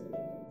it.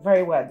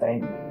 Very well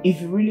then.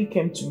 If you really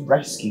came to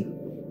rescue,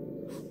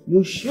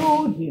 you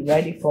should be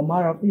ready for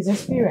more of this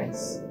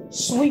experience.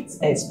 Sweet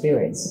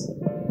experience.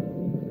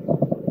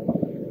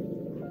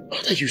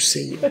 What are you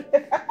saying?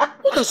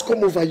 What has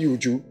come over you,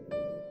 Uju?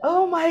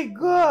 Oh my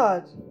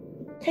God!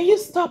 Can you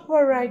stop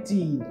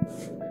already?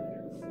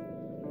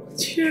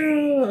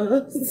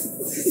 Just.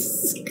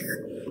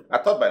 I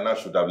thought by now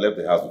she would have left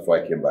the house before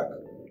I came back.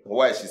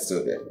 Why is she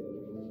still here?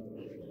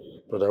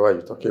 Brother, why are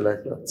you talking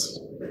like that?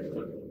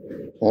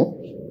 Huh?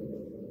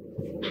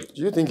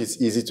 Do you think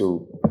it's easy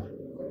to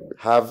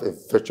have a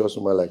virtuous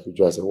woman like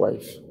Uju as a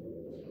wife?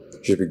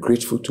 You should be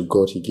grateful to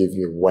God he gave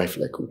you a wife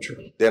like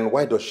Uju. Then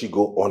why does she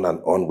go on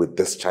and on with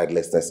this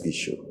childlessness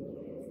issue?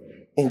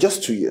 In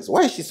just 2 years,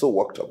 why is she so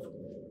worked up?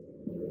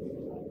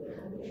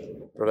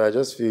 Brother, I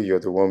just feel you're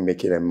the one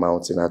making a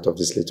mountain out of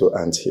this little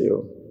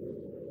anthill.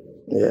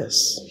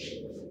 Yes.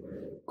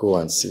 Go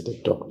and see the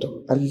doctor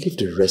and leave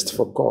the rest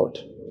for God.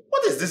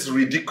 What is this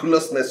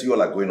ridiculousness you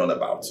all are going on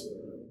about?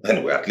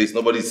 Anyway, at least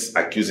nobody's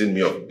accusing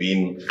me of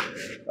being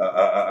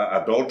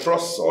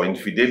adulterous or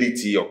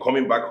infidelity or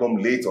coming back home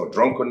late or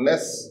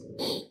drunkenness.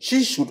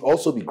 She should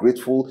also be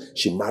grateful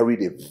she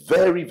married a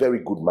very, very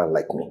good man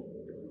like me.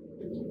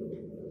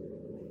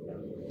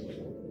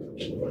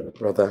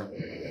 Brother,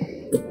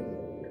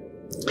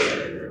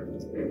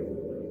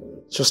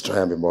 just try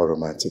and be more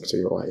romantic to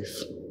your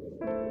wife.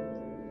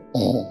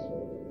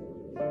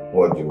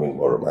 What do you mean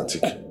more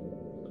romantic?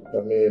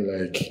 I mean,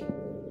 like,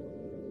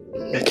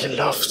 making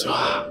love to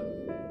her.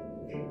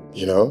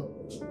 You know?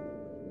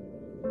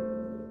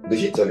 Did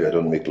she tell you I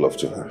don't make love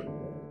to her?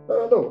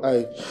 No,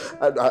 I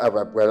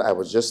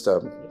was just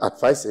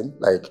advising,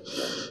 like,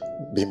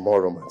 be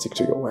more romantic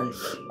to your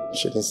wife.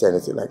 She didn't say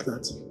anything like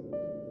that.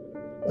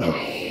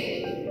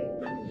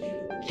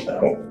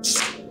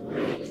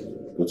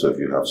 Both of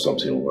you have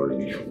something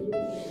worrying you.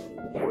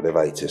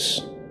 Whatever it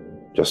is,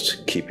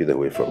 just keep it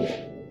away from me.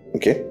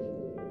 Okay?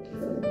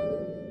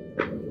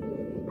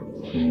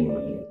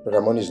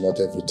 But money is not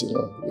everything.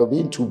 No? You're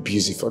being too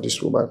busy for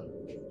this woman.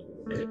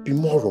 Be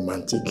more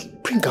romantic.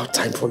 Bring out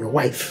time for your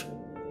wife.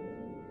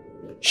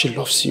 She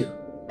loves you.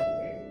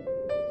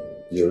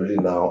 You're really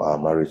now our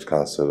marriage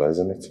counselor,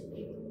 isn't it?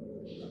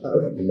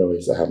 No,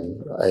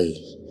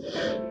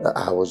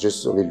 I was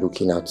just only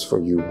looking out for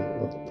you,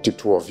 the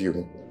two of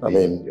you.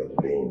 You're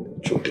playing,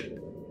 Judy.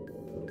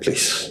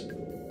 Please,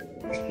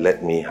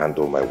 let me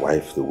handle my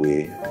wife the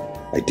way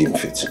I deem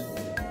fit.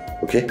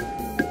 Okay?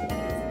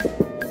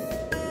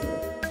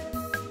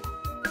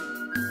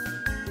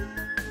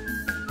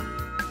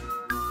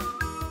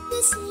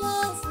 This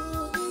love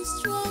is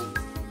strong.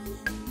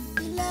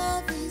 The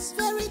love is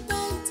very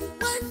tight.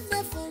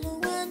 Wonderful,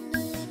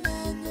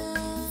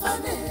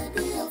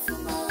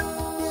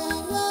 Your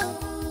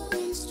love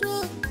is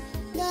strong.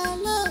 Your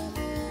love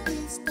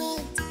is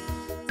tight.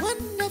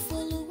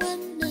 Wonderful,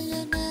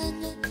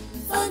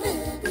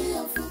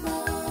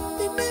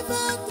 They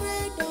never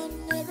trade on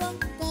the wrong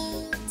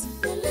path.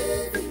 They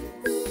live in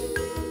peace.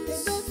 They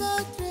never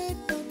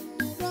trade on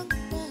the wrong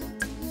path.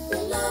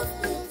 They love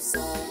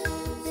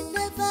themselves. They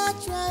never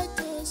try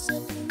to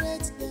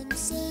separate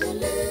themselves. They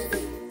live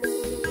in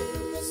peace.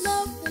 They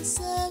love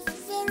themselves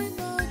very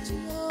much.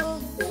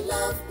 They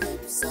love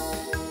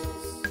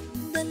themselves.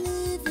 They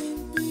live in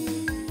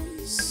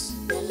peace.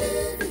 They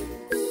live in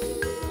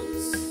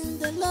peace.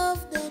 They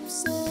love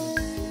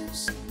themselves.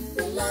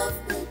 They love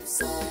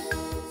themselves.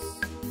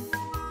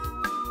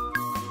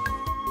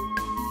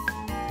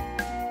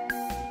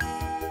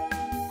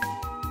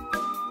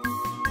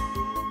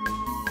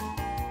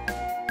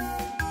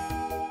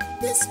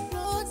 This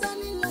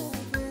brotherly love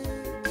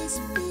is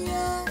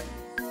pure.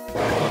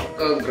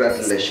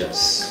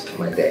 Congratulations,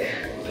 my dear.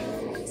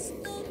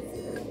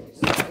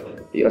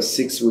 You're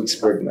 6 weeks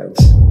pregnant.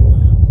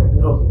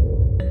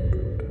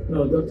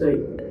 No, doctor,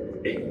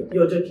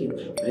 you're joking.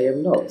 I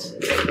am not.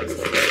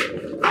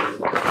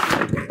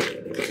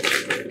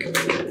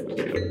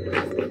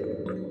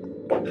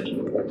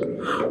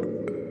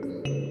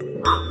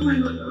 Oh my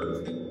God.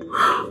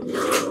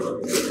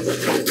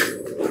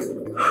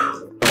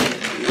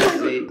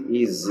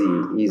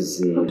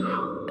 Easy.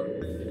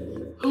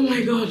 Oh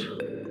my God.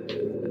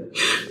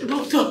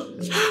 Doctor.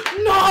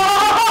 No!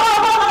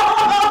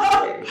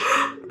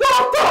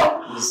 Doctor!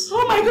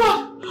 Oh my God.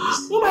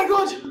 Oh my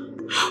God.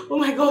 Oh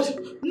my God.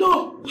 No.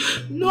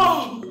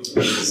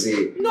 Easy.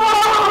 No!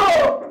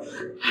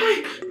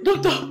 Hey,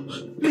 doctor,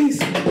 please.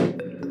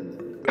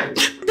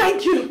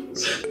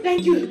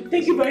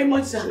 Thank you very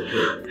much, sir.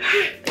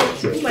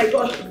 Oh my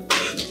God.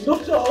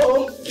 Doctor.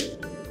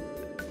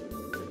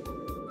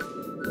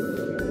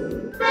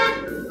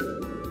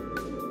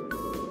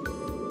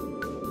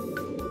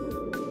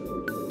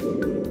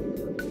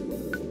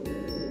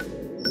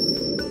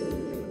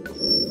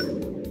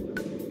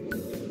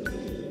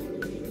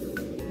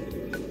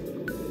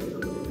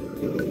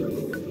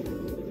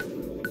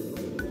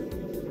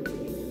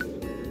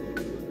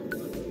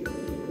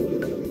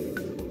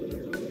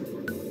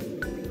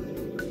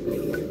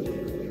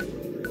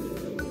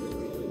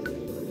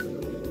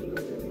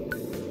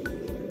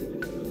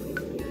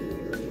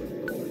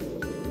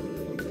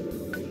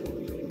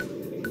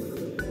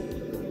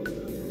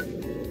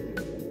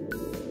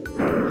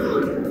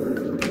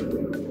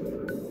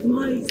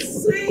 My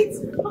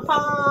sweetheart,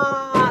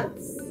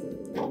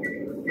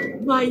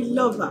 my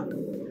lover.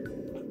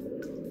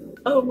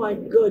 Oh my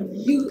God,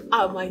 you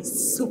are my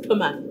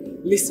Superman.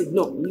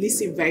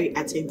 Listen very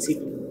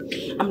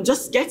attentively. I'm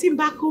just getting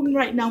back home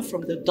right now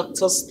from the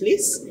doctor's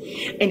place,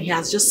 and he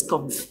has just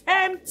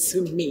confirmed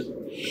to me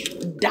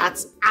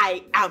that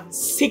I am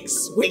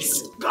 6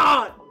 weeks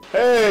gone.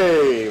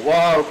 Hey,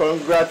 wow,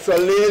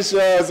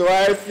 congratulations,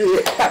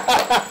 wifey.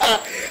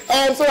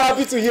 I'm so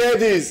happy to hear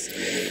this.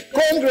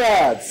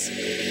 Congrats.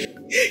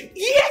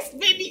 Yes,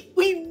 baby,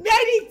 we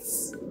made it.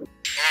 Oh,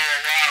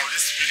 wow,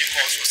 this really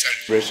calls for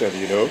celebration,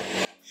 you know.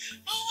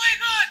 Oh my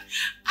God,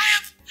 I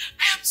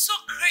am so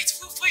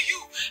grateful for you.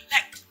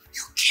 Like,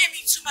 you came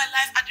into my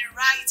life at the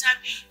right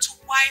time to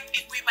wipe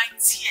away my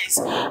tears.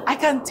 I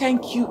can't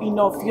thank you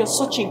enough. You're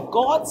such a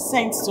God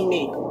sent to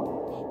me.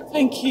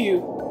 Thank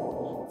you.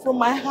 From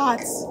my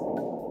heart.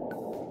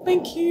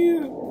 Thank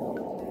you.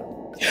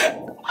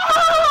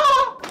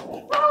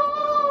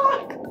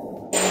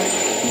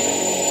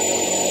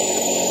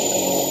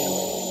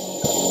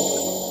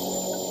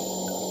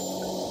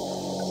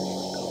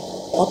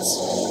 What?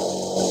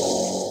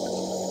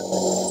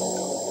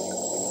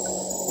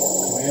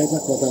 My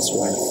elder brother's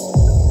wife.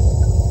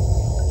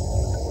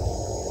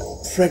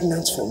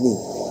 Pregnant for me.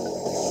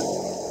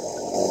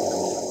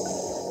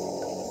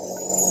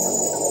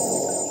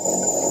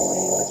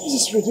 This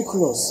is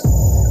ridiculous.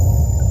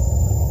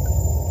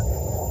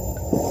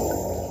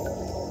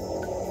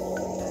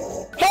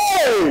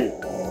 Hey!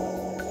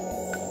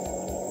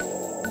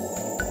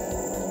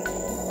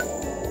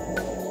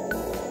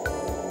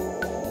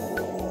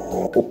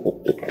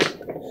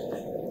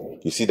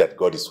 You see that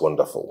God is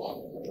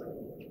wonderful.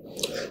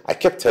 I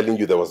kept telling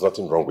you there was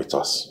nothing wrong with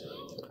us.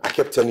 I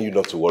kept telling you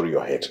not to worry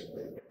your head.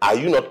 Are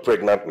you not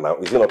pregnant now?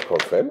 Is it not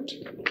confirmed?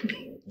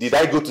 Did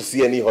I go to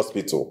see any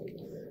hospital?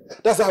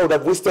 That's how I would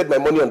have wasted my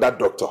money on that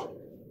doctor.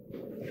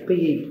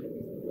 Babe,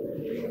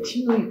 do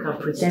you know you can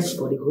pretend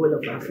for the whole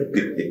of Africa?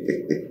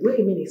 Wait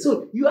a minute.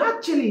 So you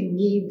actually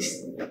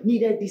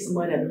needed this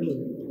more than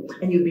me.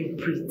 And you've been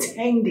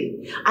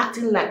pretending,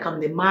 acting like I'm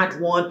the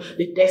mad one,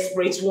 the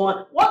desperate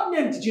one. What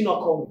name did you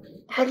not call me?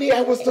 Honey,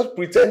 I was not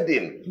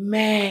pretending.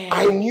 Man.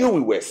 I knew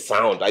we were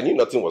sound. I knew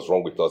nothing was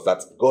wrong with us,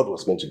 that God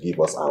was going to give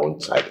us our own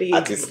child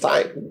at His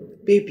time.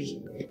 Baby,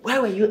 why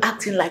were you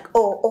acting like,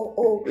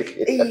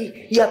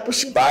 hey, you are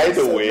pushing By the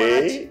so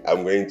way, much?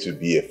 I'm going to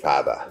be a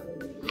father.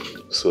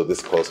 So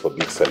this calls for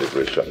big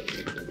celebration.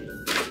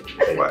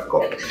 Oh my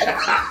God.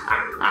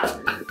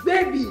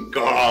 Baby.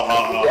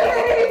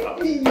 God.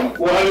 Baby.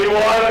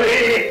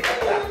 Wally.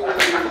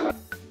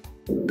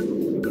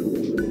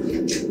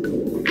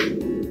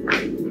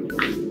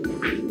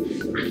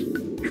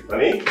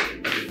 Honey?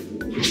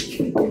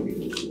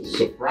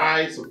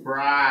 Surprise,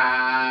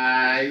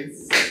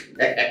 surprise.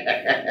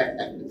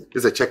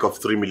 Here's a check of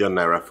 3 million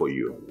naira for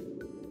you.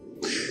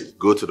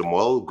 Go to the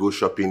mall, go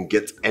shopping,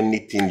 get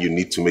anything you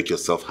need to make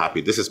yourself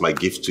happy. This is my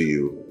gift to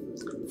you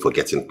for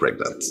getting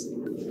pregnant.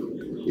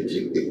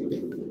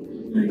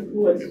 My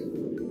God.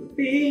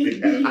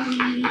 Baby.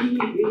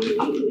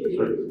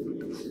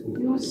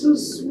 You're so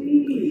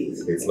sweet.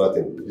 It's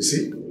nothing. You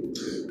see,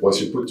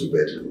 once you put to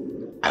bed,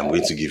 I'm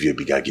going to give you a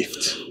bigger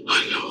gift.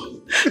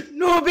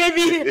 No,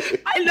 baby.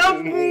 I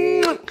love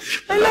you.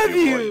 I love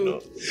you.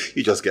 No.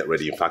 You just get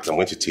ready. In fact, I'm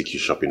going to take you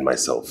shopping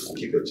myself.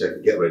 Keep your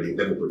check. Get ready.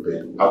 Let me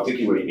prepare. I'll take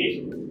you where you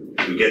need.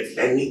 You get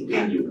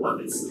anything you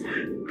want.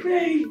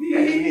 Baby.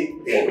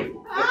 Anything.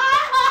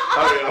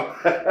 Hurry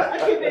up.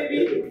 Okay,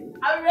 baby.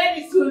 I'm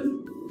ready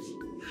soon.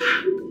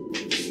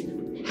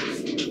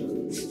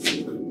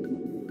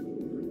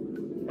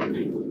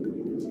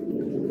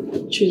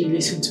 Truly,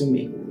 listen to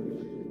me.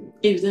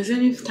 If there's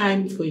any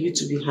time for you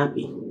to be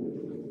happy,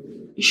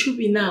 it should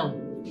be now.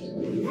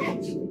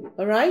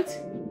 Alright?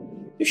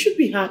 You should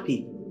be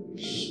happy.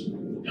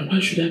 And why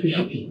should I be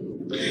happy?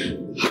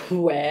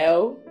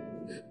 Well,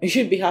 you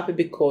should be happy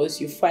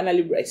because you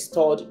finally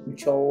restored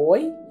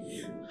joy,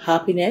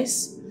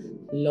 happiness,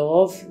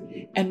 love,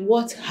 and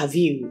what have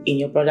you in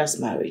your brother's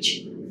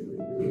marriage.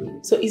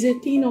 So it's a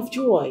thing of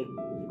joy.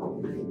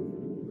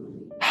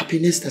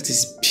 Happiness that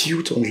is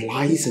built on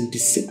lies and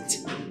deceit.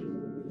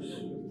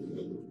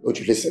 Would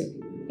you listen?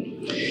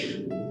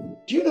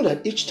 Do you know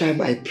that each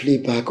time I play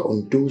back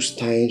on those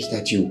times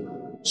that you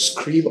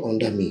scream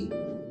under me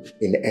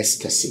in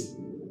ecstasy,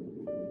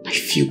 I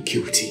feel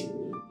guilty?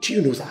 Do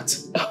you know that?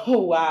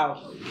 Oh,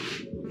 wow.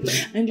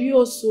 And do you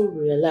also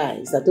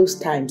realize that those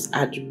times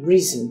are the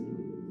reason?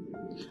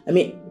 I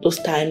mean, those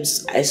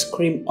times I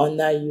scream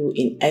under you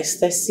in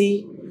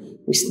ecstasy,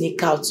 we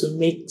sneak out to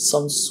make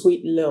some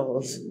sweet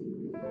love.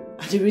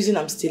 And the reason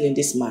I'm still in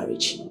this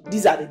marriage.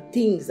 These are the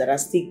things that are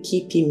still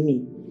keeping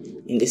me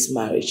in this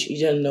marriage. You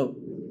don't know.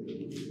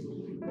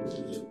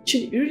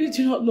 You really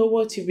do not know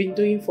what you've been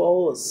doing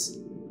for us.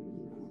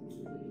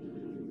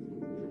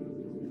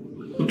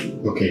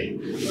 Okay.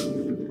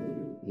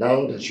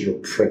 Now that you're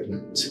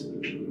pregnant,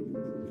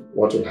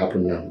 what will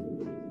happen now?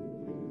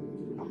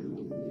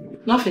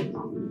 Nothing.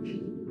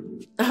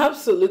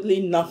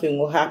 Absolutely nothing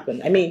will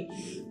happen. I mean,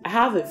 I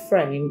have a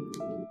friend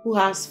who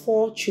has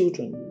 4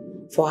 children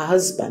for her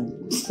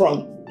husband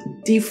from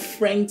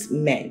different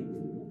men.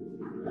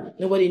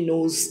 Nobody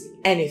knows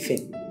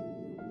anything.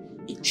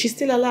 She's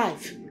still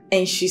alive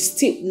and she's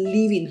still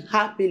living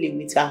happily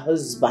with her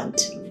husband.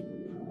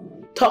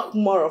 Talk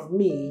more of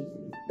me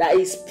that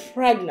is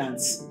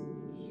pregnant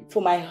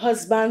for my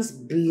husband's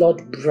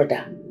blood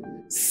brother.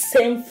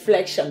 Same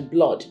flesh and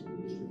blood.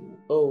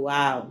 Oh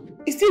wow.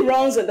 It still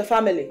runs in the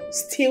family.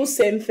 Still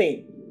same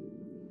thing.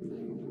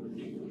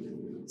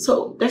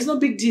 So there's no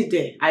big deal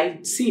there. I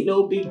see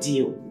no big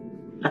deal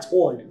at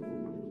all.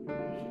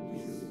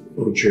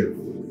 Uju,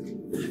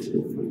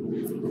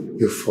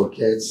 you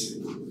forget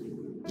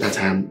that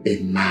I'm a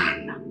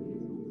man.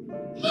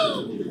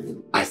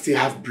 I still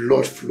have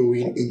blood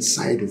flowing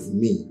inside of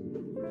me.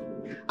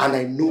 And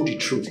I know the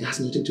truth. It has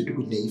nothing to do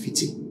with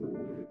naivety.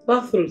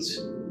 What truth?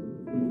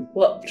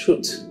 What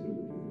truth?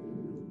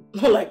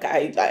 Not like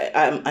I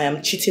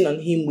am cheating on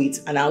him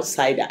with an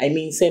outsider. I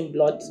mean, same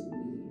blood,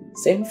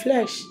 same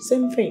flesh,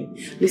 same thing.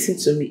 Listen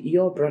to me.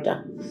 Your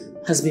brother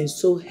has been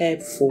so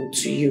helpful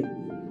to you.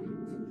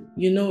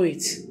 You know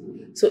it.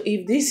 So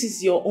if this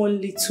is your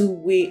only 2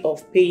 way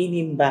of paying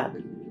him back,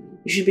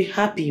 you should be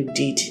happy you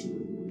did.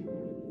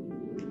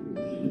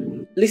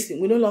 Listen,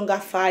 we no longer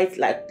fight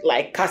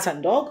like cat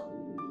and dog.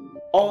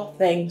 All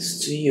thanks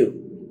to you.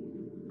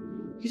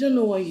 You don't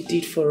know what you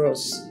did for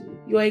us.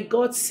 You are a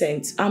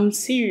godsend. I'm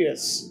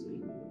serious.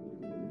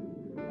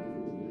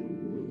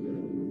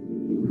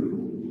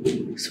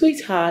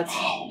 Sweetheart,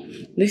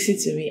 listen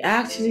to me. I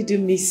actually do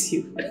miss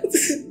you.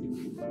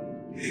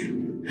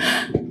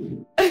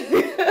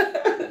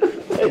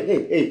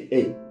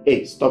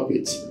 Hey, stop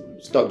it.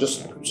 Stop,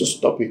 just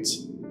stop it.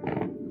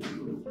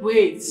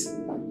 Wait.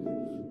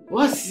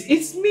 What?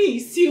 It's me,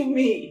 still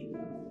me.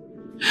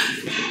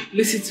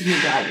 Listen to me,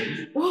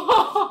 darling.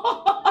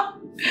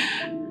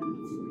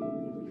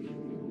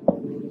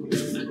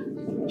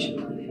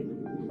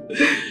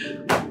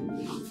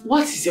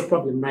 What is your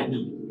problem right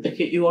now?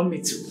 Okay, you want me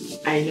to?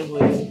 I know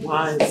what you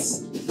want.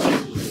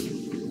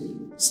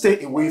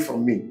 Stay away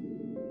from me.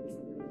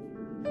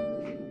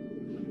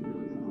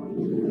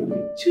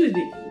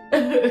 Judy.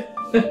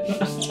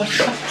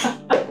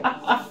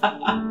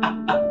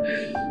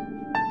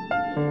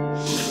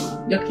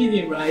 You're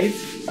kidding, right?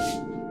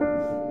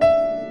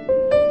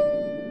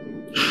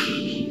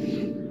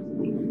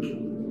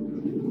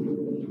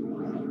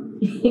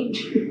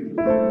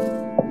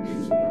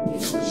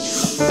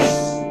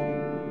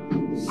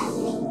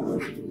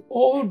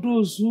 All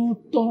those who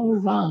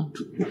turn round,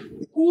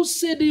 who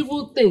said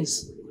evil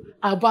things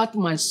about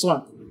my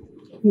son,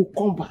 will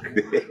come back.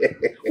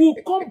 Will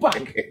come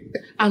back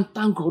and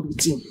thank God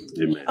with him.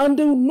 Amen. And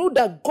they will know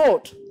that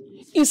God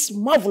is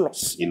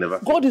marvelous.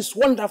 God is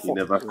wonderful.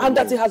 And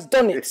that he has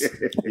done it.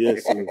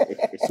 Yes.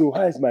 So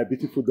how is my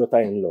beautiful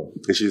daughter-in-law?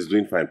 She's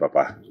doing fine,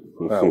 Papa.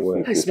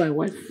 That's my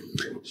wife.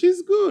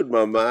 She's good,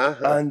 Mama.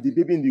 And the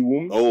baby in the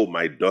womb? Oh,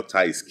 my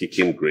daughter is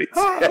kicking great.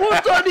 Who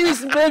told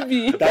this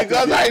baby?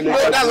 Because I know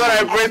that's what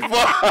I prayed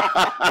for.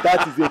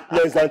 That is a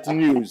pleasant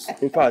news.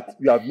 In fact,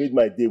 you have made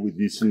my day with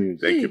this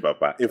news. Thank you,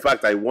 Papa. In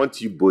fact, I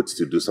want you both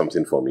to do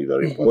something for me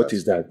very important. What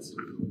is that?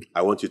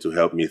 I want you to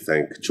help me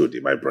thank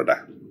Chudi, my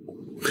brother.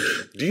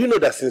 Do you know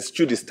that since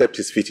Chudi stepped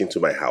his feet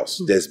into my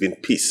house, there's been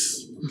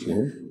peace?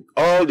 Okay.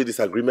 All the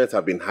disagreements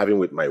I've been having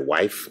with my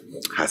wife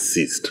has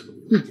ceased.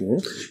 Okay.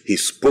 He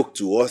spoke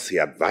to us, he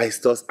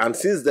advised us, and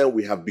since then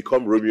we have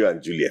become Romeo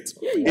and Juliet.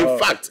 In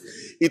fact,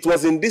 it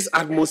was in this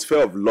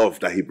atmosphere of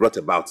love that he brought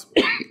about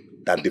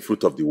that the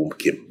fruit of the womb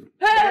came.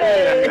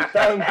 Hey,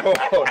 thank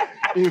God.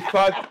 In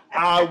fact,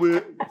 I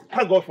will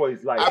thank God for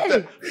his life.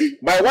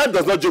 My wife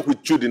does not joke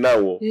with Chudi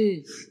now.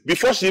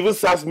 Before she even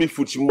serves me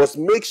food, she must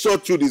make sure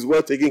Chudi is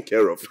well taken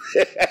care of.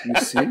 You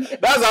see?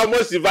 That's how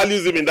much she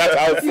values him in that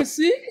house. You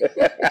see?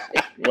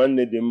 One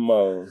day,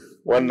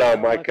 one now,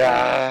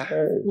 Maka.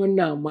 One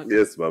now, Maka.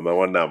 Yes, Mama,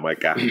 one now,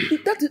 Maka.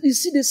 That, you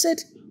see, they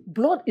said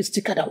blood is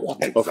thicker than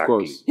water. Exactly. Of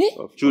course.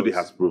 Chudi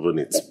has proven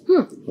it.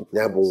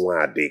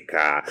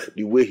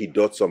 The way he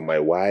dotes on my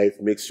wife,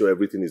 makes sure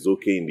everything is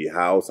okay in the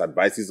house,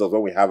 advises us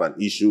when we have an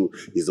issue.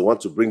 He's the one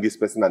to bring this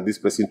person and this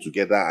person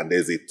together, and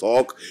there's a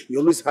talk. He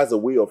always has a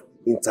way of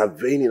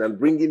intervening and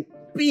bringing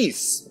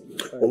peace.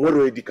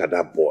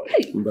 That boy.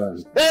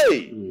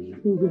 Hey!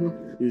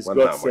 He's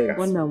God sent.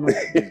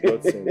 He's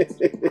God sent.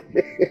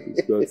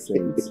 He's God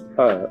sent.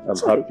 I'm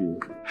happy.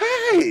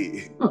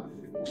 Hey!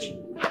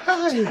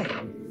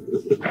 Hi!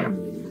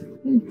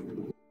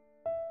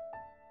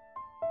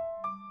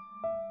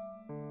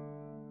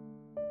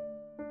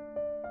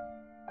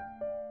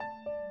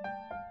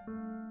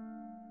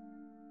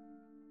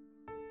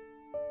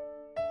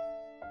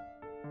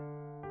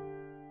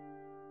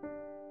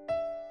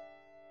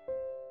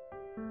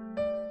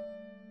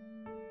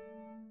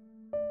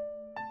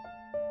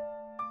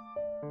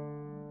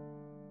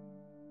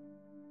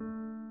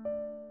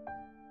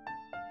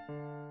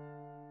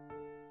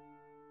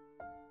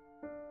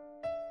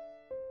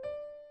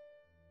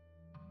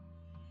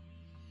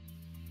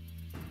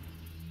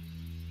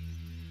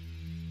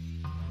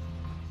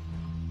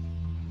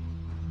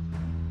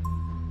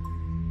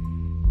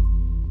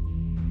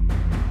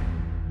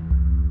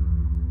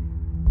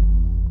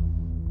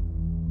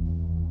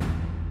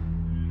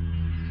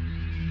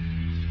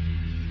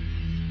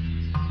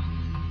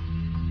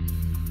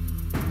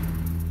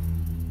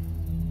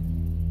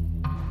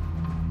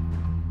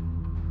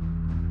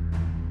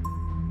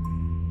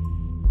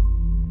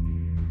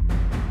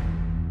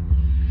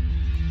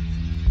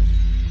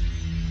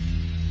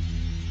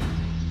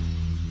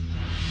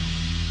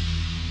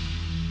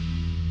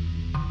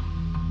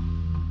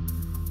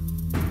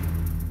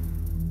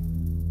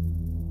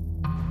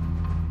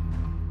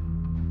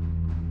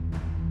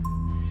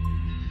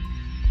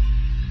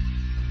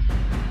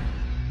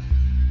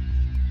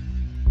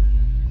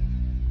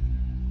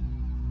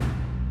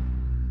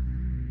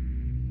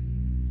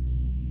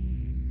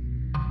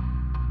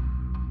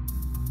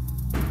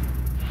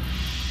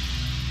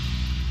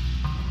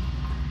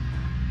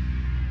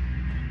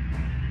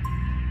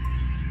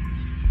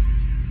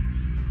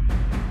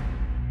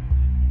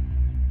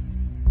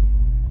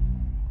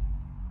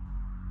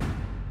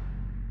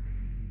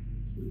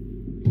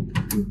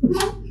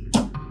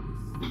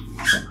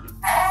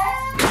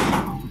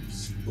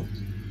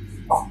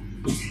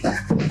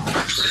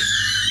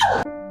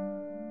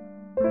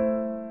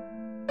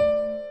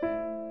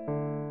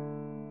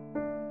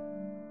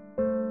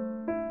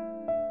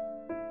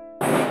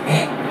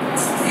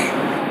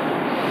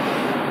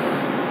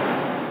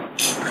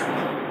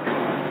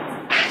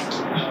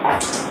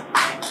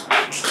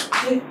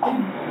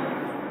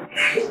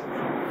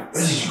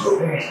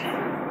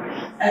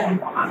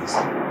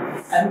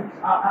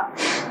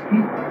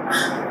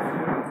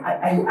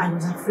 I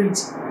was afraid.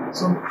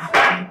 So,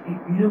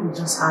 we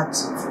just had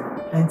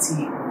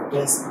plenty of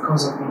guests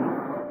because of the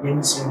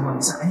naming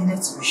ceremony. So I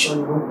needed to be sure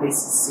the whole place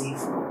is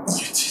safe.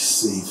 It is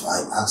safe. I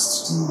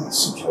asked the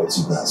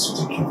security guys to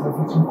take care of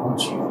everything.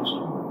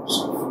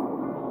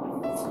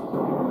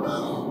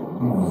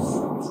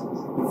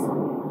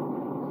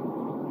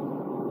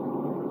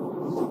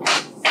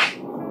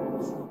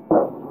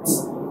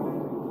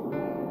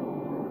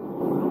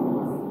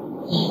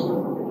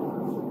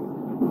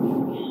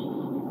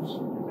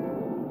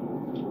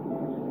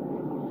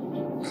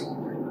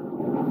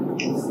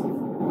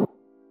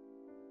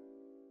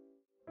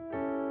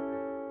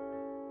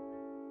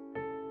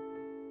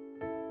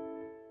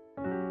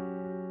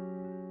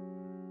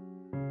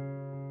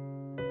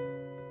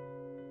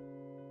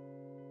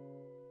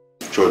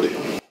 Chode.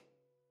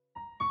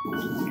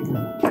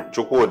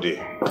 Chukwode.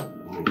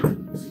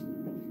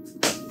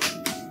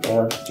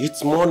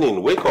 It's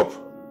morning. Wake up.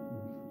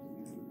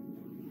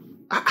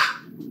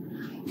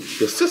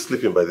 You're still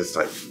sleeping by this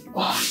time.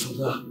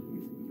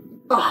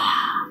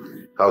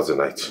 How's the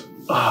night?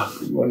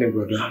 Good morning,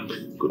 brother.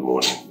 Good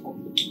morning.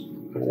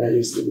 I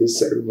used to be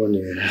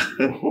ceremony.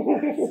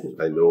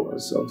 I know. Or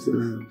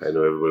something. I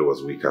know everybody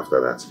was weak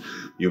after that.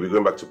 You'll be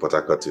going back to Port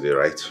Harcourt today,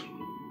 right?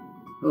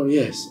 Oh,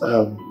 yes.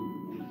 I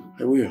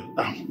will.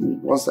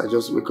 Once I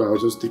just wake up, I'll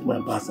just take my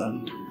bath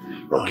and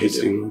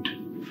hit the road.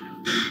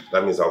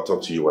 That means I'll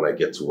talk to you when I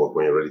get to work,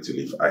 when you're ready to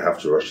leave. I have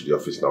to rush to the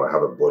office now. I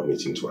have a board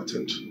meeting to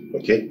attend.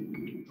 Okay?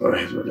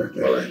 Alright, brother.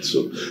 Alright,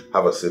 so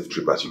have a safe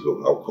trip as you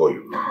go. I'll call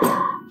you.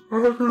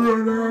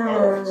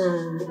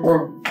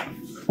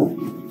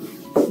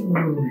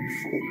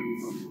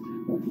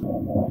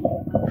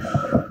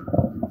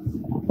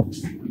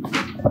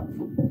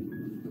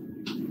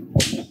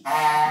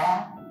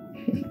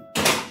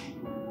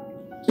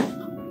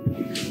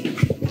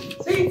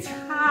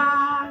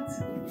 Sweetheart.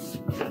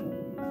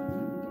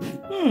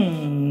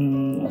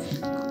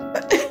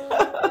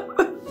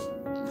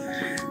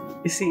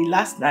 You see,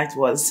 last night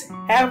was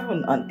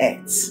heaven on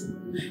earth.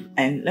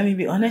 And let me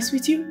be honest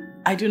with you,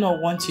 I do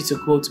not want you to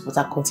go to Port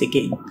Harcourt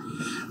again.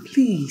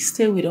 Please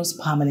stay with us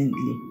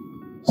permanently.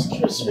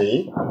 Excuse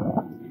me? I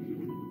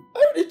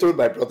already told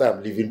my brother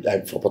I'm leaving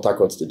for Port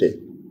Harcourt today.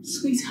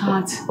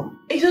 Sweetheart,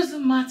 it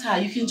doesn't matter.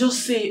 You can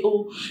just say,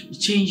 oh, you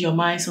changed your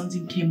mind,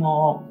 something came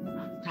up.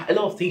 There are a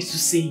lot of things to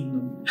say, you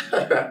know.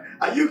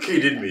 Are you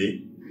kidding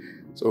me?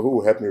 So who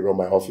will help me run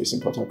my office in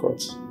Port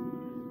Harcourt?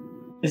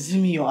 Is it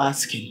me you're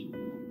asking?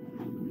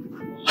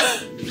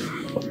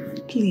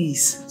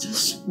 Please,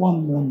 just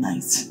one more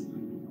night.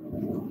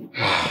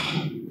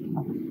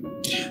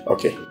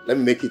 Okay, let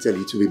me make it a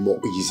little bit more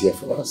easier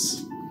for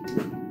us.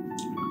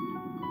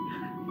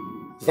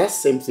 That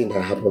same thing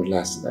that happened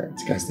last night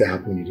can still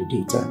happen in the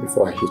daytime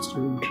before I hit the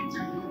road.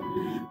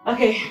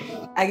 Okay,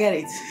 I get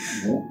it.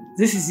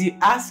 This is you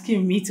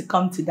asking me to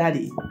come to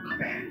daddy.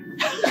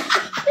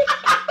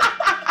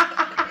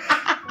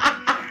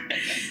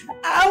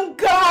 I'm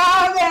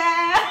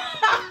coming!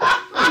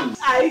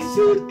 I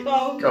should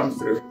come. Come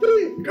through.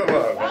 Come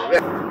on.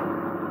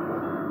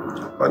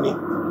 Honey,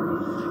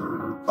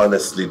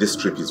 honestly, this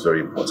trip is very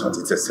important.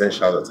 It's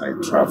essential that I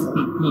travel.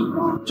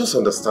 Just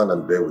understand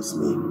and bear with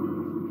me.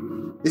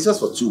 It's just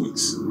for 2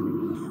 weeks.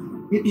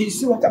 You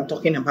see what I'm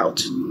talking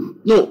about?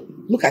 No,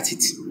 look at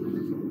it.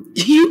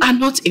 You are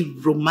not a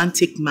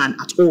romantic man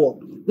at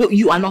all. No,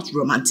 you are not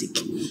romantic.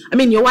 I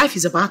mean, your wife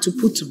is about to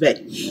put to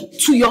bed.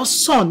 To your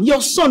son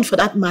for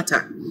that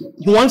matter.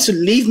 You want to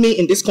leave me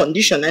in this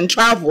condition and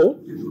travel?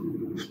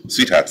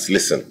 Sweethearts,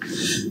 listen.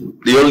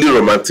 The only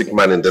romantic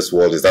man in this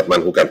world is that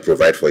man who can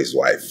provide for his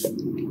wife.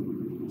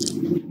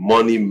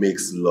 Money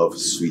makes love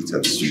sweet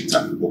and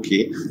sweeter,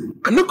 okay?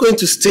 I'm not going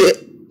to stay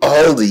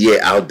all the year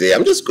out there.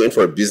 I'm just going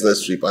for a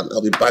business trip and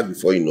I'll be back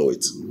before you know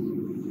it.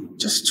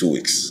 Just 2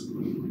 weeks.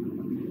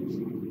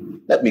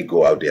 Let me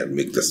go out there and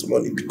make this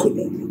money,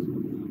 Piccolo.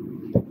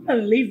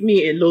 And leave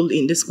me alone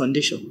in this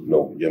condition.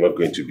 No, you're not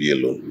going to be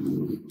alone.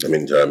 I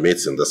mean, there are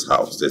mates in this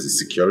house. There's a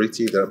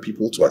security. There are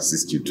people to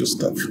assist you do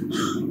stuff.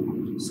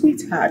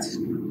 Sweetheart,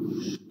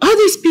 all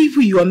these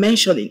people you are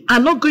mentioning are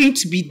not going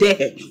to be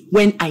there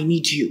when I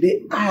need you.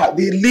 They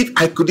live.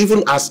 I could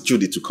even ask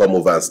Judy to come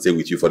over and stay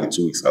with you for the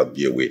 2 weeks I'll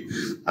be away.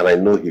 And I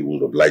know he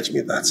will oblige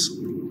me that.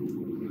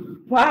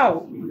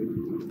 Wow.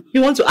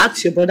 You want to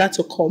ask your brother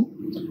to come?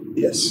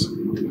 Yes.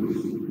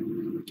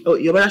 Oh,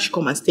 your brother should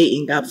come and stay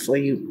in Gap for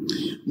you.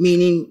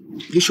 Meaning,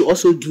 he should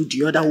also do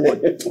the other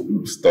one.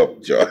 Stop,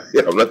 Joe.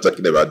 I'm not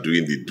talking about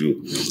doing the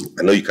do.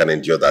 I know you can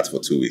endure that for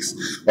 2 weeks.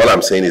 All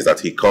I'm saying is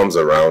that he comes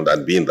around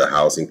and be in the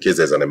house in case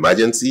there's an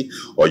emergency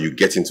or you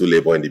get into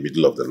labor in the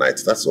middle of the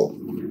night. That's all.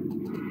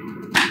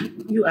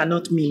 You are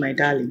not me, my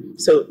darling.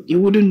 So you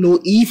wouldn't know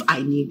if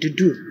I need to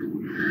do.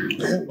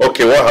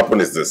 Okay, what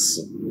happened is this.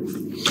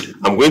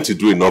 I'm going to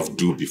do enough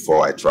do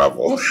before I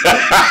travel. So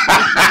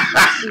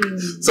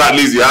at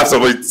least you have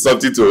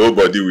something to hold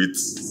body with.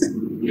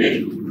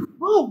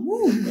 Oh,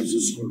 I'm so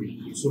sorry.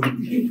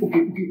 Sorry.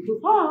 Okay.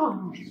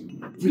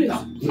 Breathe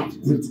out.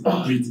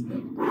 Breathe.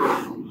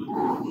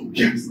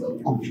 Yes.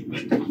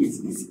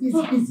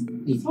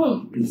 Easy.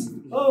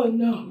 Oh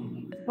no.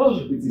 Oh.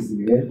 It is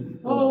here.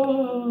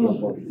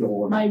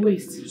 Oh. My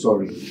waist.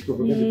 Sorry.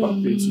 Don't let me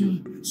backbite you.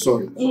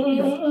 Sorry.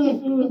 Easy.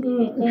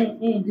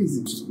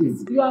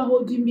 You are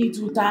holding me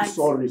too tight.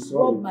 Sorry.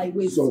 Rub my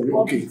waist. Sorry.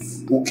 Okay.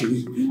 It's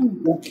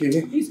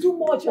too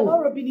much. You're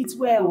not rubbing it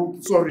well.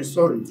 Sorry.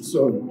 Sorry. Let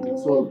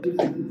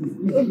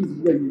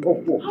me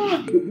open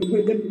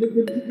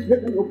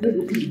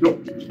the door.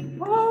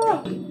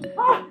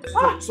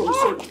 Sorry.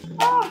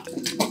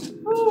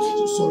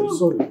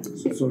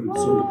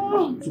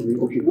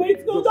 Okay.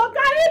 Wait, no, don't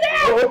carry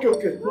them.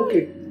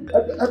 Okay.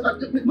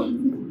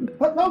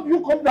 Now you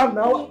come down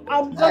now.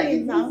 I'm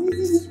coming now.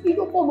 You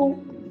don't follow.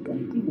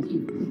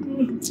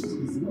 Easy.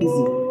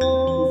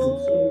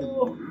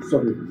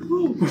 Sorry.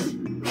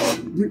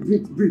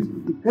 Breathe.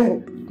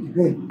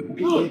 Okay.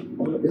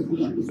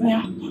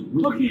 Yeah.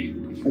 Okay.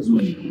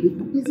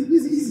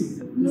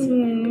 Easy.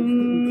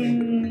 Okay.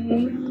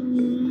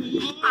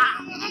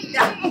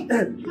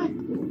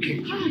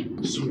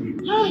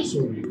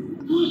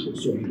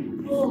 Sorry.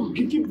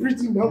 Keep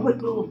breathing now. Wait,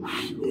 no.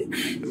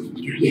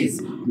 Yes.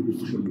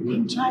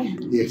 I'm trying.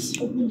 Yes.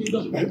 Open the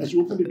door. I should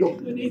open the door.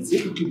 It's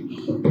okay.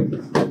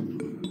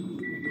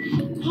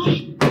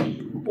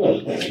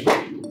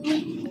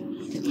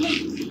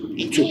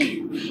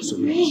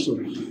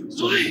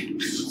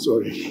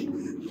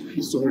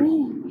 Sorry.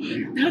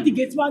 Tell the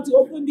gate man to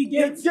open the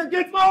gate.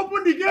 Gate man,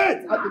 open the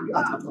gate.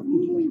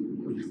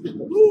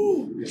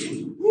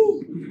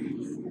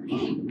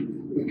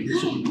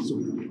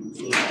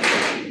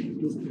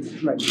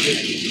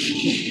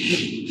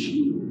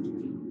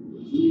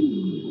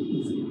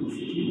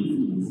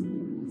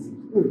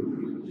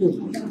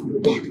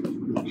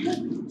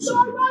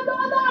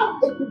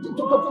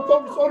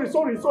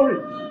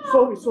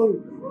 Sorry.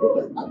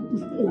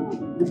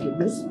 Okay,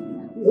 miss.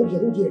 Hold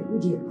here.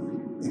 Okay.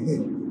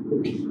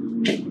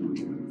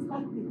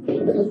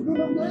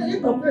 No,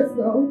 enter first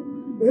now.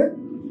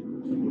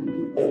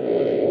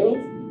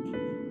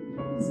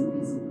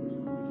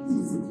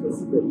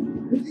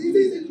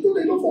 Easy.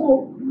 Don't follow.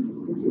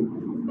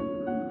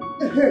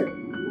 Okay.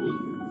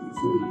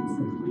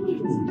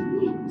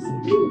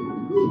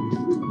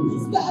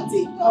 Start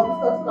it. I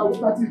will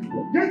start it.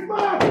 Gate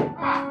man!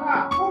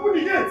 Open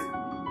the gate!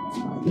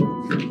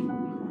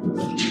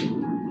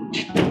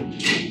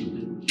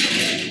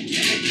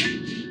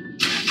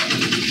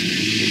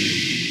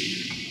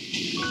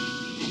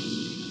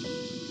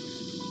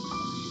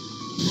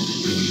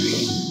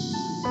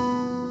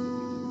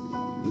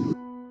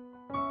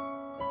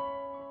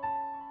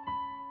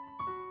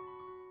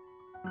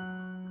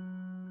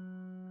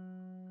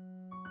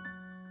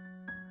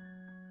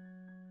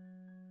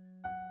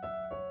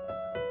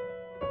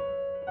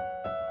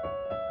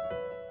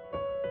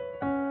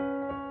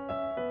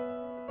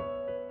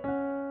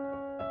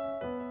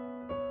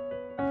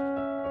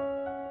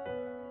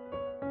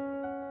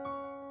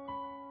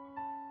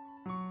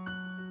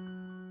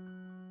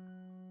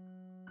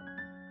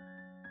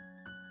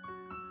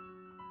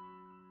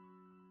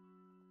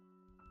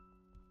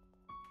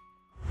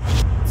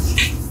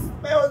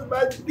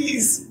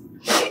 Please.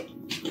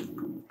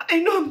 I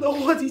know I'm not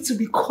worthy to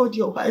be called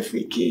your wife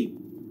again.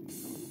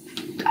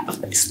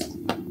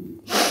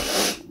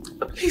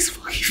 Please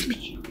forgive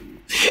me.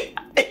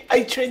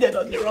 I traded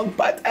on the wrong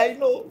path, I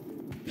know.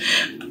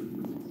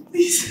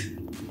 Please.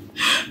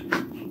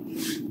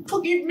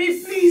 Forgive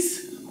me,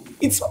 please.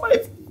 It's my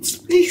fault,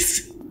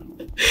 please.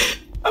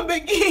 I'm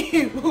begging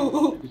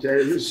you. There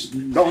is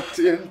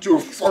nothing to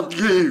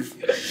forgive.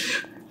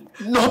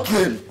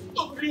 Nothing.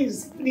 Oh,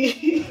 please.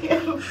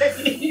 I'm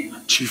begging you.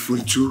 Chief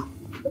Untu.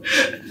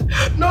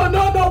 No,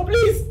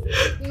 please.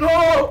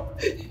 No.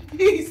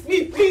 Please.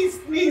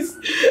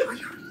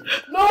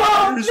 No,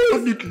 there is no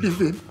need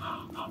living.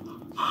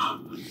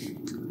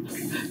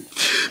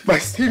 My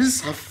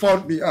sins have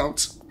found me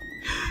out.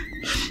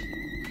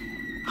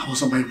 I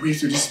was on my way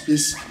to this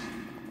place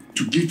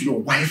to give your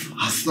wife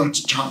her third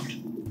child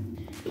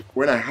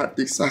when I had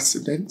this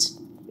accident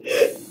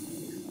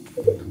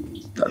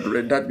that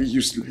rendered me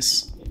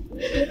useless.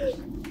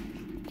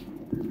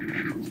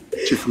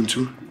 Chief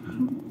Untu,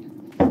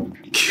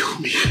 kill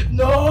me.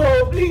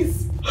 No,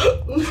 please.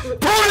 Pull the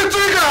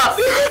trigger!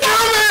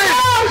 Kill me!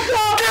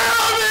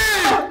 Kill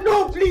me! No,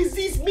 please,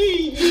 it's me.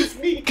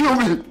 Kill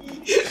me!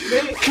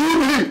 Kill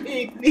me!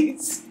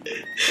 Please.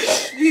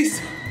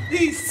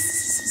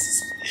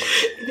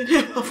 In the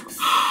name of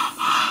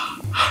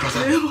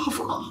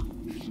God.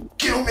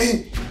 Kill me!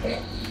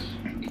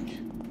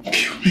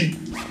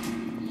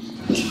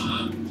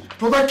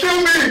 Brother, kill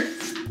me!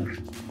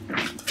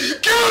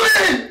 Kill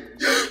me!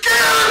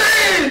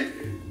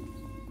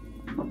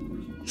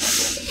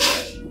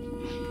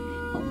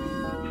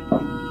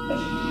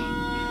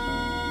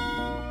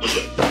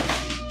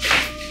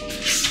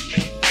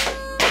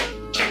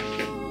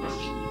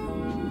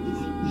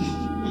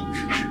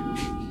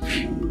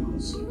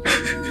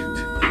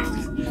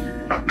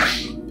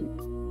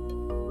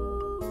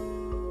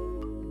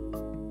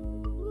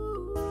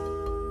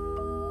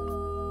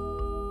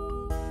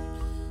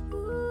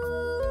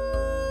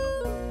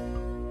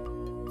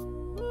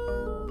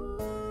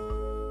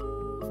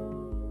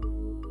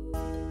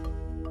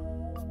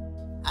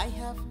 I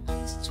have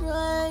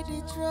destroyed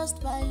the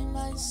trust by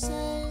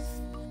myself.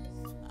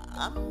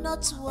 I'm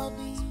not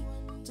worthy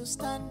to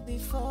stand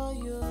before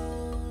you.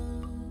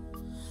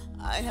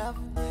 I have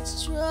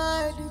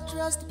destroyed the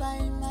trust by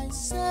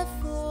myself.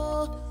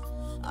 Oh,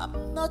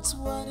 I'm not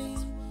worthy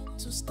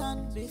to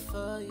stand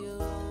before you.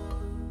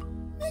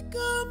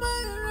 Become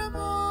my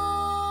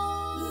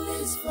Ramon,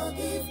 please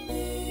forgive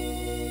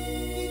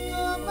me.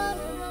 Become my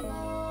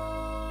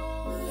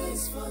Ramon,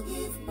 please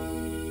forgive me.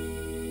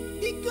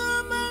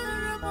 Become my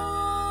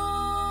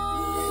Ramon,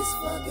 please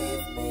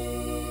forgive me.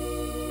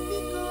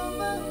 Become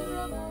my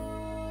Ramon,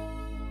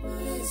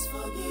 please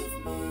forgive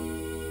me.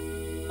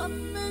 I'm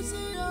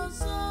missing your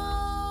soul.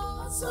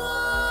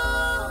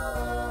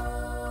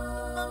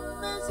 I'm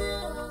missing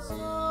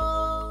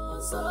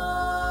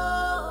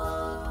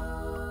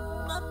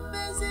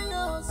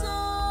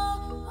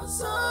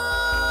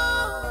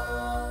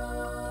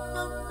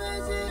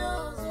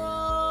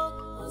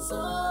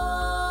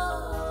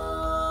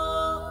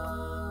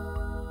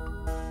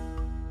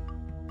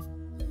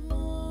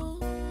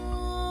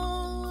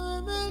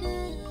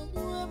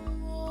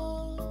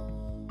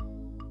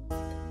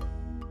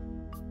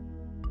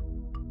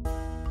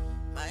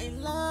My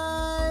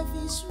life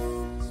is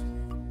rude.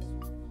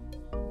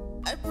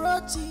 I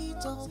brought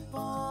it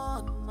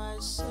upon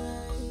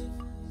myself.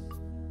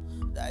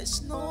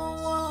 There's no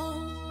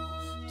one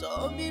to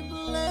be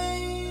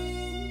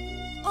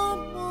blamed.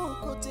 Omo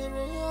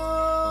kotere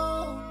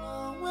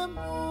no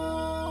wemo.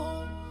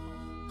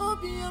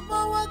 Obi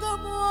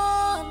amawagamu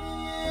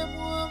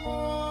amo.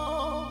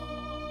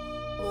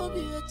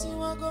 Obi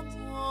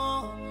etiwagamu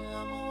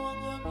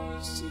amawagamu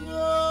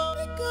isio.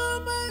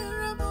 Become my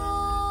remo.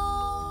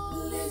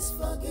 Please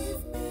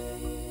forgive me.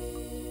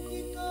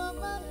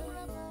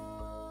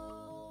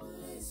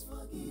 Please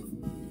forgive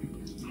me.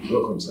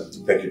 Welcome, sir.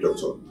 Thank you,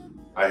 doctor.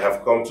 I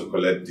have come to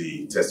collect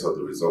the test of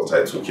the result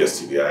I took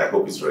yesterday. I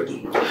hope it's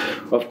ready.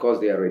 Of course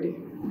they are ready.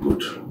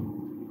 Good.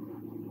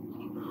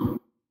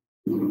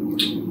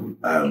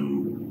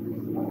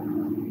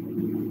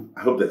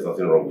 I hope there's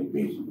nothing wrong with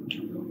me.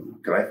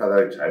 Can I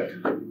father a child?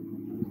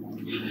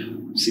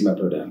 See, my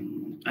brother,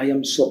 I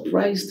am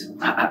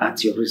surprised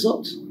at your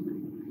result.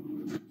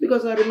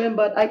 Because I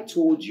remembered I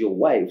told your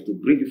wife to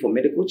bring you for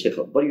medical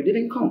checkup, but you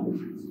didn't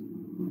come.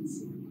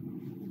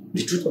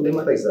 The truth of the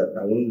matter is that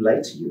I won't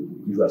lie to you.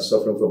 You are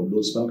suffering from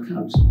low sperm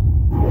count.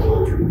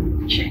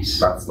 Yes.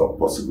 That's not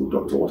possible,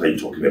 doctor. What are you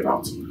talking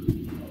about?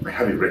 I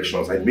have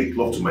erections. I make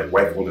love to my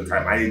wife all the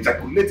time. I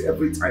ejaculate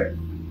every time.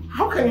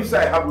 How can you say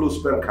I have low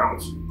sperm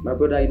count? My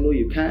brother, I know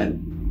you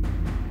can.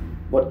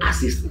 But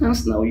as it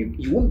stands now,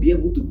 you won't be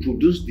able to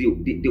produce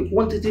the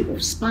quantity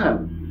of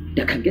sperm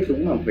that can get the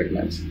woman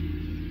pregnant.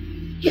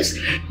 Yes,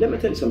 let me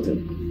tell you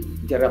something.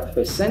 There are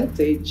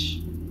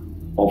percentage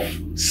of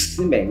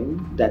semen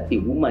that a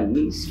woman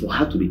needs for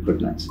her to be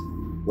pregnant.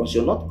 Once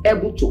you're not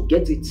able to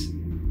get it,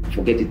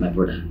 forget it, my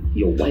brother.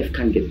 Your wife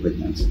can't get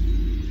pregnant.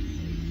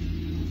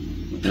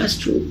 That's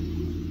true.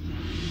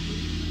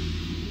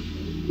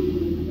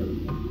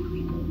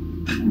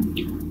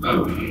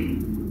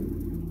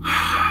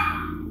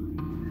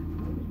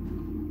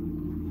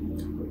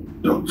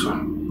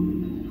 Doctor,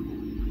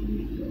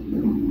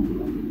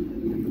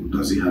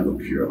 does he have a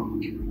cure?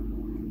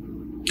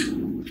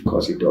 Of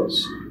course he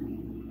does.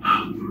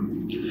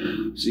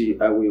 See,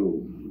 I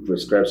will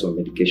prescribe some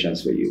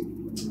medications for you,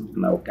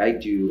 and I'll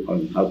guide you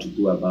on how to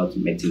go about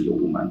meeting your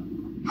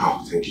woman.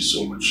 Oh, thank you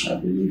so much. I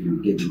believe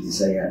you'll get the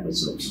desired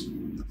results.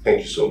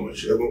 Thank you so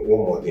much. One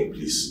more thing,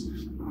 please.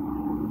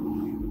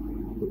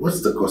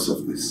 What's the cause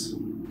of this?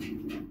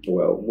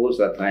 Well, most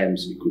of the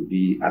times it could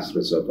be as a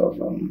result of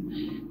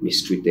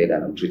mistreated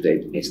and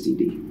untreated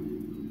STD.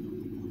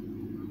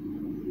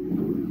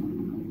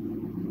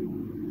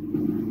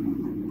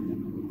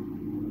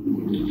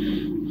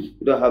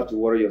 You don't have to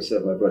worry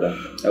yourself, my brother.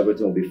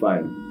 Everything will be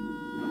fine.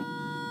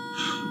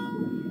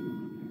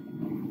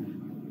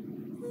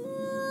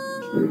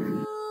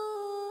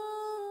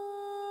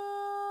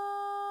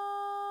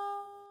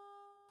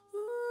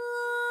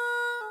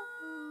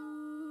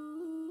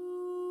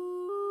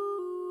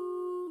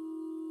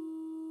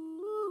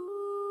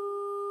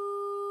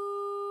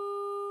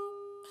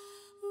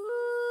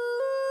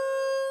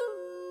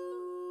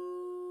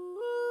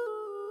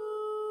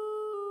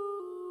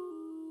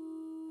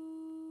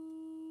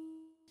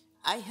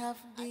 I have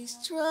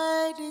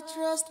destroyed the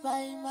trust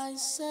by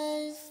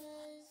myself.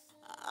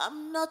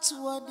 I'm not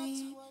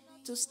worthy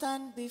to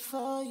stand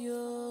before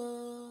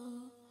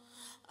you.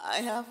 I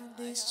have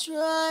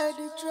destroyed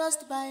the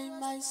trust by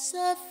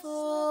myself.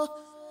 Oh,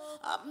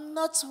 I'm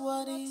not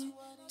worthy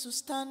to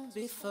stand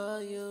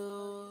before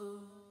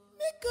you.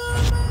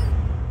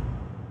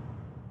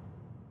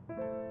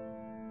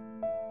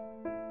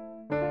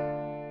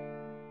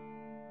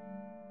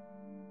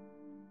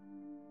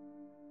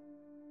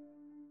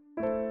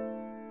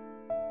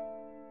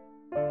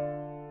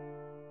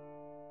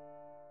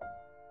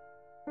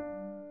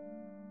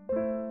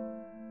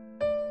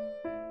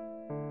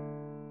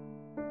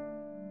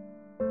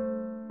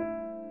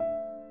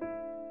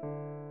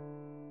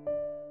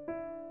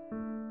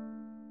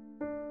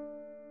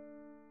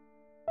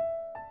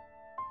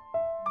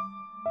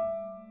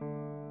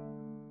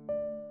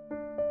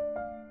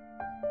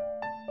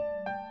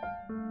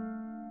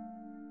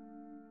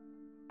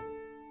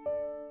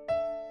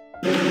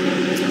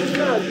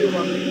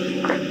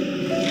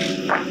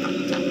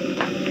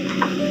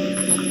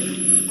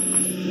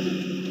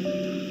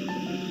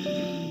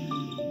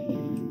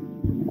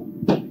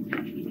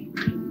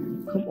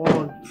 Come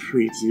on,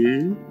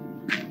 pretty.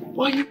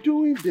 Why are you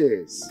doing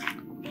this?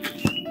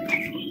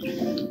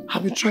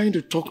 I've been trying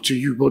to talk to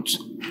you, but...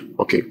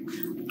 Okay,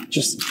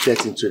 just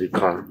get into the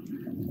car.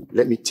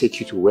 Let me take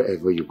you to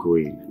wherever you're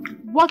going.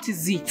 What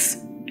is it?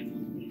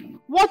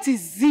 What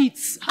is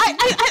it?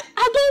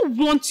 I don't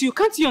want you.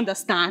 Can't you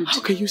understand?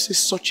 How can you say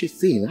such a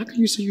thing? How can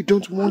you say you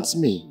don't want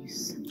me?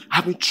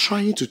 I've been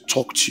trying to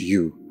talk to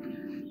you,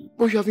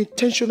 but you have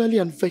intentionally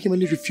and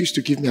vehemently refused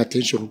to give me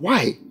attention.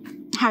 Why?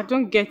 I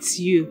don't get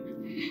you.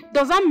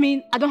 Does that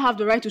mean I don't have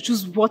the right to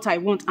choose what I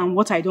want and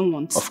what I don't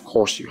want? Of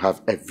course you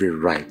have every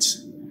right,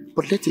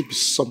 but let it be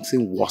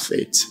something worth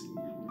it.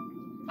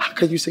 How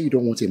can you say you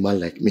don't want a man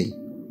like me?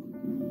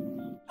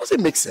 Does it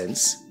make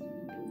sense?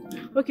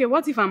 Okay,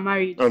 what if I'm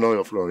married? Oh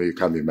no, Flora, you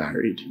can't be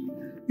married.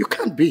 You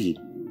can't be.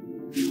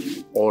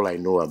 All I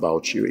know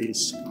about you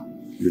is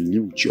you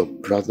live with your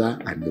brother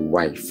and the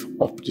wife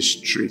up the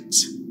street.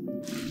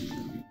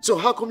 So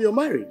how come you're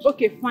married?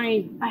 Okay,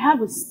 fine. I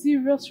have a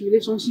serious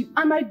relationship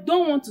and I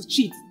don't want to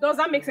cheat. Does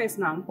that make sense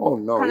now? Oh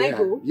no, Can I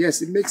go?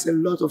 Yes, it makes a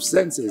lot of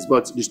sense,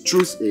 but the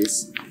truth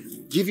is,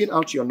 giving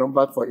out your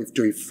number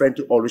to a friend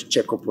to always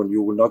check up on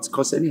you will not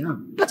cause any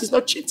harm. That is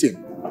not cheating.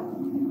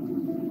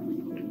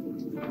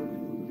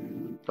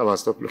 Come on,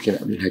 stop looking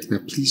at me like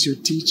that. Please, your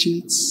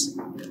digits.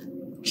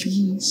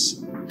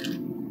 Please.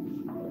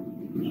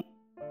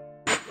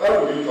 Why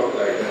would you talk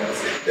like that?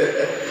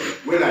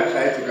 When I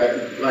tried to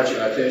catch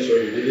your attention,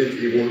 you didn't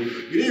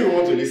even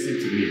want to listen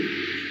to me.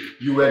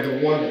 You were the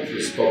one that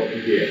was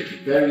stubborn here.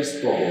 Very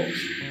stubborn.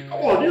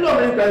 Come on, you know how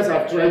many times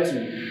I've tried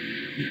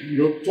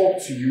to,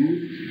 talk to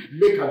you,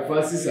 make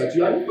advances at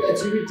you, and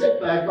yet you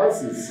reject my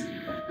advances.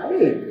 I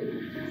mean,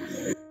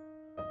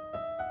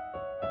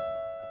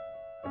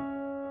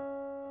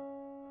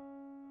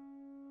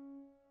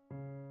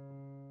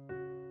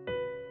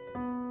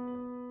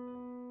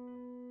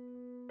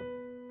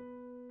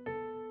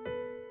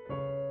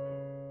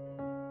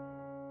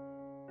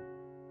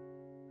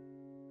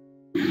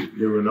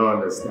 they will not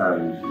understand.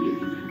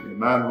 A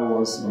man who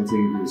wants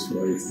something good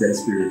for it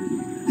desperately.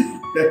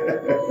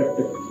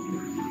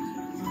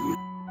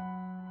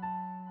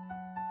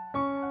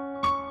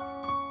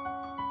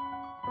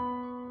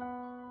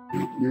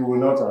 You will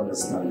not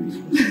understand.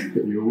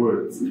 You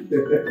would.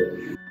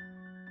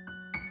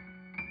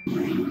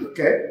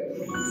 Okay?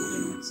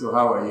 So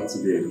how are you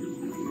today?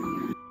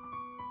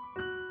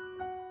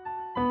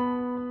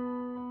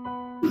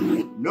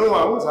 No,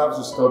 I won't have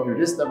to stop you.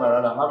 This time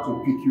around, I have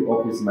to pick you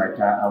up with my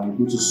car and we'll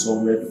go to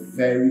somewhere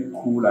very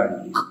cool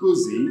and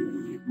cozy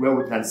where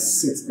we can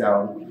sit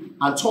down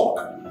and talk.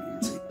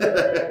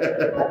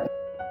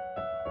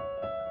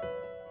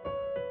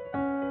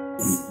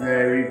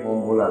 Very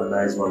humble and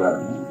nice one at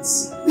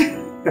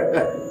that.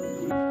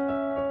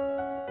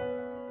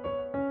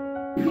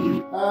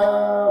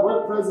 Well,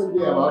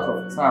 presently I'm out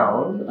of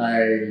town.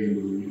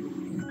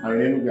 I'm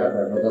in at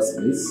my brother's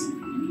place.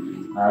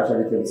 I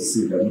actually came to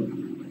see them.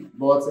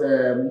 But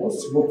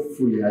most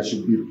hopefully I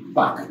should be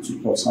back to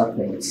Port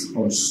Harcourt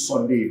on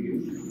Sunday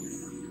evening.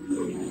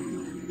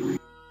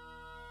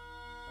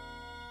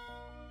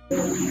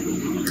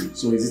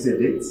 So is it a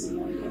date?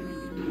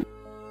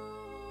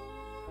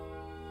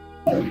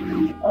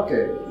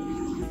 Okay.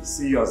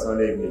 See you on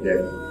Sunday evening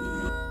then.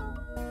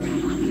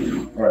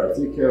 Alright,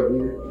 take care of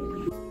you.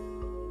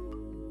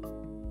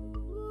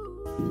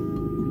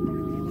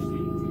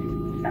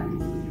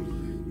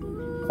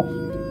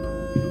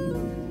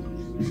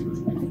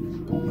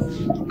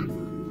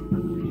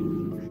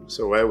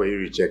 So why were you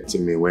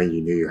rejecting me when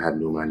you knew you had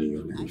no man in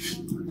your life?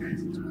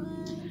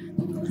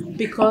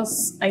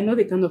 Because I know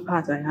the kind of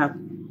heart I have.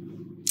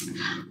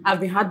 I've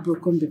been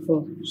heartbroken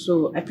before,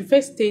 so I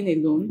prefer staying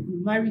alone,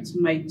 married to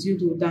my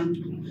dildo,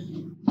 than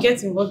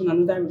get involved in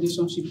another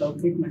relationship that will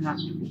break my heart.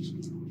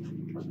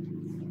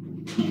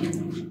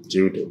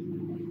 Dildo?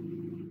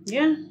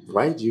 Yeah.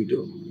 Why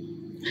dildo?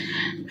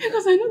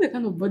 Because I know the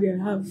kind of body I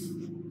have.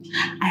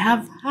 I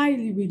have high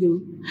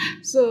libido,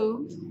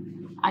 so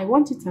I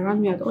want it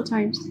around me at all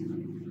times.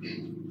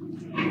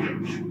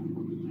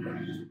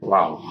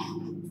 Wow.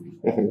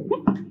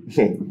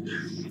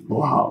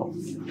 Wow.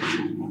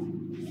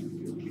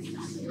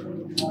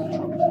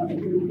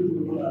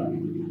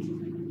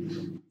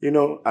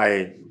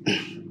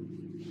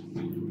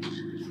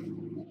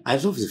 I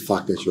love the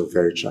fact that you're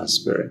very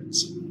transparent.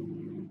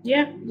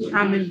 Yeah,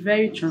 I'm a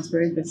very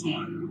transparent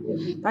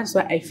person. That's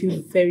why I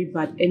feel very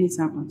bad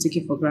anytime I'm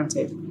taken for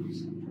granted.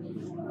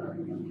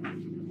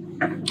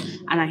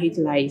 And I hate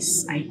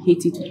lies. I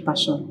hate it with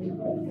passion.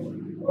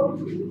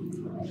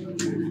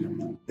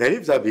 Then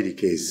if that be the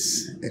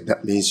case,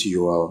 that means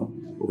you are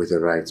with the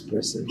right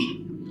person.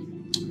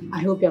 I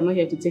hope you're not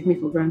here to take me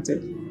for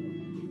granted.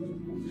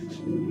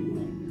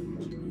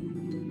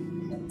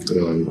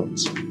 No, I'm not.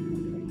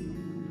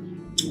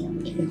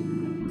 Okay.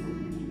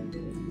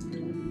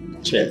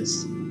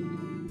 Cheers.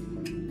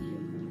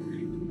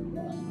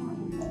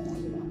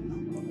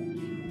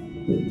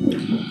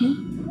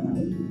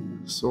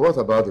 So what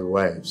about the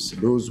wives?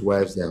 Those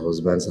wives, their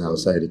husbands are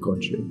outside the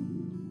country.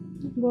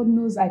 God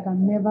knows I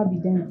can never be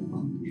them.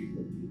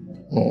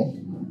 Oh.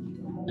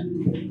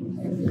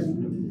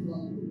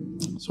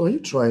 So are you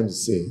trying to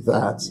say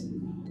that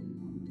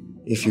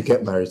if you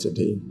get married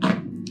today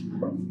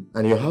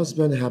and your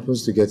husband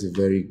happens to get a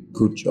very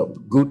good job,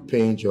 good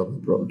paying job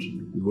abroad,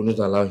 you will not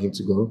allow him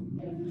to go?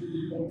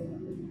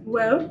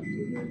 Well,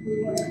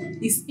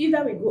 it's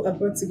either we go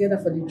abroad together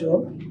for the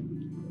job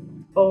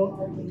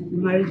or the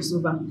marriage is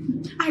over.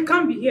 I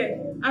can't be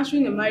here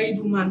answering a married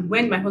woman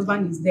when my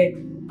husband is there,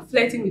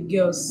 flirting with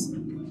girls.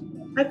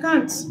 I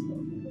can't.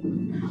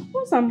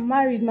 Once I'm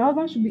married, my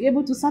husband should be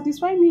able to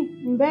satisfy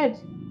me in bed.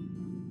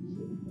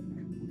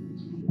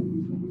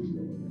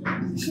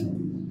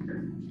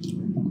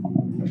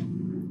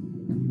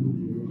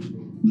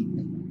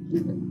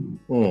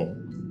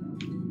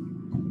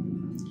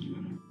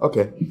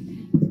 Okay.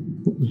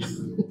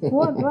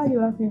 What? Why are you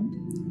laughing?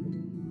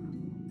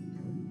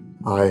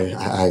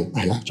 I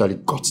actually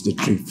got the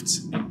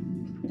drift.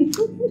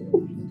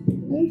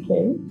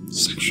 Okay.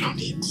 Sexual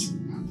needs.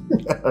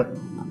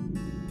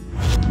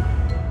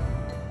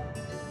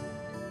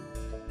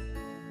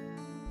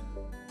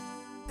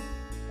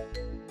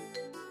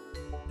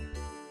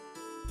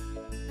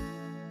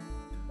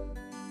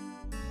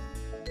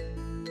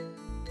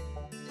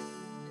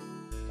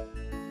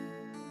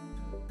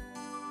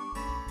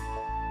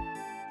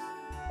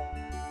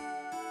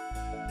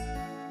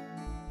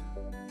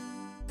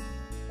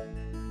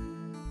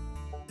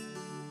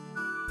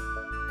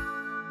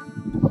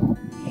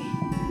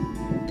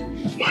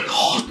 My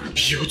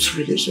hot-built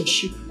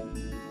relationship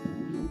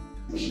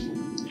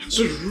has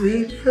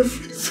ruined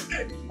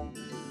everything.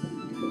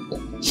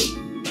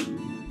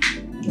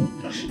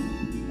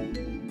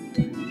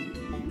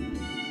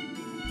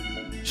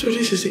 So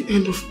this is the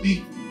end of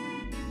me.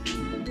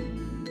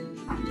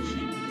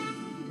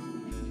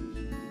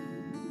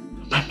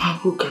 My man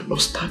who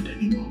cannot stand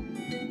anymore.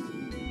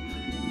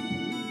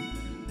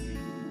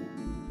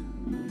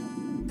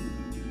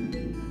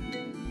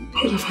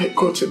 What have I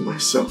gotten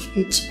myself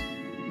into?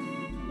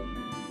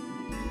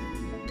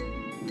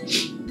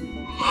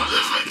 What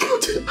have I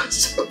gotten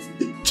myself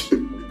into?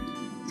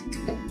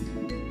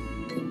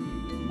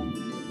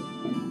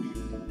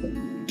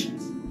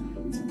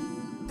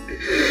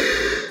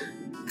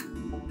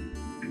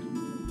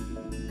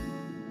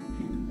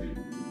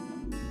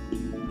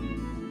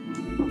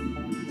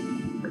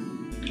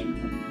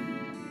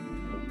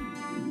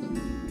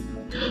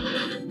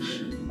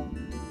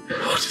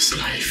 What is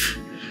life?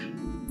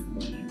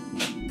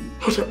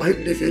 What am I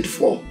living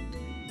for?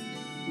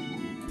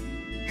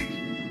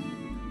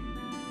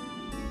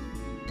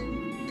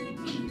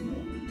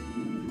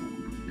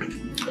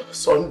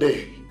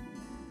 Sunday.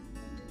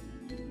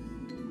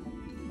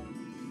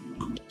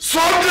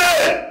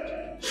 Sunday!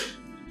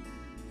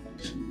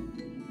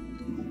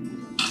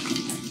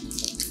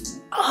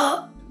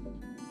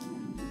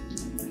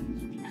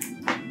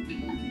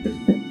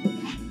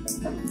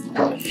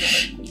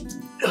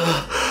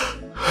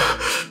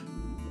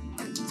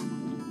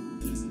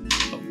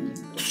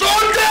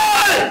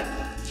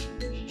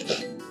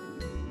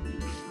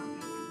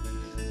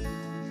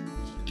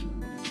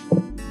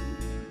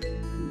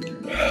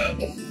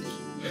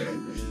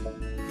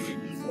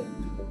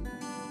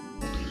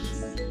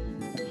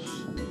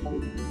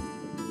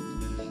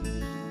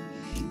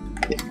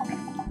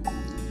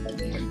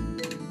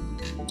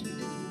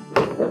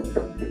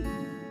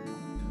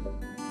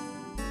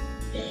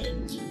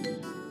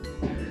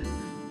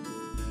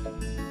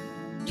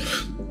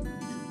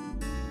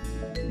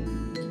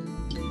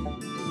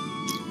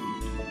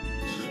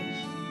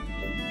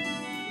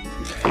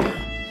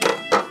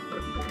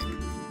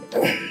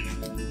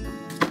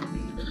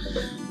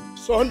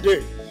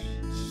 Sunday.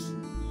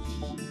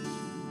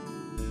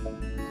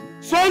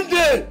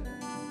 Sunday.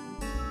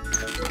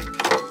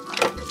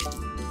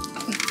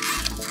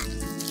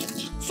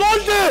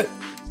 Sunday.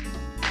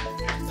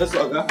 Yes,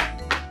 Oga.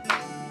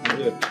 I'm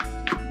here.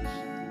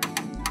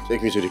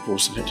 Take me to the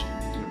poolside.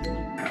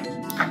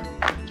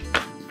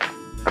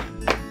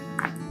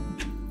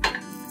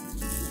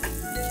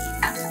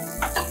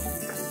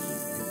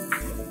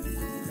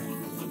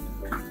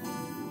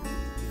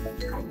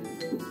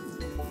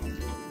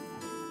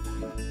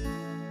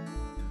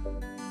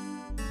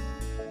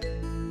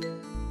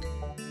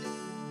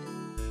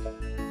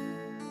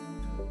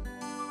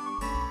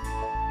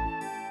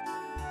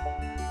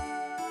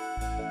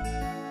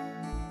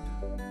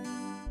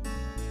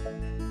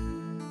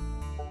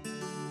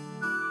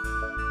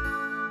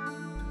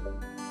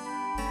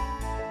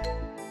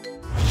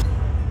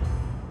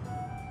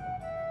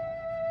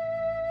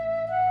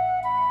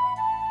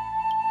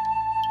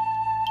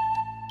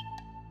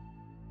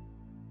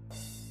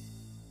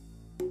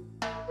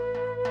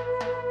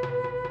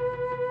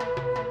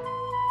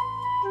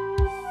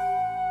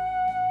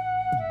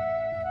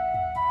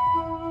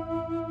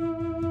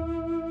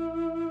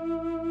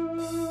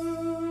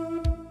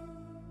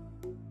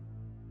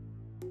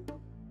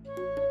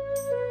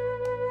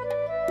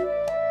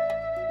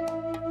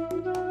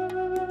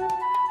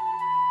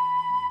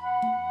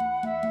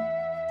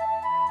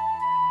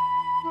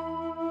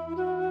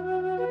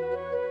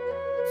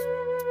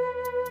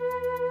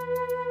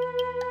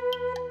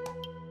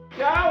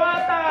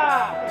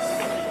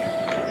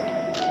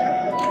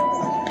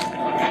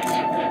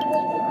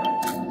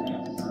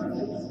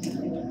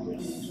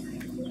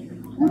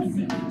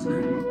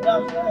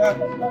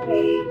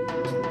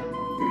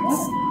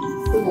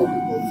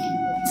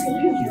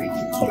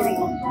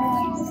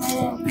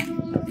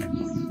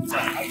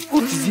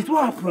 Judith,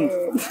 what happened?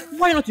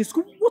 Why not in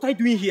school? What are you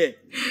doing here?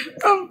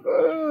 I'm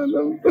tired.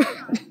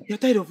 You're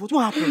tired of what?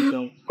 What happened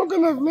now? What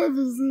kind of life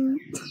is it?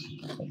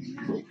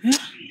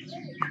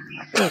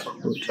 Oh,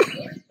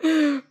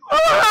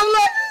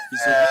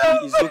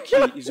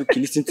 God. It's okay.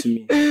 Listen to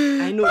me.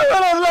 I know.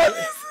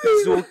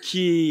 It's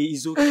okay.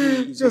 Look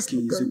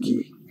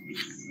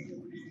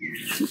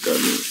at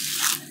me.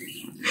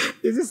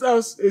 Is this how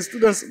a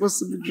student supposed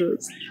to be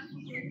dressed?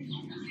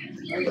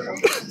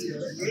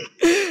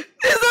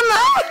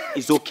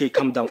 It's okay,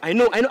 calm down. I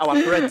know our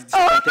parents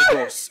disappointed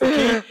us.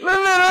 Okay? No.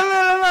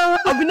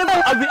 I will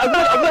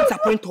not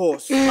disappoint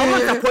us. I will not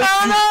disappoint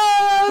you.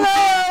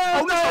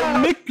 I will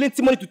make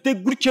plenty money to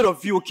take good care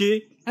of you,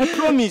 okay? I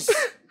promise.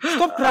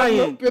 Stop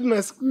crying. I paid my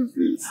school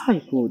fees.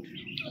 Thank God.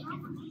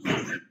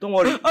 Don't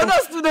worry. Other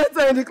students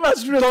are in the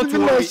classroom.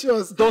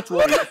 Don't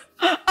worry.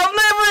 I'm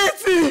not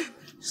even eating.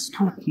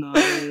 Stop now.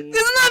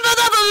 It's not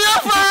better to be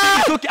offered.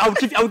 It's okay.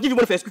 I will give you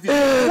money for your school fees.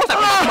 Once I come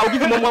back home, I will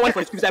give you more money for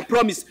your school fees. I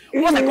promise.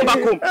 Once I come back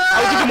home, I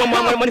will give you more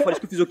money for the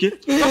school fees. Okay?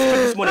 Just take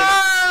this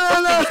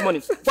money.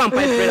 Go and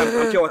buy bread and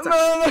pure water.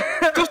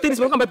 Just take this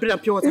money. Go and buy bread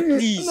and pure water,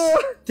 please.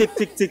 Take.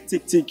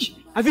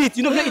 Have you eaten?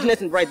 You know we are eating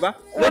anything right, ba?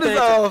 What is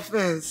our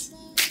offense?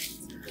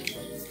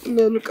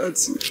 No, look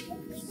at you.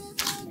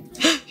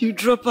 You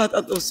drop out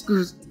of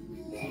school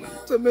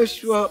to make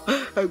sure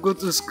I go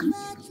to school.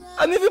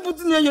 And if you put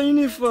in your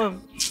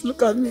uniform,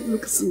 look at me,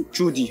 see.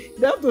 Judy.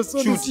 They have to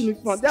sew this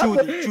uniform. They have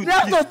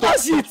to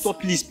touch it. Stop,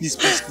 please. It's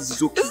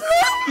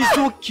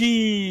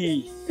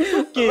okay. It's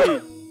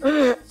okay.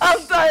 I'm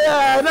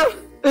tired.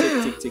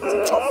 Take.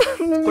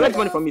 Collect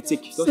money from me,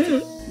 take. Just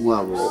take.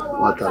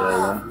 Water.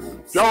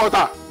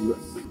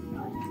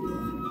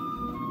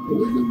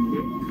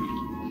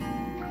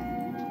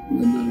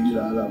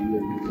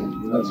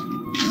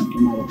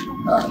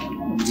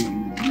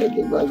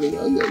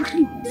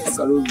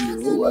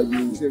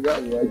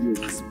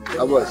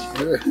 How much?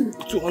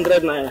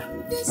 200 naira.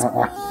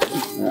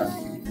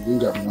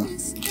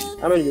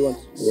 How many do you want?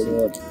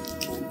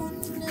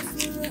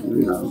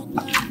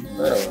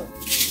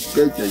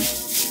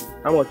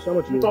 How much do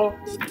you want?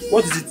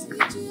 What is it?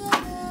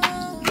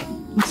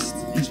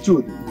 It's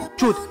Chode.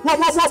 What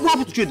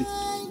happened to Chode?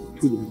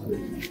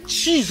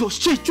 Jesus,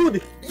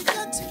 Chode.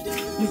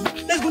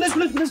 Let's go. I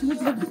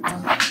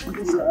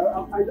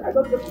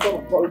don't get to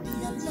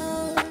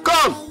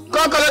come.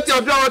 Come collect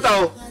your pure water.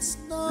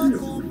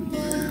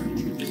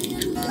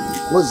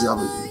 What's the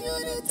happening?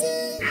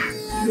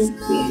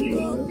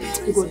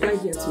 You go die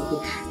here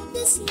today.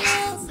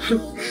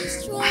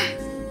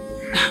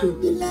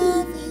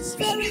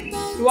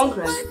 You won't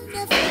cry?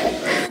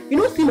 You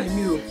don't see my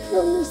mirror.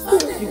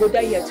 You go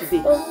die here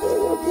today.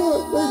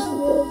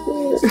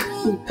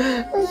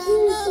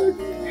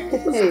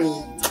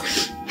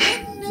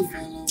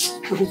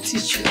 I will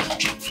teach you.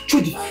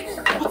 Judy,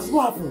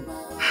 what happened?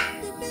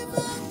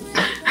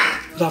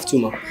 Good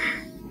afternoon, ma.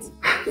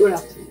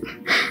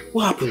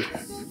 What happened?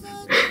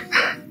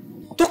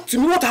 Talk to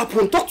me, what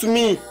happened? Talk to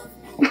me.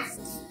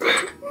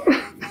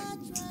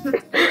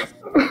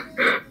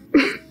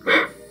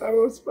 I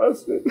was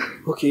fasting.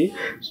 Okay.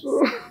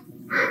 So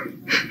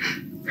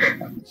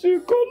she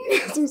called me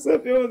to say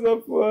it was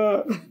up for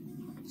her.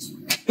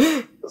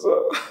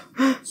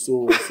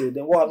 So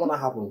then what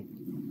happened?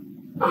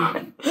 I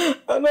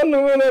don't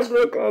know when I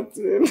broke out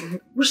in.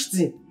 Which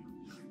thing?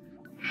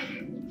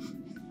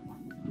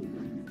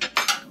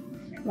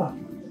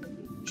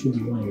 Judy,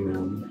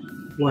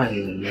 why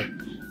you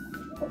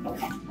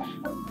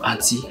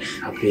Auntie,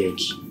 I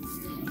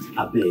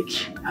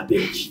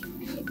beg.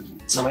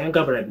 So my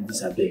younger brother did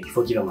this, I beg.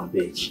 Forgive him, I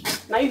beg.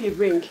 Now you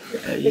bring.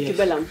 Make you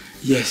bell him.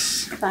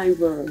 Yes. Thank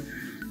God.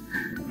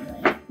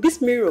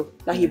 This mirror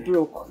that he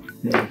broke.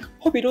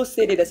 Hope you don't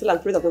say that they sell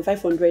and price of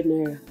 500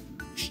 naira.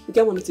 You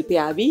get money to pay,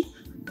 Abby?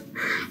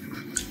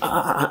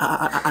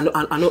 I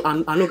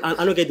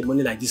don't get the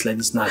money like this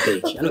now, I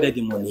beg. I don't get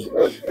the money.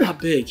 I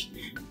beg.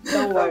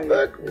 Don't worry.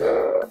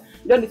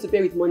 You don't need to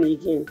pay with money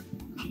again.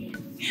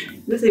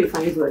 Let's say you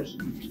find boy.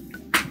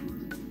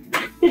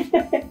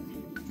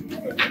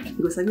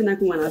 You go sabi na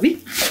kuma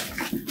Abby?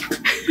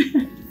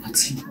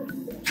 Auntie,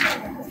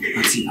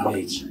 I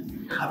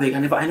beg. I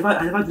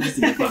never do this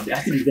thing before. I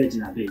still be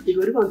virgin, I beg. You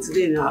go do one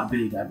today now. I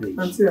beg.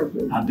 Auntie, I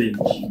beg.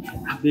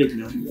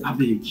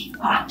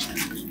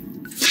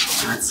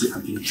 Auntie,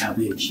 I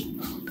beg.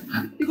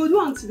 You go do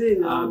one today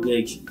now. I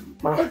beg.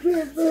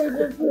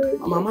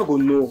 My mama go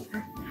know.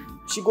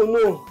 She go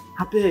know.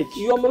 I beg.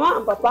 Your mama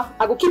and papa,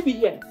 I go keep you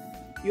here.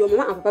 Your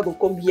mama and papa go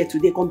come here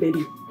today, come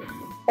baby.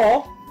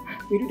 Or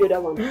we do the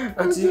other one.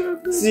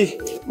 Auntie, see,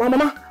 my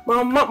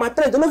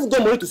parents don't even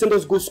get money to send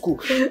us go school.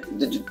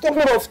 Talk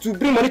more of to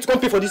bring money to come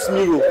pay for this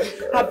mirror.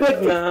 I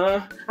beg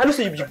now. I know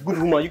say you be a good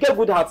woman. You get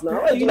good heart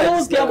now. You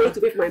don't get money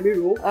to pay for my mirror.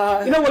 You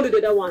don't want to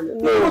do the other one.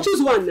 No. You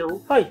choose one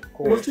now. Hi.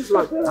 You choose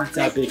one.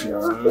 Auntie, I beg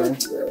now.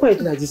 Why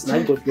you like this now?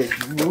 You got beg.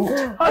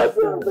 I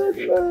beg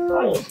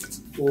now.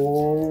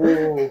 Oh.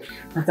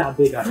 Auntie, I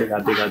beg. It's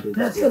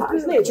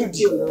not a good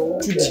deal now.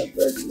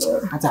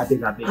 Auntie, I beg.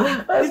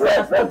 This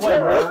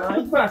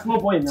is a small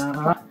boy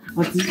now.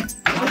 Auntie,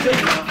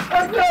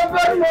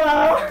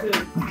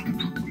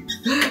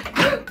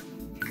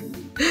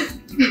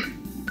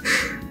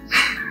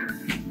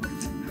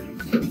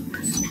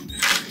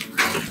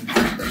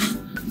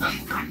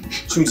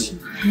 Trudy,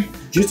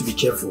 you need to be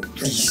careful,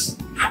 please.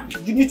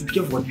 You need to be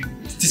careful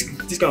with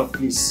this kind of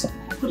place.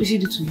 What did she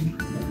do to you?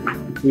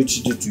 What did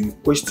she do to you?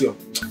 Question.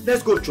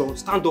 Let's go, John.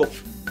 Stand up.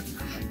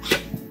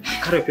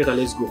 Carry your Peter,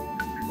 let's go.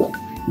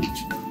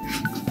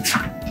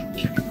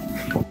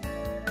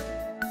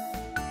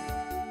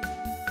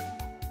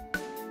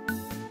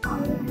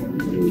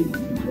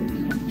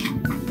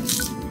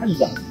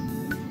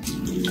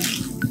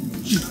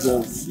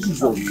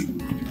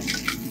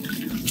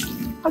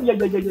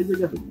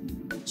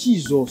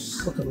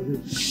 Jesus. What can I do?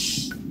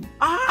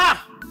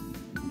 Ah!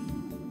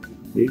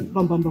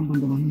 Bam.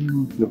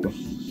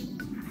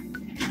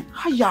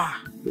 Hiya.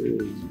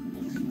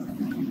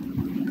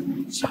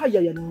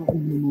 No.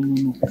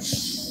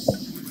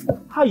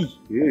 Hi.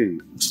 Hey.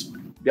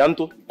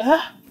 Bianto.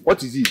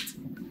 What is it?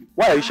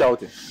 Why are you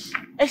shouting?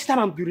 Each time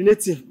I'm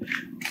urinating,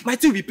 my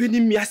teeth will be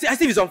paining me. I see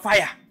it's on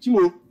fire.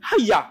 Chimo.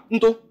 Hiya.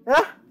 Nto.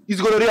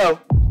 It's gonorrhea.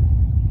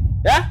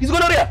 It's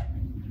gonorrhea.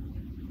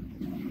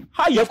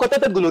 How you have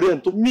contracted gonorrhea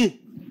to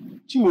me?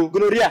 Chimo,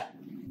 gonorrhea.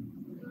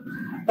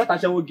 That I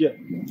shall get.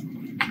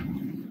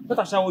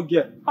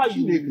 How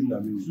you make it?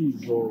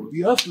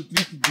 You have to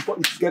treat it before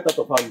it gets out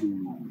of hand.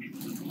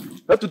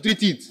 You have to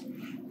treat it.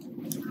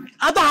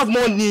 I don't have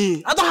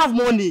money.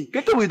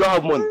 Keke, we don't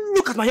have money.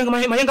 Look at my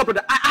younger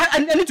brother. I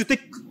need to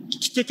take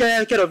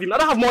care of him. I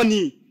don't have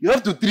money. You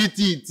have to treat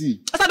it.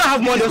 I don't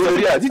have money. I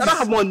don't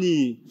have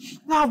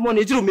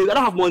money. I don't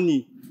have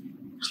money.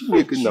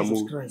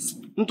 Jesus Christ.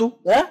 Nto?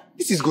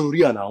 This is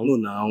gonorrhea now. No,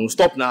 now.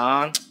 Stop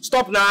now.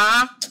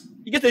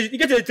 You get to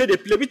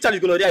play. Which child is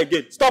gonorrhea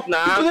again? Stop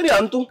now.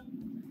 Gonorrhea, Nto.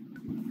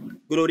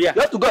 Gonorrhea.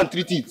 You have to go and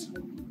treat it.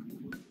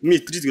 Me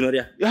treat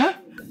gonorrhea. Yeah.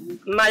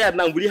 Now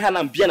I'm really hard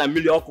and being a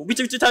million. Which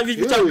child is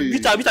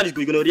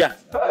gonorrhea?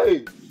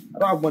 Hey. I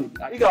don't have money.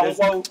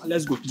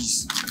 Let's go,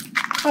 please.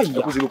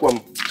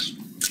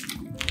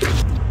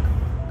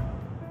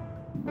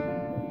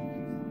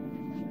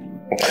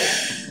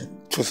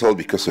 It was all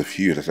because of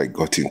you that I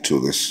got into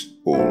this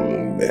whole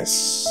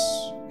mess.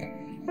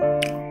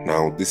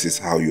 Now this is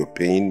how you're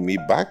paying me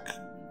back?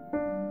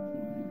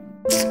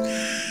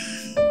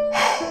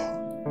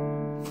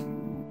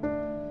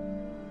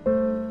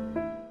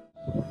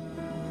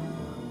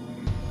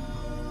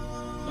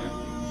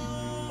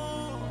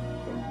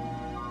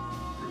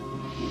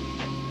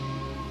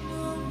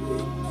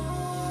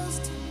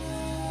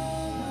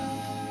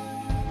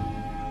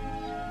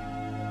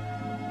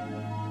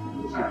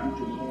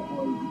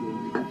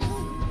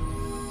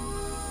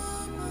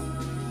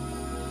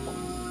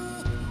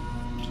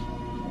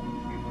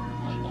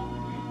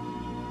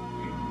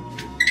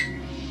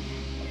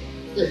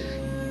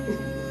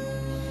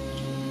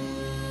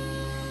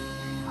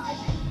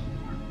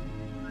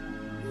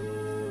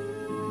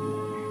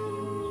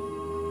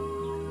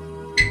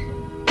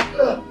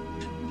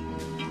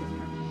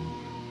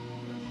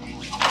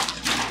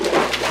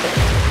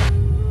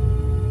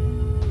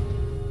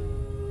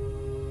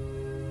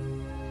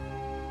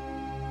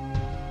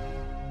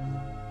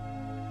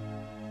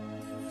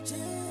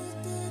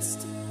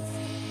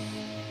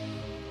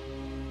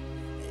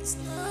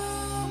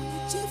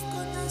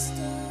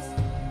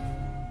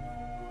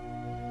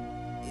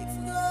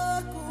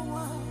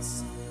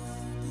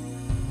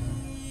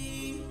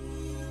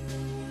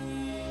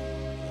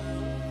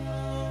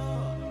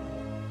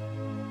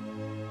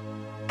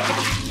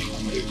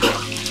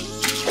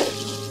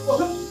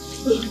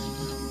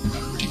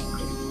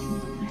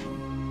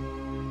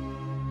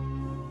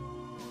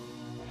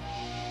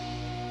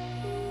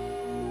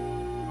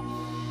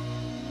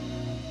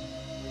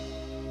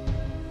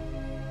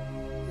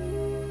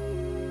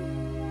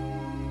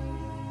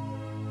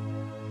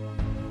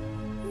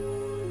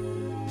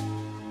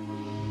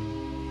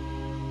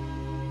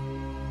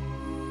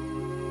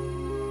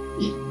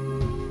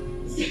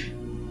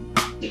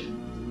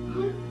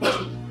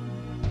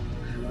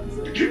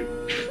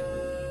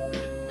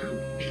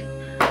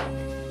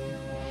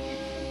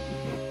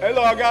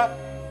 Hello, Oga.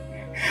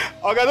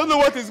 Oga, I don't know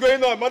what is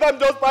going on. Madam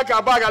just packed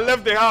her bag and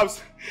left the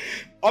house.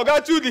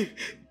 Oga Judy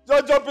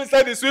just jumped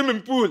inside the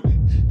swimming pool.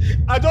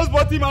 I just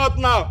brought him out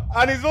now,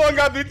 and he's no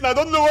longer breathing. I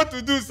don't know what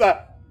to do, sir.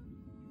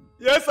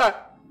 Yes, sir.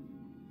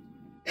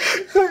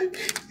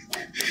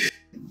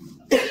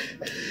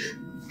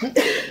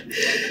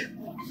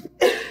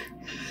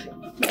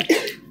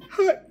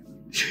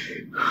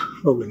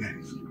 Oh, my.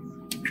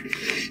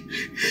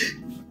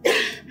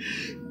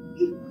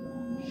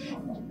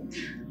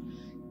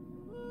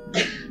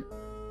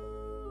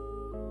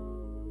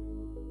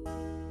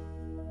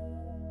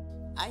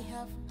 I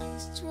have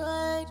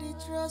destroyed the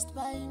trust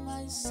by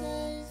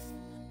myself.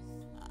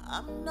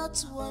 I'm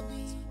not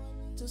worthy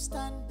to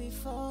stand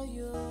before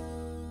you.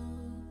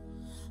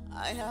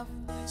 I have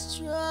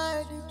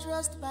destroyed the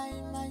trust by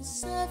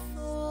myself.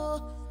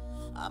 Oh,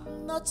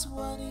 I'm not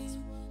worthy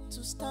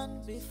to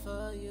stand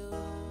before you.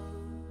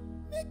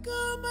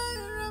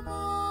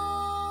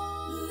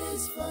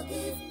 Please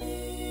forgive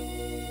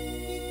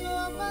me.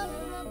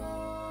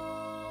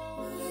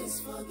 Please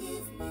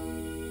forgive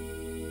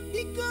me.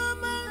 Please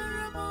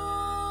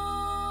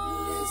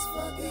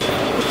forgive me.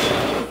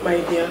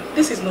 My dear,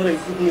 this is not a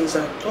good news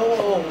at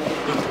all.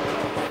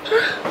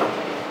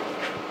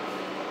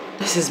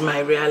 This is my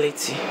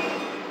reality.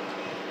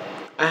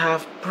 I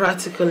have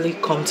practically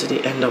come to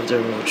the end of the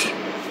road.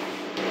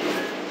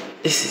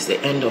 This is the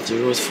end of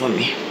the road for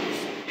me.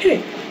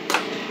 Hey,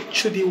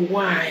 Chudi,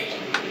 why?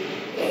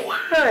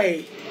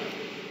 Why?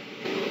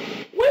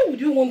 Why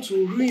would you want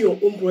to ruin your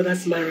own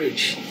brother's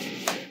marriage?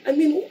 I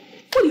mean,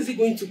 what is he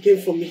going to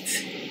gain from it?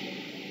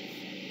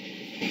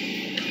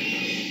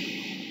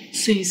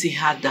 Since he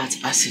had that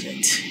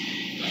accident,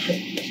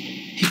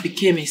 he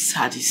became a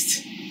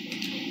sadist,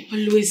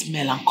 always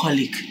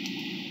melancholic.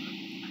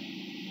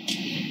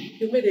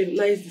 You made a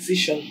nice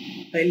decision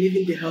by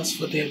leaving the house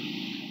for them,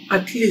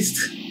 at least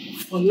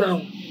for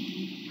now.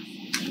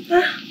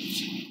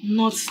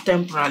 Not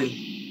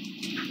temporarily.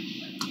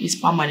 It's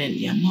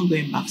permanently. I'm not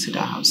going back to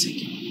that house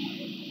again.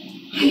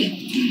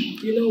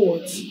 You know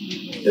what?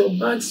 Your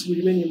bags will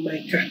remain in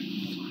my car.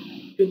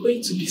 You're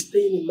going to be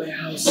staying in my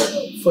house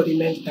for the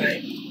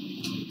meantime.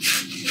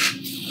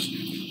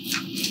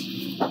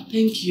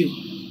 Thank you.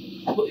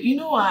 But you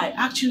know, I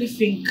actually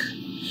think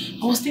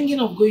I was thinking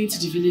of going to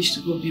the village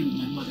to go be with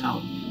my mother.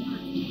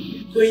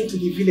 Going to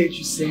the village,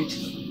 you said?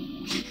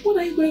 What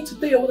are you going to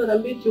tell your mother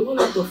that made you run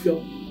out of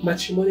your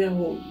matrimonial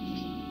home?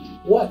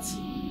 What?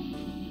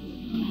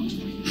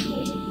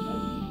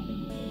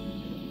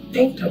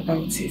 Think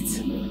about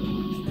it.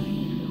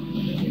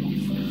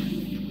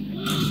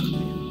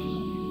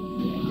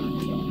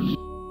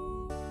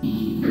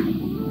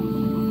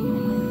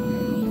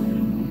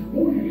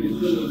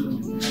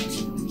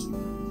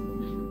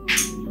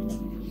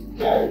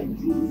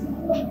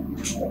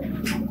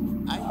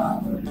 I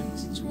have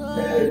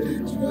tried to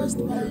trust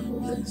by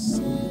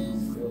myself.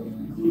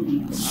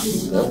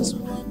 I'm not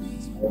worthy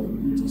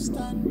to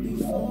stand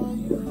before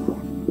you.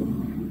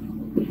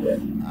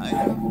 I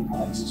have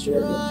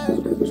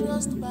tried to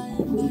trust by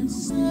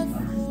myself.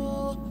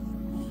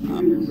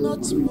 I'm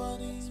not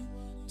worthy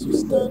to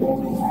stand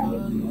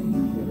before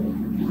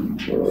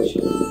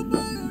you.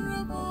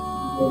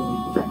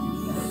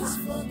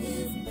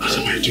 What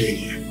am I doing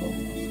here?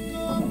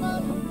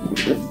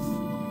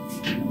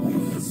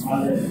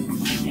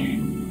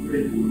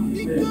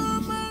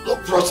 Who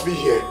brought me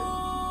here?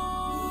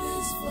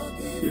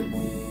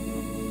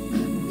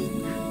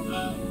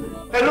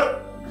 Hello?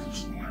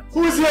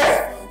 Who is here?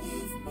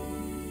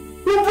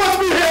 Who brought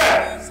me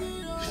here?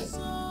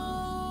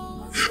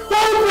 Who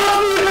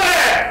brought me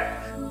here?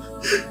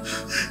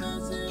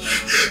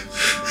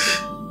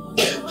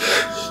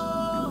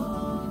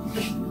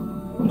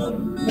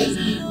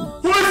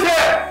 Who is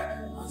here?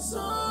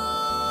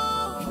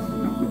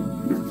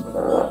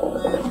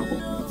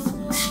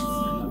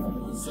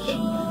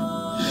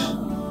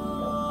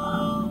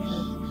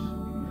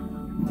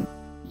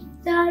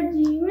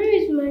 Daddy, where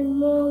is my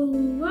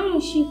mommy? When will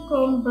she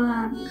come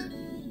back?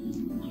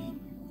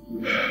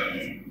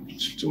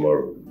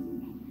 Tomorrow.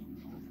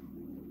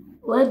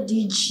 Where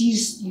did she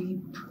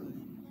sleep?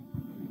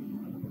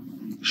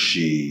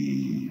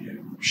 She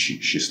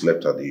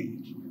slept at the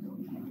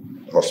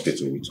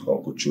hospital with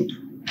Uncle Jude.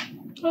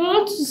 I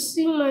want to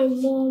see my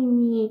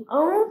mommy. I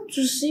want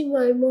to see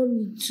my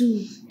mommy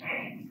too.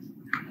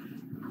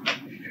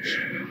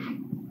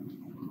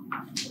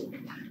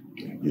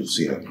 You'll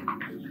see her.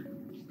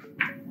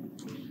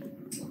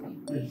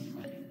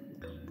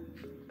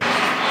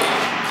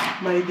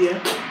 My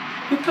dear,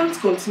 you can't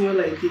continue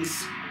like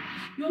this.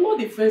 You're not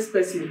the first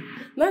person.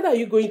 Neither are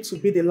you going to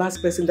be the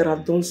last person that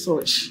have done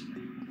such.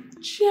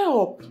 Cheer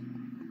up.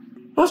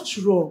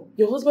 After all,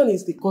 your husband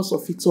is the cause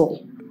of it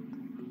all.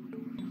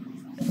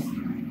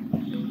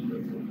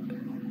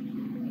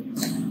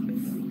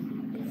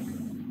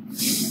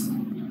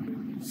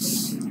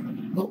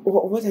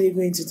 What are you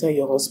going to tell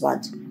your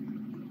husband?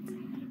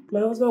 My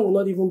husband will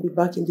not even be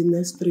back in the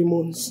next 3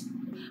 months.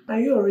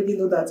 And you already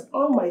know that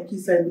all my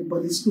kids are in the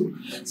body school,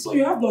 so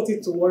you have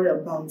nothing to worry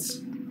about.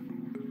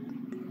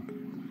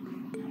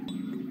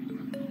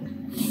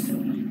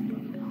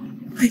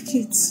 My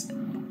kids,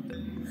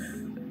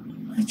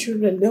 my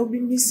children, they'll be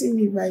missing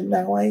me right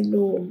now. I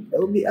know.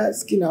 They'll be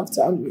asking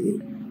after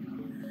me.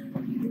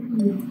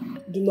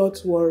 Do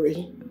not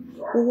worry.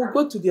 We will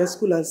go to their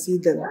school and see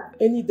them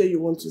any day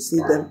you want to see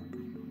them.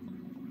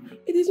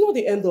 It is not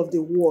the end of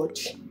the world.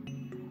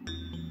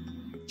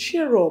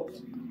 Cheer up.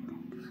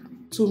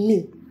 To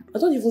me, I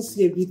don't even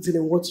see a big deal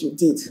in what you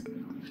did.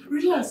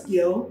 Relax,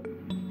 girl.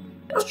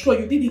 After all,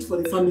 you did it for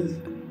the family.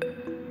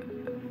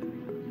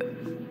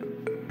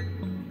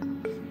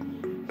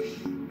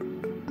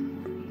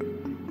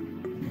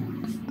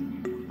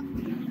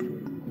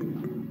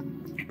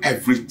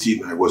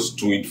 Everything I was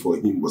doing for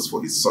him was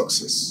for his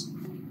success.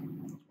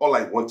 All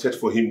I wanted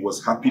for him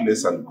was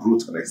happiness and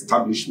growth and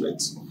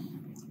establishment.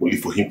 Only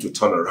for him to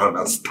turn around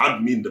and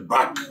stab me in the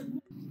back.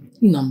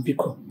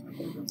 Nambiko,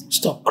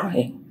 stop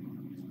crying.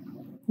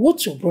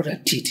 What your brother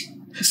did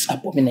is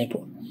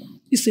abominable.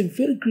 It's a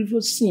very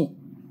grievous sin.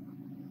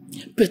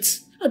 But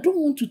I don't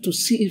want you to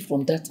see it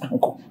from that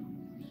angle.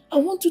 I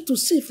want you to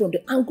see it from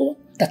the angle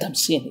that I'm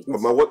seeing it.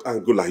 Mama, what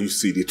angle are you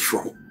seeing it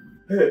from?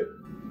 Hey,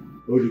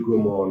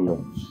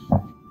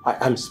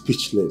 I am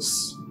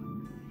speechless.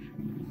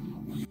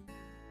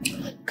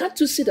 Can't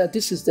you see that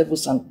this is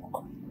devil's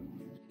handbook?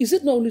 Is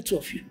it not only two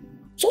of you?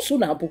 So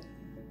Nabo.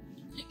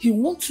 He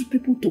wants you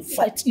people to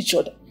fight each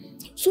other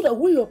so that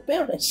we, your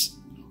parents,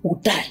 will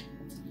die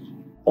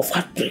of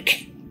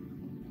heartbreak.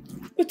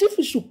 But if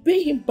we should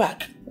pay him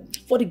back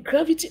for the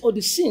gravity of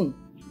the sin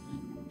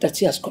that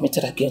he has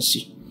committed against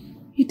you,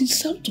 he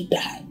deserves to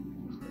die.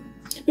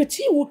 But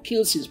he who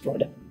kills his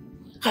brother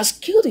has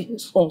killed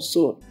his own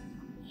soul.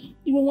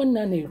 Even one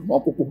nanny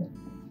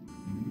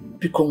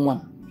become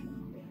one.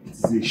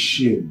 It's a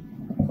shame.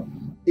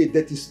 A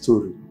dirty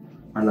story,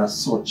 and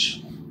as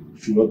such,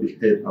 should not be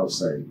heard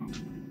outside.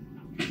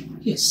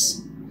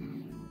 Yes.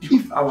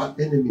 If our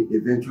enemy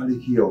eventually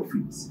hear of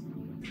it,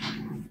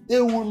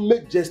 they will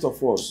make jest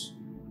of us.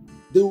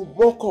 They will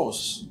mock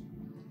us.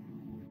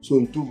 So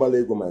in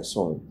Tumbalego, my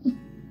son,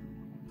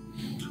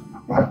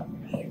 Papa,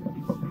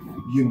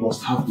 you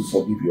must have to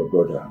forgive your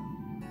brother.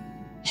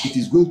 It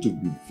is going to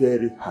be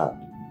very hard,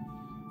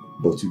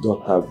 but you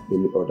don't have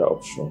any other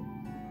option.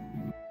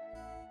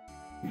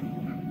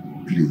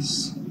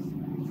 Please.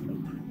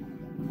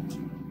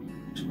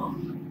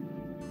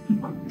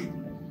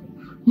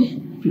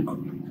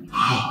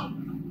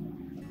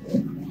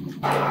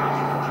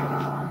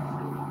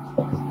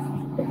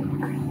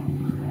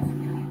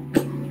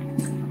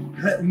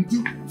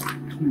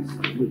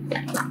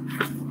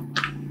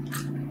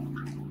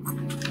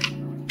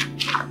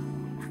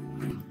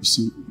 You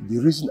see, the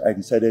reason I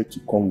decided to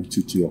come with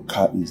you to your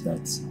car is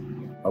that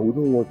I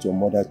wouldn't want your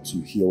mother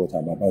to hear what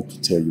I'm about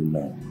to tell you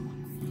now.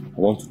 I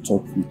want to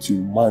talk with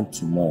you man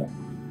to man.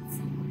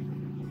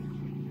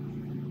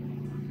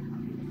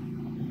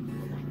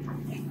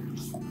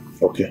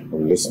 Okay,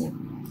 I'm listening.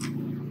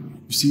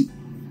 You see,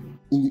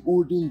 in the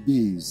olden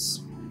days,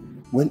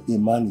 when a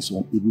man is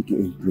unable to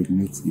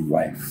impregnate a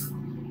wife,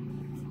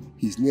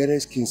 his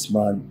nearest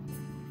kinsman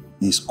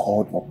is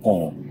called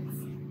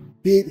upon,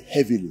 paid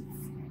heavily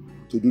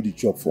to do the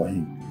job for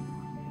him,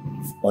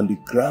 on the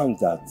ground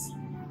that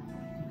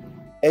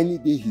any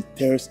day he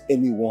tells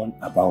anyone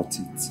about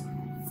it,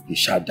 he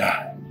shall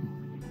die.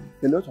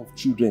 A lot of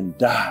children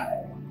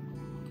die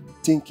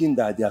thinking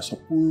that their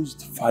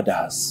supposed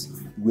fathers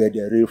were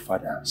their real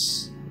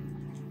fathers.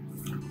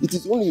 It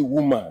is only a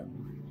woman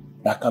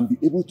that can be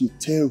able to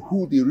tell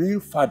who the real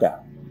father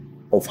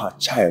of her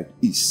child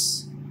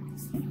is.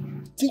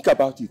 Think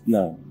about it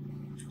now.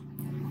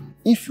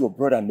 If your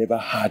brother never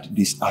had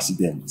this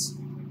accident,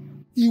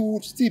 he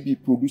would still be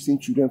producing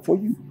children for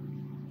you,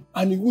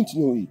 and he won't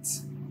know it.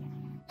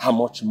 How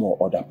much more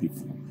other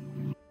people?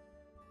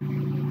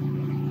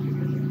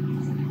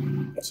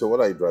 So what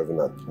are you driving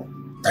at?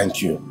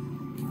 Thank you.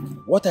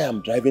 What I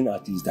am driving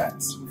at is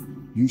that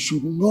you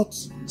should not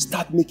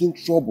start making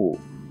trouble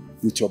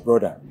with your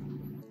brother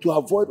to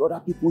avoid other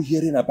people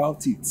hearing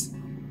about it.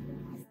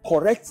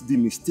 Correct the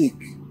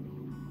mistake.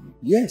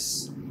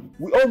 Yes,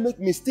 we all make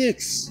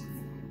mistakes.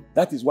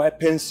 That is why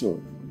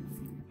pencil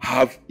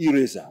have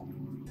eraser.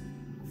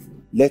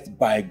 Let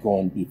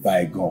bygone be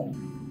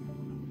bygone.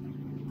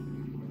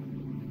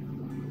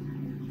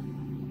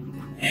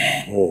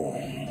 Oh.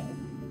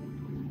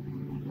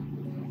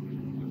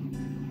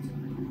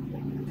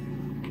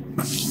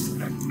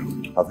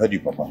 I've heard you,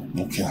 Papa.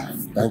 Okay.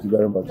 Thank you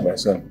very much, my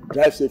son.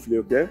 Drive safely,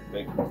 okay?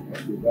 Thank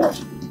you. Bye.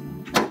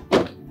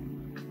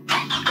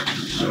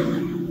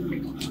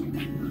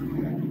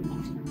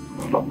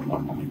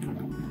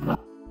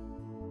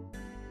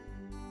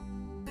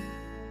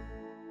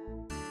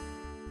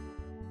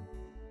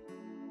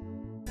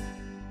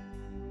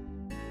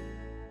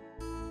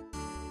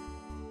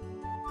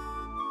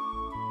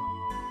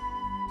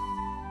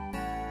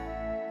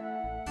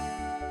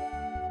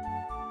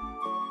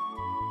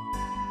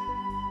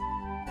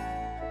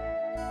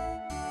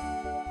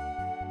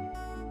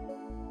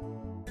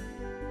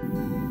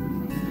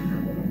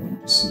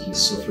 See,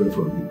 he's suffering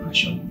from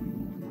depression.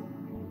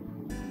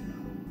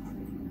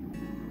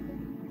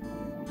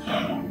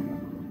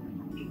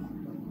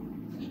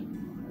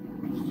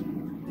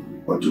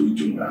 What do we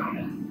do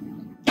now?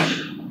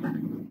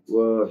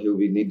 Well, he'll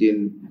be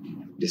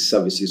needing the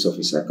services of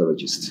a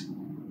psychologist.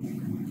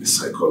 A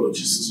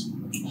psychologist?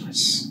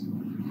 Yes.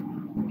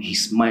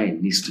 His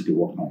mind needs to be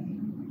worked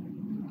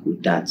on.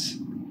 With that,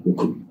 we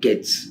could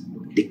get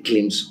the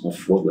claims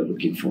of what we're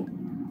looking for.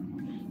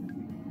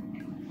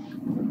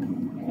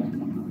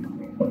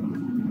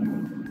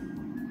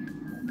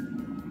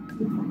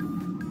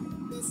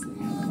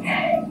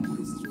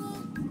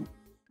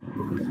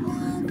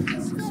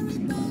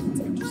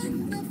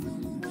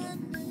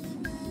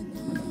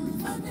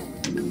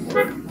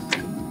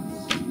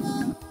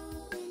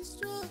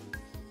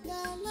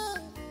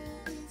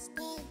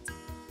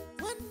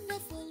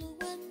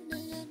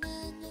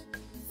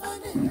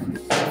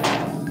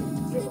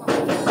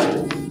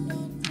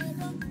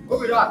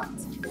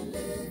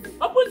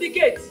 Open the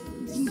gate.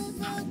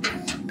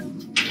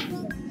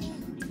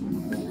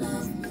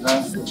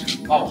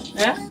 Oh,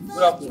 Eh?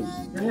 good afternoon.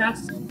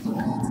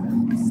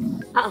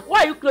 Why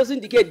are you closing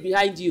the gate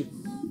behind you?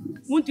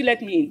 Won't you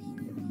let me in?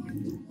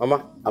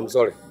 Mama, I'm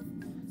sorry.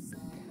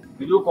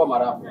 Did you call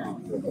Madam?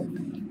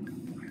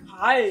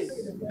 Hi.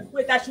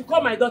 Wait, I should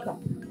call my daughter.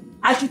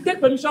 I should take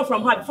permission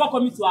from her before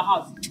coming to her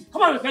house.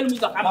 Come on, tell me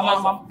that I'm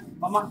Mama.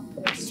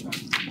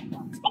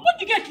 Open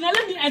the gate now,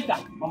 let me enter.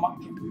 Mama.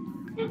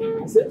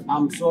 I said,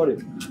 I'm sorry.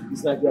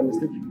 It's like you're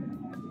mistaken.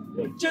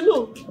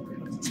 Chelo.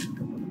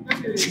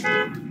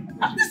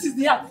 This is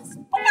the house.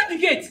 Open the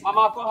gate.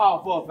 Mama, call her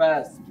on phone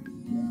first.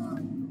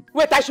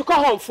 Wait, I should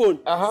call her on phone.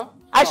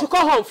 I should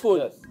call her on phone.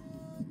 Yes.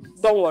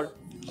 Don't worry.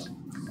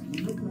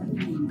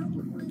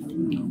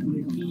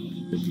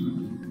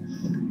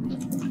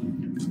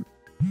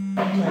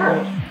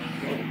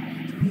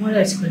 What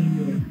is going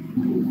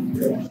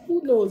on?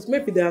 Who knows?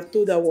 Maybe they have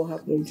told her what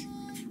happened.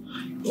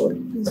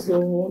 God, please,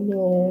 oh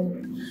no.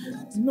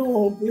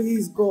 No,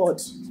 please,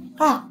 God.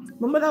 My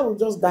mother will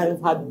just die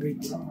of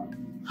heartbreak.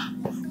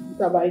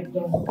 What have I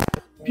done?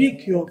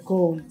 Pick your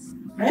call.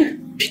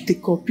 Pick the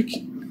call. Pick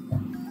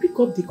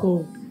up the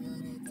call.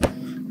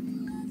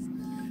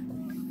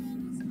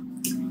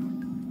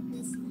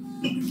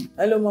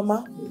 Hello,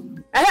 Mama.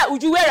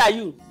 Uju, where are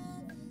you?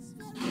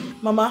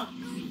 Mama,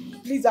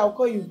 please, I'll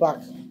call you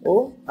back.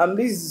 Oh, I'm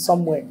busy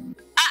somewhere.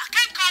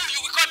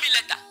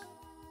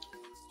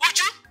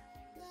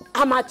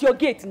 I'm at your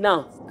gate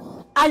now.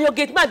 And your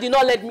gate man did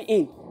not let me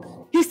in.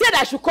 He said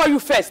I should call you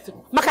first.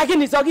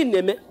 Makagin is talking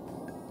name.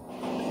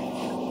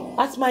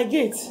 At my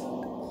gate?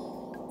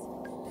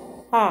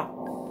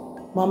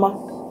 Mama.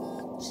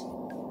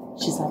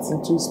 She's at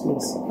Sintu's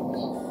place.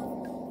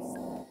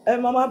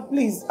 Mama,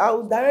 please, I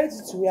will direct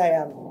you to where I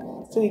am.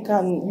 So you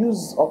can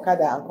use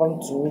Okada and come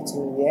to meet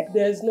me, yeah?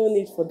 There's no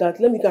need for that.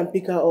 Let me go and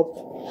pick her up.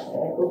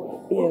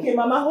 Okay,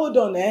 Mama, hold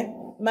on,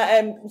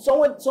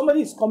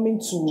 somebody is coming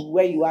to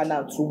where you are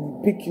now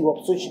to pick you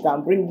up so she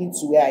can bring you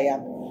to where I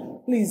am.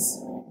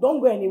 Please,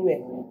 don't go anywhere.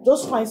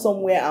 Just find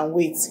somewhere and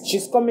wait.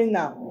 She's coming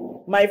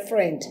now. My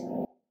friend.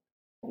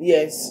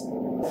 Yes.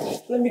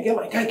 Let me get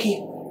my car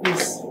key,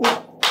 please.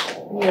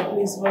 Yeah,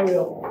 please, hurry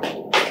up.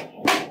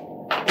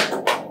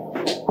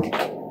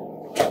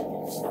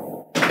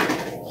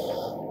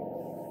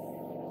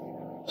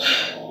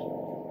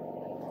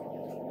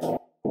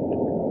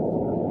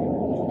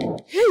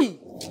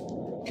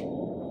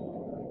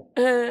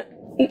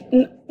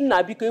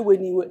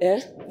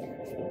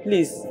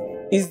 Please,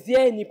 is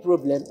there any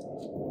problem?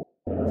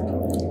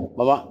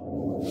 Mama,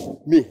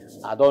 me,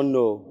 I don't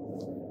know.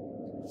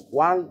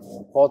 One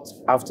hot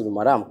afternoon,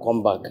 Madam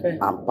come back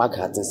and pack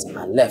her things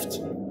and left.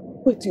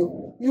 Wait,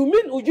 you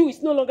mean Uju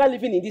is no longer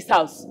living in this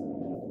house?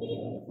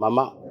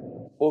 Mama,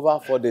 over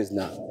 4 days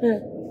now.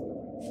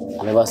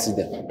 I never see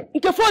them.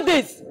 Okay, 4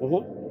 days?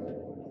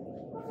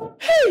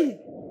 Hey!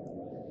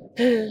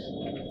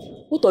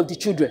 What of the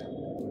children?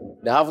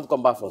 They haven't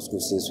come back from school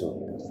since.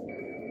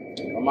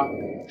 Mama,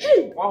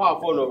 hey! Call her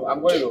phone.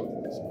 I'm going to.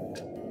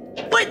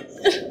 Wait!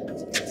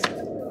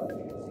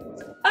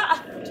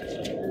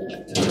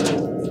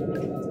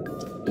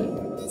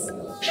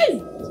 Hey!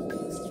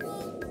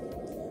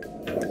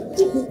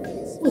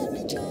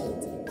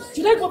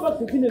 Should I go back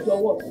to village or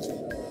what?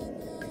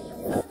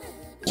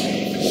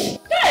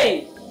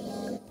 Hey!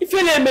 If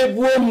you name me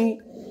Buomu,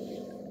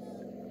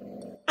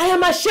 I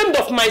am ashamed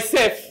of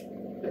myself.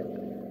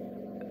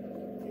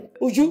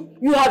 Uju,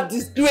 you have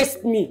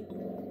disgraced me.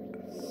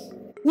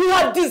 You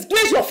have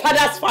disgraced your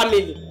father's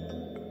family.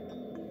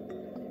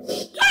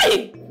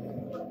 Hey!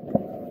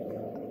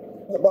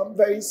 I'm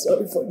very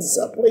sorry for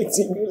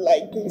disappointing you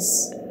like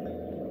this.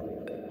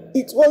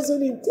 It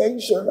wasn't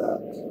intentional.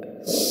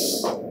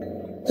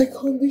 The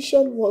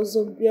condition was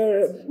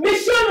unbearable.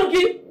 Miss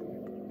Shonugi,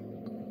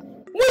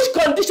 which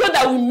condition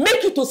that will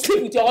make you to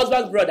sleep with your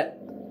husband's brother?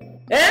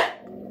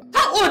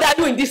 How old are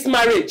you in this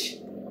marriage?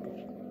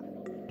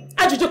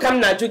 Ajuju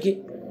Kamnajugi.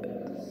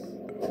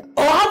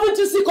 Or haven't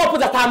you seen couples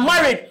that are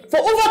married for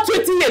over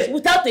 20 years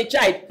without a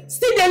child?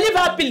 Still they live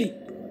happily.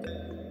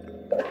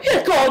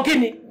 Here, go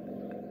Guinea.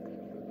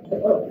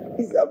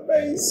 Please, I'm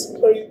very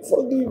sorry.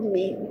 Forgive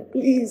me.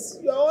 Please.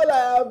 You're all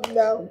I have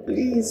now.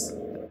 Please.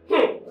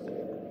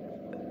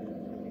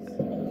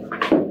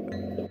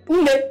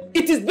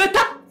 It is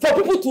better for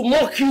people to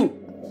mock you.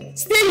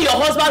 Stay in your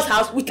husband's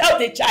house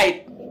without a child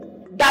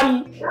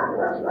than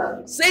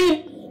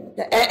saying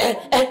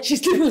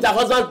she's sleeping with her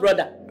husband's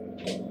brother.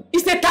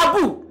 It's a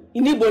taboo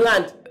in Igbo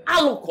land.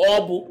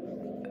 Alukobu.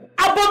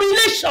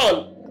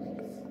 Abomination.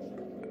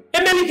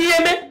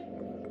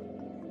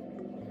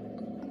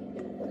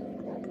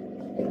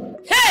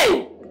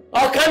 Hey!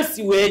 I can't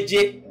see where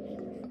Jay.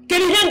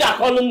 Can you hear that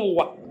calling?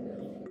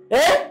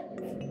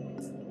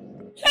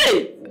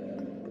 Hey!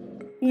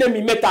 Let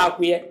me meet up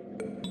here.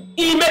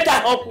 He met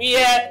up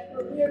here.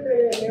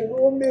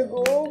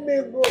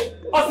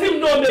 Osim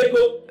no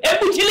mego.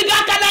 Ebu chiliga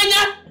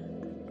kadanya.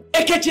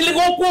 Eke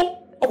chiliga oku.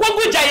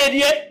 Okwangu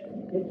jayedie.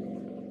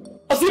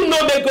 Osim no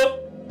mego.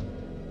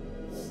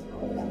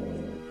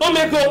 No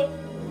mego.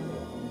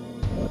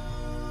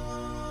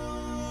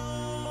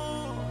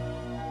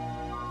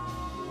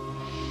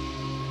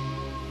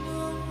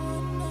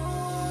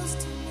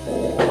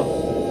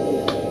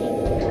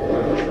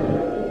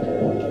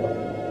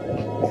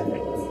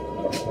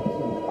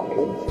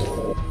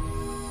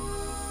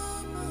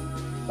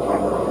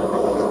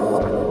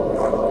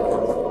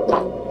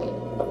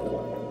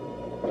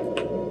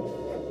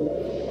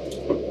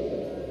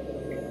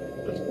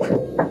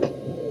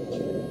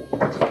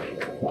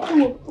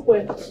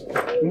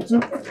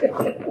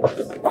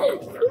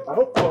 I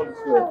hope all is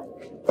well.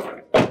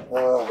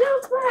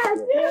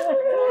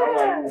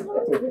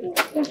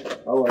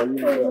 How are you?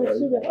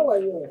 How are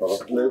you?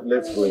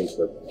 Let's go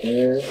inside.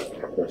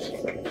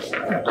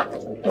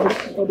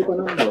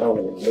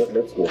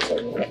 Let's go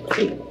inside.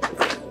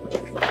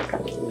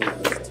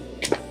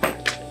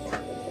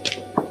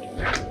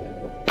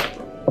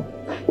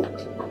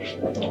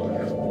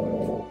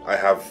 I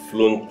have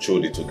flown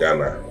Chodi to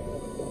Ghana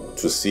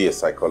to see a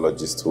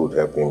psychologist who would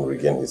help him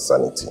regain his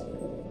sanity.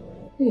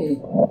 Hey,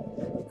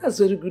 that's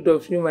very good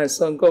of you, my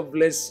son. God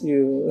bless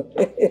you.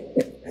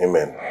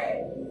 Amen.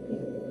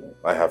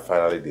 I have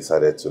finally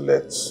decided to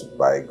let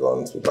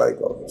bygones be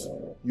bygones.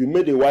 You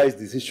made a wise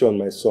decision,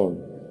 my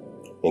son.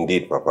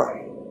 Indeed, Papa.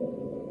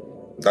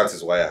 That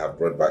is why I have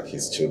brought back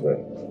his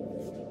children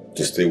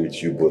to stay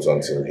with you both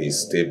until he is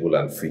stable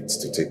and fit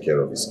to take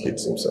care of his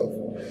kids himself.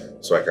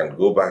 So I can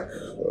go back,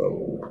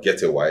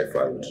 get a wife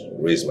and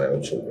raise my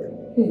own children.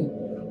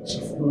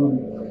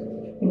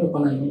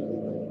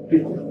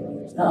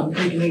 I'm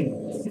begging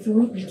you. If you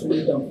want me to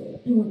lay down,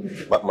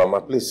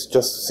 Mama, please,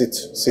 just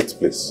sit,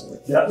 please.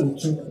 Yeah,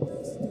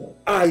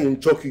 I am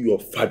talking your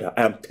father.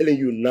 I am telling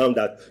you now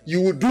that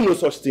you will do no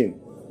such thing.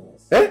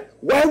 Eh?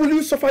 Why will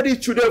you suffer these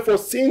children for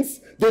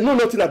sins they know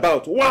nothing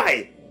about?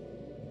 Why?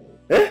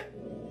 Eh?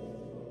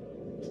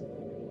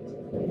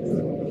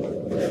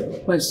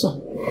 My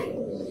son,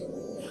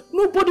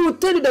 nobody will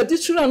tell you that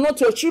these children are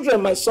not your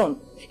children, my son.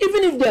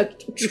 Even if they are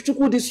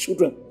these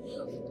children.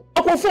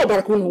 I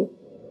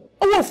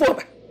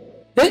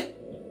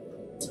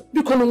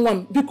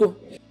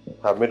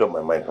have made up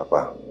my mind,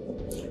 Papa.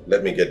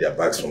 Let me get their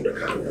bags from the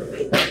car.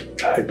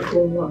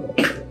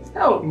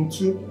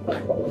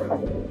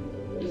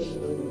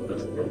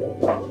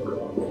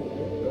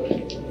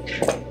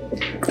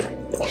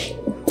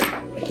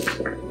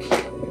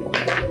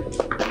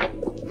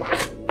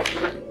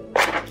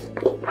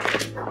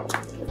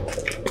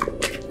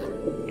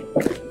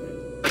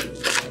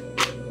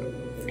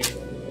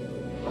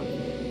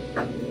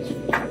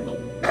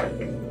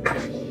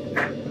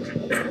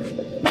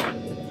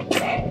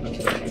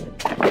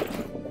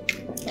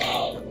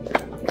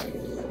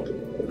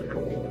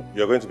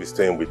 You're going to be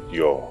staying with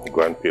your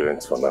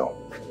grandparents for now.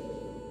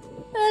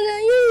 And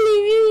are you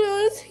leaving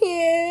us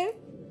here?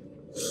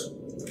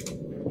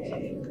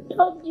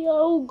 Daddy, I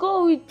will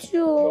go with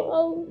you.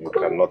 No, you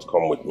cannot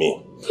come with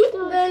me.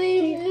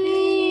 Daddy,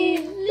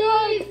 please.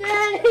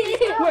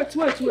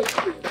 Daddy. Wait.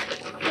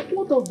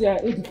 What of their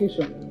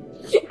education?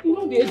 You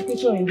know the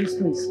education in this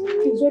place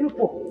is very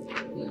poor.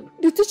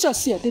 The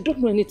teachers here, they don't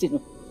know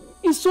anything.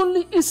 It's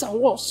only is and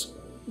was.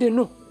 They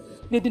know.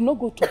 They did not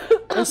go to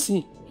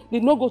SC. They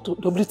did not go to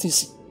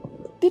WTC.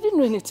 They didn't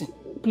know anything.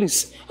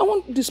 Please, I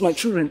want my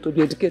children to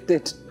be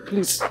educated.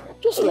 Please,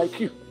 just like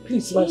you.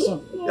 Please, my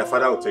son. Your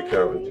father will take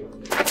care of it.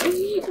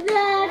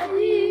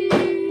 Daddy.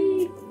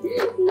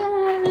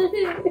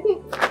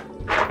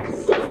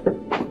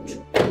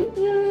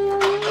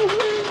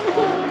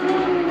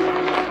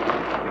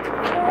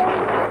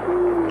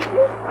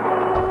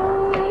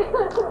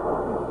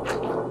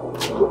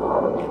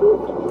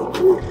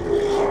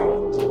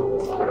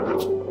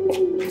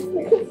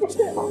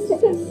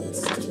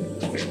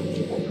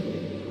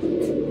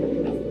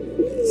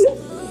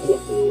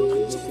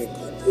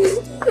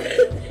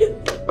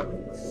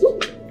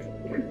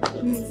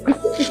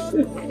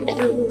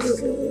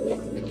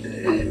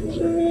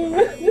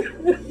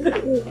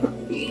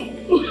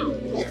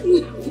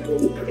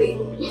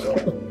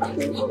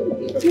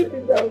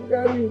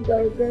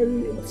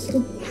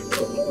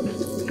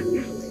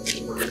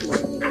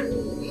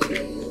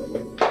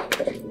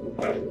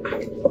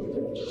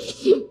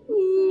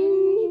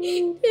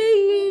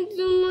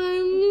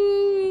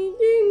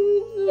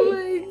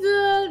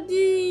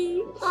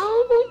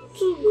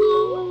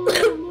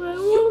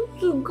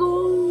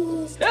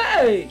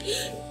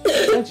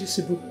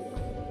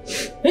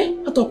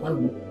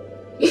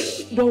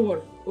 Don't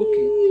worry.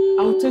 Okay,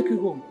 I'll take you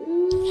home.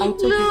 I'll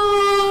take you.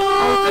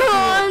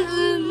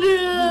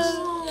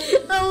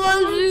 I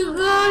want to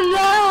go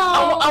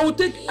now. I will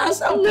take. I'll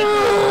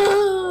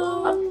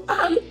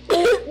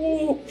take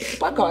you.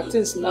 Pack our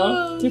things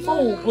now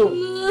before we go.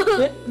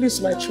 Okay?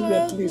 Please, my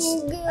children, please.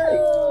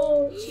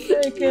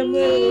 Take him.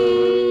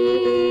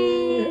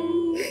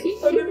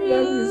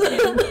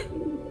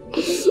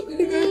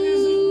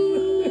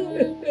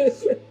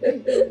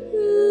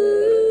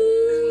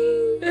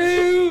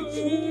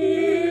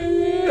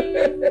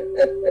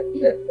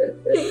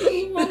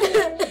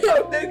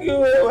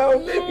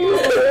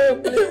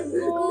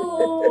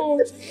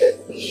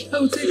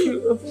 I'll take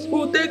you.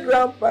 We'll take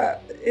Grandpa.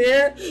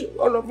 Yeah?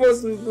 All of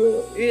us will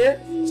go. Yeah?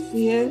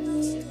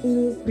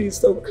 Please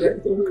don't cry.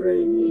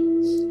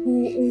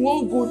 We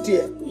won't go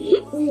there.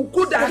 We'll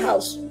go to that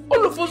house.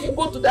 All of us will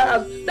go to that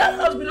house. That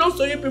house belongs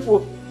to you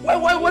people.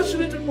 Why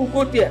shouldn't people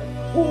go there?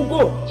 We will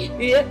go.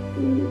 Yeah?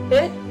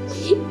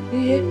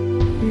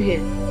 You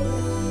hear?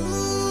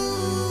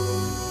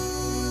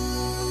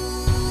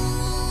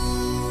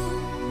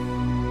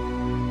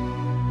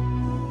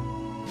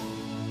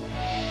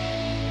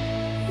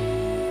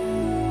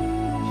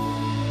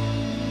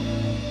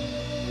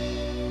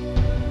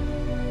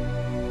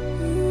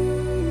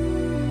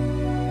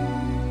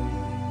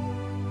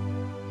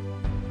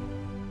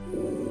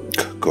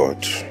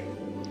 God,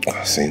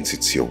 since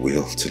it's your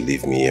will to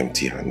leave me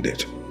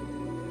empty-handed,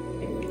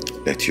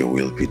 let your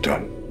will be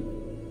done.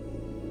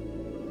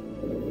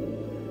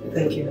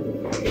 Thank you.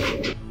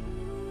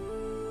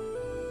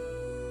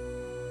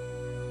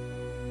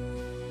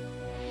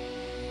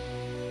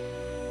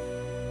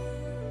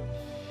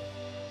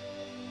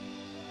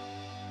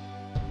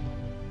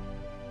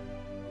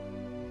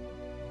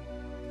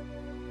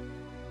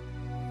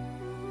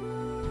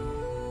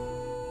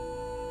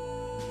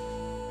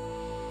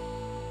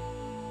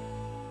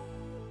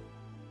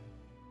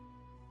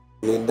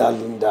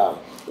 Linda.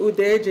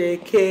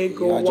 Udeje,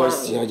 go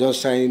You're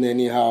just shining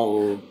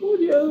anyhow. What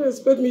do you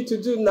expect me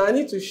to do now? I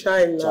need to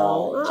shine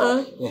now.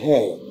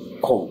 Hey,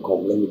 come,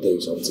 let me tell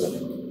you something.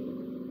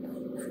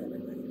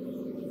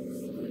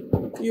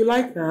 You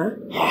like that?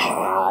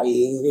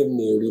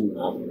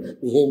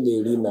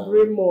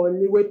 Bring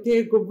money, we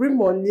take go bring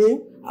money.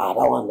 That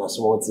one is a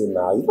small thing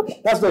now.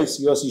 That's not a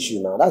serious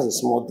issue now. That's a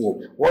small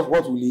thing. What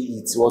will he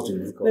eat? What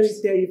will he cost? Let me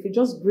tell you, if you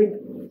just bring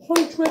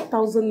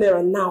 100,000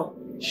 naira now,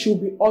 she'll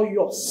be all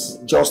yours.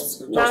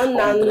 Just now.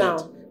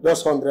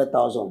 Just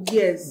 100,000.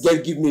 Yes.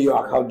 Give me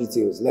your account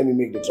details. Let me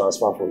make the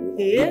transfer for you.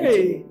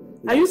 Hey,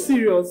 are you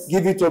serious?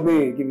 Give it to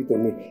me.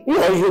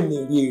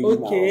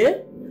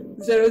 Okay.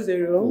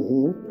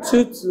 0022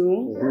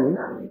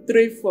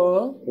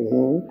 34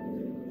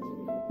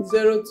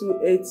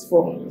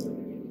 0284.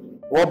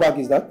 What bank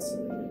is that?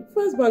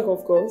 First Bank,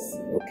 of course.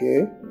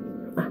 Okay.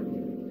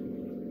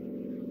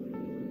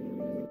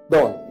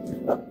 Done.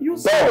 You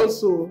said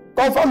also.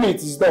 Confirm it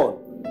is done.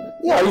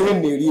 Yeah, you hear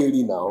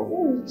Neri now.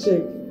 Let me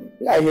check.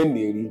 Yeah, I hear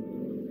Neri.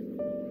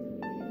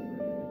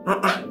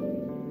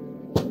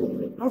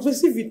 I've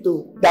received it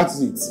though. That's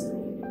it.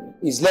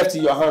 It's left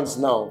in your hands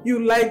now.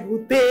 You like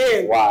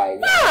Gute. Why?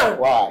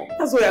 Why?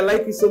 That's why I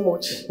like you so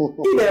much.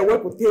 In there, where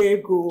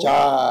Gute go?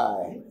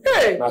 Chai.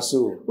 Hey.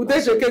 Naso. Gute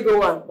shake go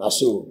one.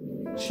 Naso.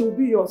 She'll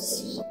be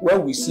yours.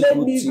 When we see let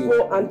good me thing,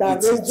 go and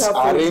arrange her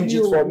for arrange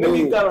you. it for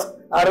me.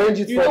 Arrange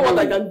it you for me. know what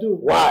I can do?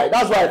 Why?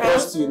 That's why I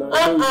trust you.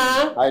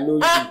 I know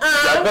you.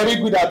 You're very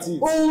good at it.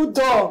 Hold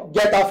on.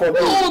 Get her for me.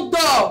 Hold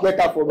on. Get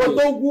her for me.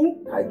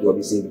 Odogu. I do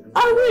the same.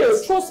 I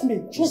will. Trust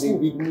me. Trust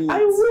me. I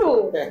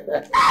will.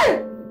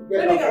 Hey.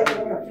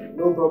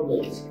 No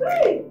problem.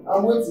 Hey.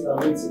 I'm waiting.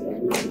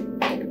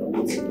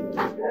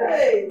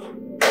 Hey.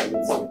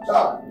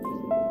 Ciao.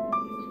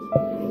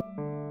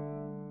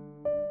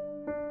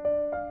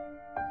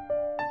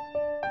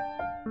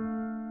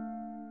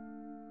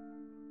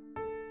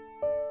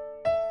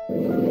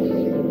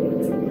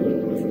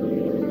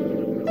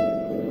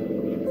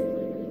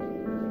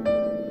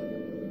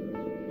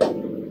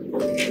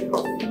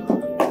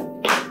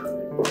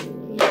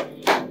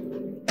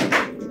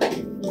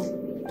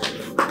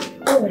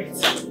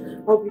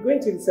 I'll be going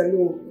to the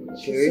salon.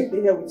 She'll be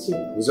here with you.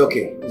 It's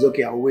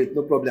okay. I'll wait.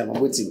 No problem.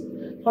 I'm waiting.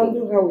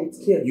 Handle her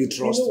with care. You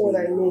trust me. You know what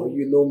I mean.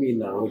 You know me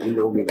now.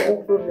 No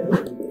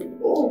problem.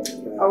 Oh,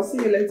 I'll see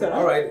you later.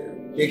 All right.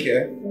 Take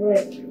care. All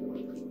right.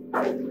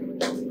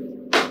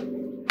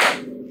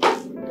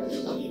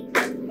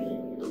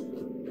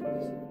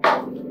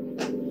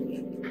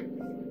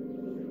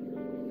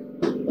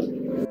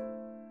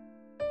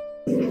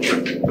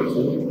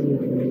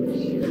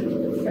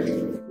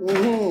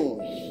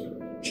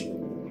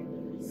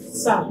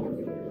 Sir,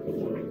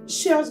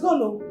 she has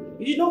gone. Oh,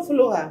 you did not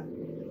follow her.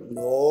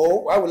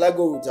 No, why will I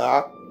go with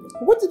her?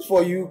 I'm waiting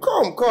for you.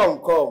 Come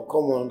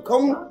on.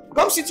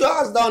 Come sit your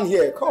ass down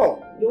here. Come.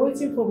 You're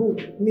waiting for who?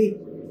 Me?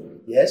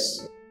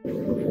 Yes. Am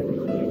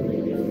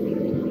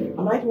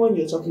I the one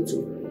you're talking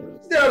to?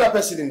 Is there another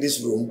person in this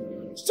room?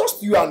 It's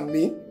just you and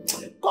me.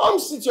 Come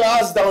sit your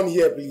ass down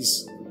here,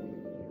 please.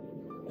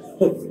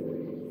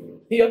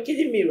 You're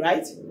kidding me,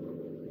 right?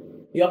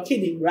 You're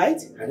kidding,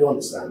 right? I don't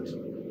understand.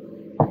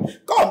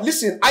 Come,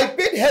 listen, I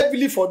paid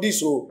heavily for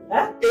this, oh.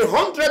 Huh?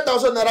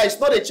 100,000 naira is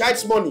not a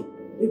child's money.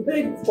 You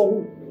paid for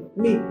who?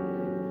 Me?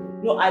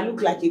 No, I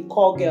look like a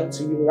call girl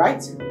to you,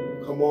 right?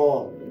 Come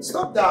on.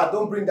 Stop that.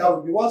 Don't bring that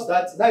with me. What's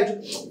that?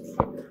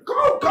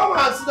 Come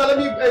and sit down. Let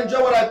me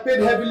enjoy what I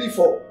paid heavily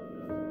for.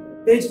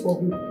 Paid for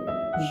who?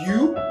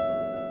 You?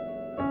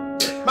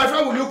 My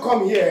friend, will you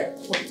come here?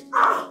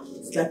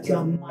 It's like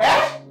you're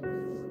mad.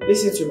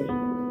 Listen to me.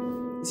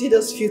 You see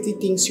those filthy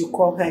things you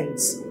call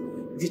hands?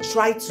 If you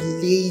try to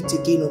lay it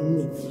again on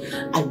me,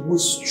 I will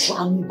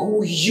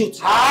strangle you.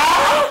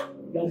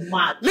 You're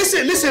mad.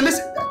 Listen.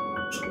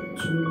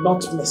 Do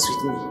not mess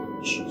with me.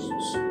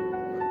 Jesus.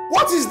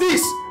 What is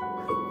this?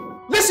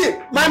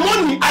 Listen, my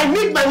money, I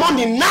need my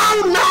money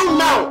now.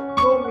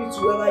 Go meet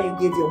whoever you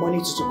gave your money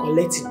to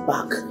collect it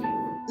back.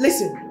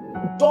 Listen,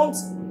 don't...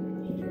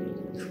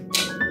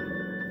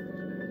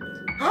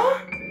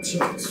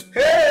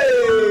 Hey!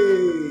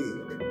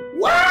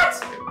 What?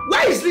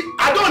 Where is it?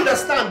 I don't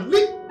understand.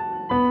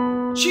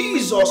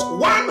 Jesus,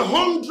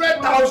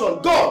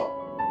 100,000 gone.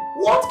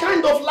 What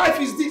kind of life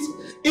is this?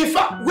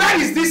 Where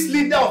is this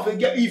leader of a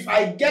girl? If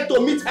I get to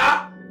meet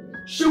her,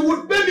 she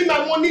would pay me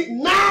my money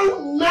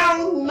now.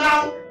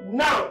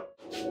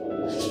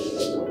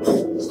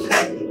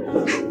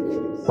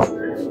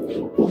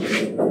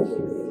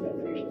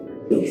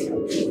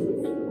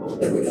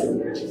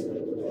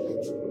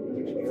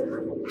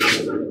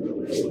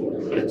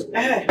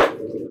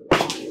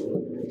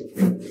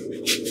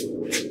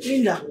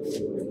 Linda,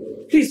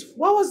 please,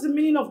 what was the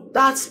meaning of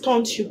that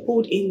stunt you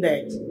pulled in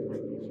there?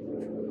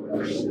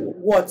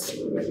 What?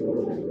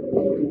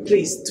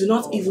 Please, do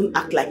not even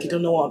act like you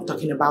don't know what I'm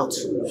talking about.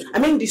 I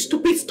mean the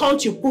stupid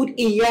stunt you pulled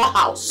in your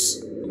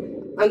house.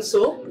 And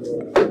so?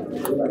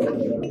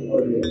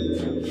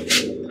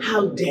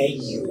 How dare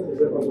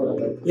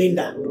you?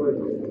 Linda,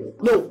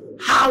 no,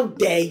 how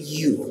dare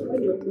you?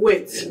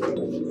 Wait,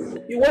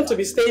 you want to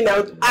be staying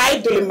out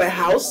idle in my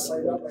house,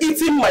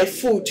 eating my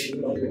food,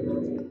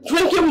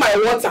 drinking my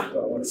water,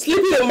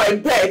 sleeping in my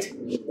bed,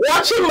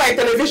 watching my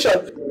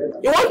television.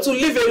 You want to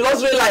live a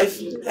luxury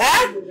life,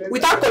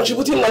 without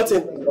contributing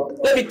nothing.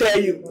 Let me tell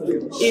you,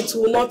 it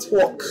will not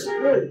work.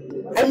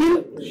 I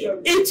mean,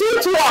 it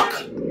won't work.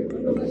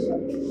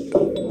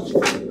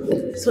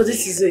 So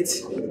this is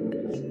it.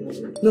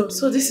 No,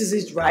 so this is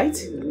it, right?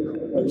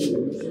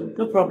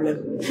 No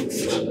problem.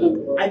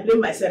 I blame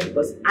myself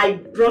because I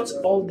brought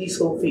all this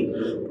whole thing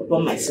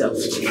upon myself.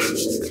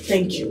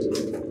 Thank you.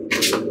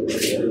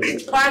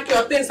 Pack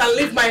your things and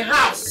leave my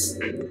house.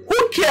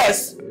 Who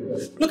cares?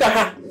 Look at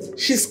her.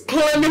 She's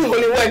claiming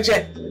holy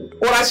wager.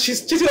 Whereas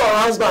she's cheating on her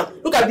husband.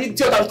 Look at the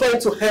idiot I'm trying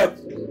to help.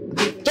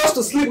 Just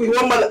to sleep with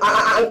one man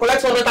and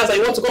collect 100,000 and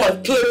you want to come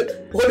and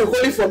claim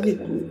holy for me.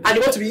 And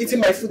you want to be eating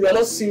my food. You are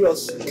not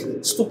serious.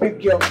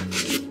 Stupid girl.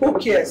 Who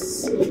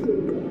cares?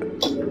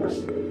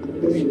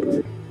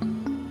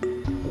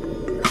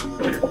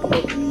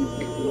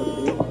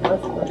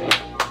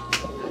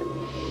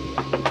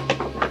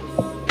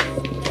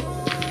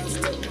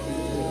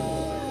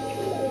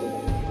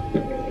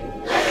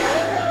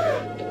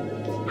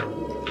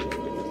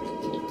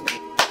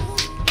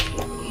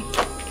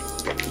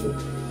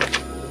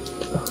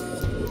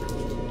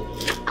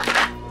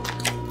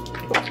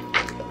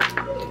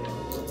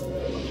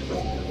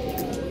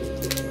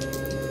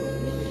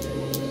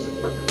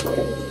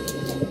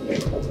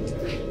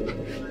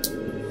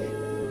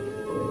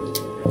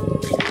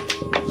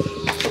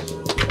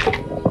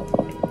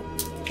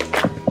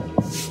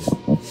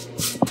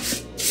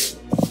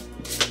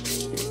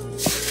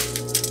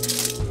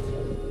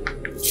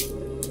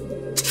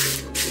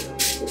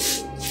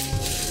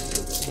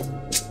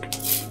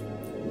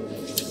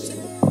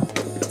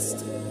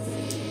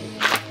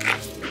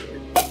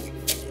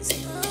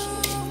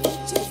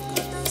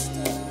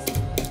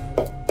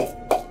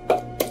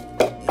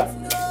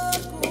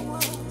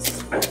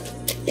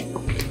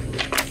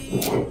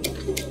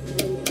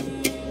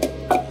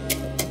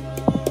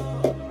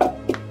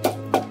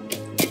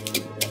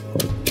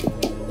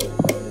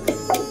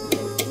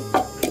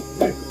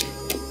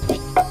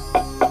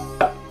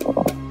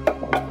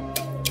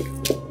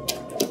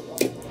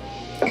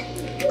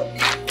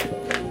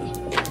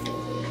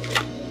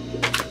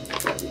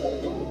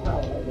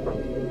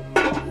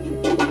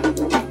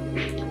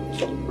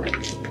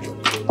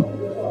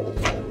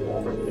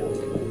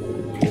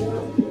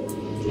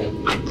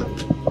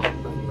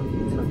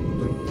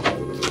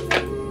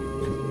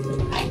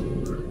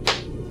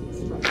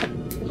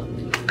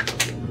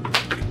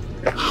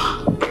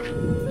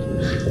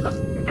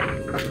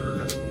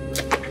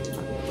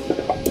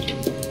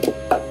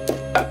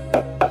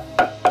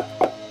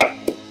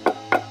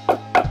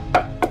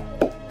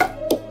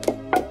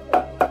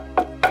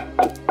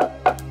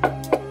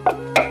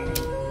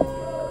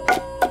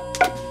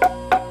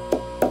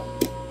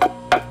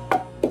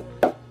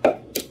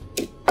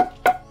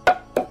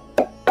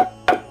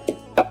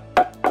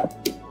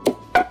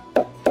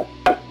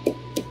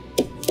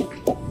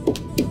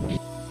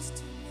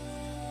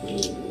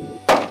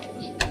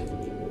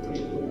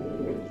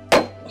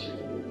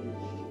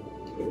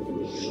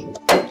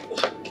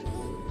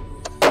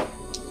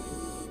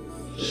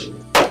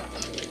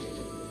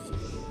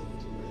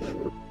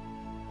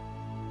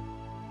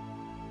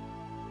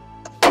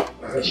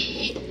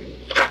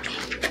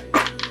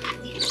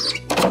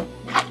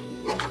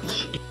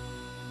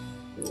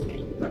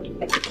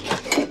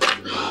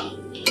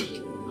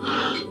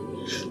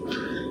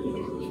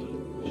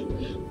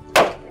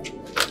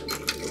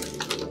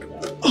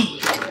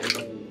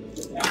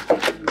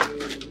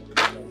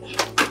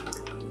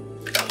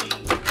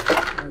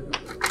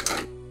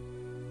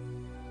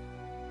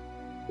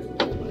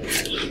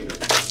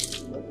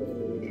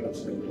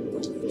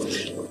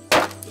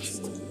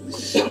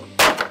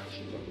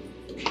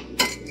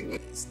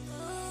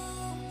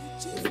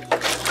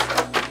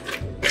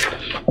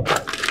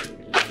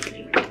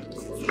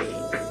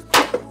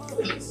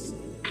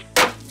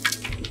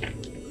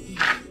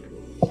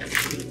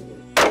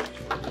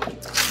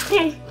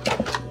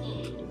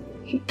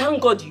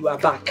 Thank God you are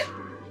back.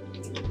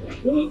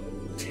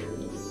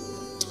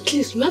 At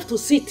least you have to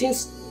see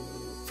things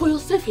for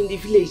yourself in the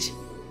village.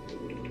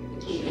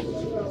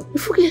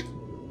 If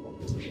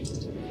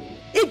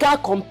you can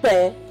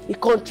compare the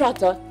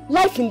contractor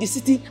life in the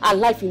city and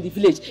life in the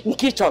village in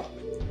kitchen.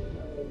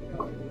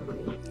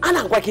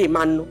 Ana gwa ke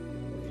man no.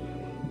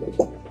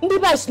 Ndi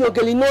ba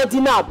snogeli no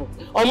dinabo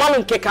o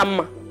malu nke ka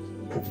mma.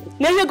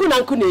 Na yego na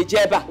nku na eje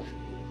ebe a.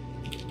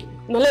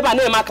 No leba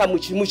na emaka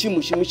muchi.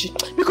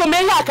 Biko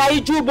me ya aka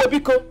iju ugbo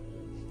biko.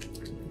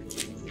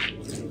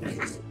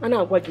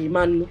 Ana gwa ke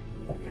man no.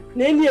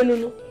 Na eni enu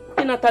no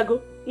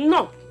inatago.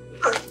 No.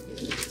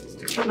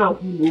 Ana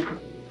gwa no okwu.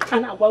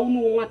 Ana gwa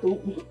unu nwata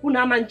okwu. Unu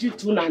ama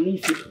njitu na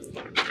n'ife.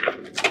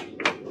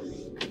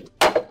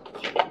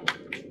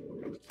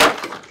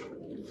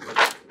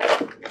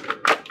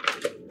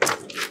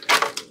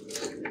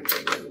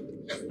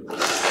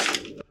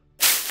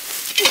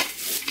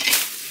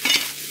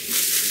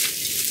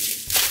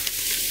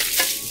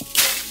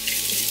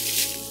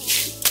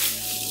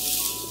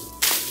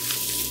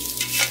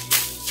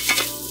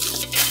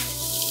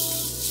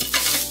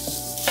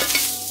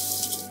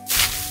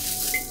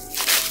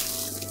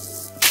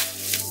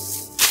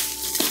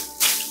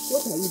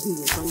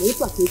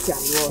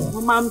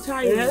 Mama, I'm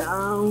tired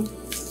now.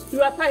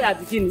 You are tired,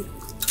 Bikini.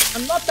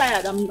 I'm not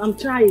tired, I'm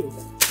trying.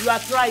 You are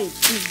trying.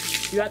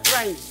 You are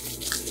trying.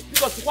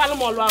 Because one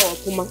more hour,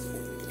 Kuma.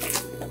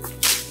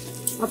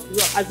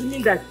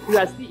 Assuming that you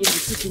are still in the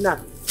city now,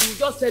 you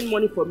just send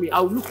money for me. I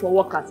will look for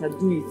workers and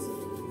do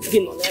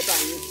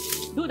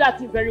it. Do that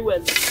thing very well.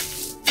 Go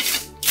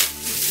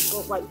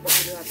find for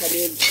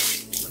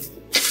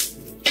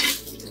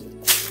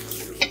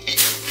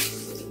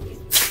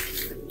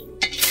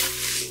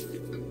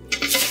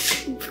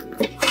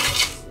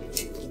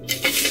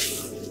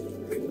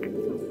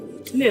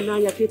now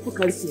your people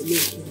can see me.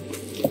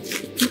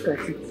 Look at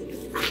it.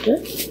 Okay?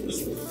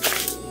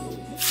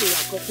 So you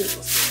are cooking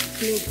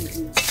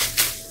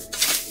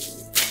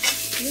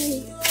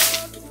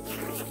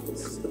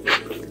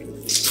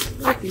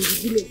life in the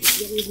village is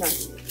very hard.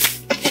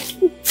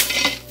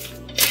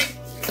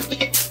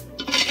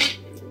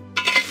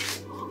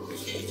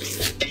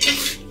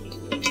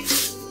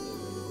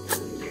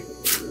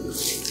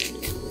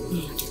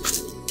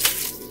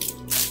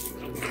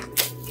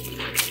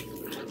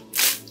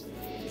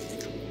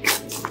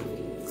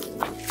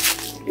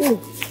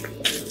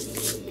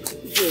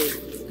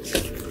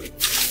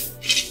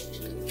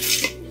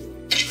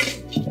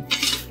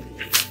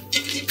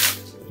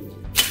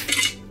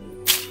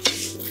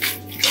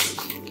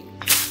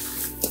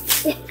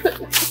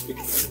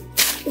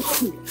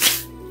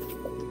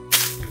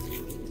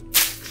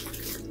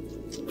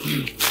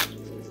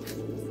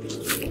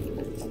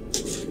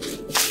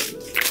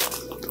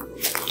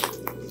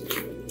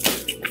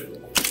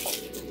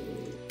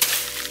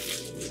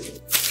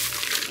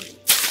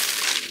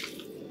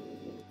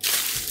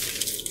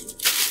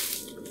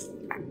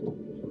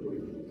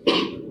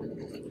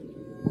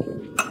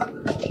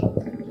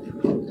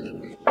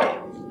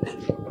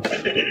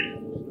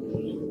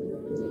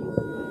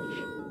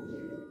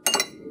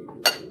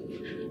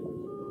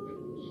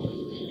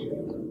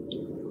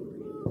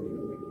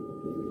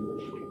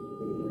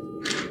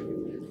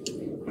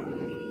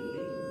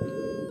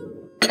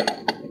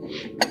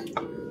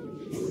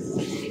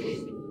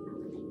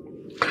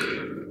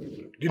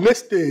 The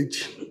next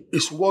stage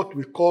is what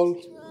we call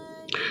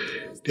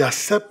the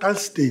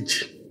acceptance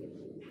stage.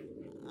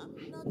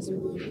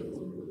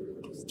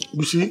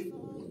 You see,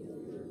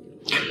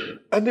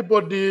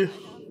 anybody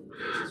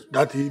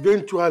that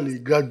eventually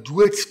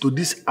graduates to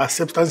this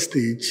acceptance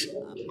stage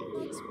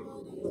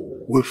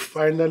will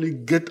finally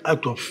get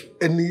out of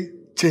any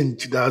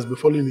change that has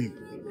befallen him.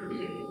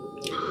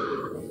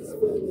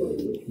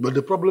 But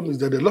the problem is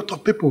that a lot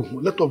of people, a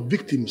lot of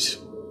victims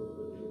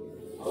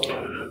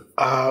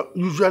are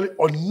usually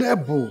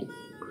unable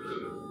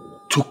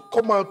to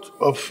come out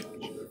of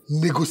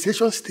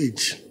negotiation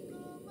stage.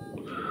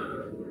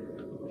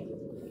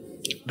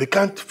 They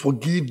can't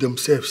forgive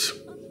themselves.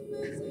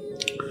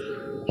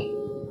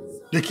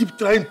 They keep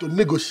trying to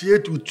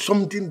negotiate with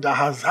something that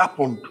has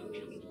happened.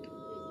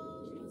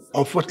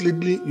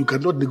 Unfortunately, you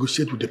cannot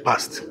negotiate with the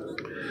past.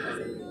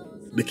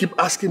 They keep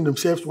asking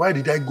themselves, why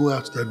did I go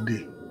out that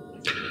day?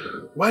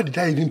 Why did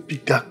I even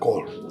pick that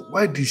call?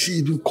 Why did she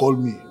even call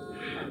me?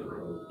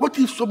 What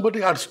if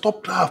somebody had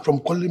stopped her from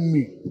calling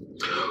me?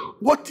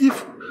 What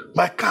if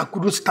my car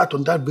couldn't start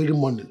on that very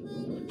morning?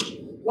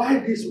 Why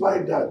this,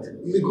 why that?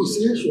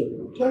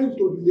 Negotiation. Trying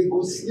to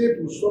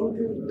negotiate with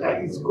something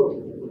that is gone.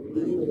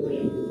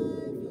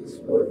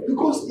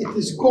 Because it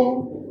is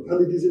gone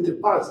and it is in the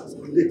past,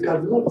 they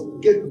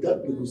cannot get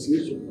that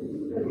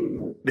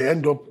negotiation. They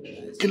end up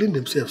killing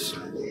themselves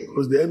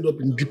because they end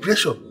up in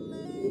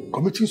depression,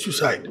 committing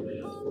suicide.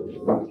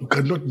 You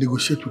cannot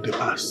negotiate with the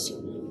past.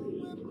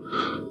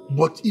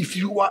 But if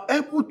you are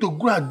able to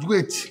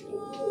graduate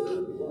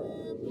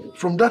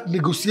from that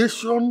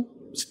negotiation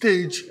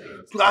stage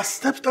to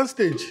acceptance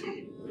stage,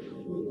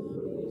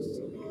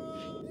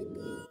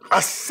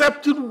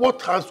 accepting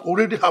what has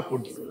already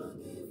happened,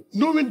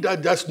 knowing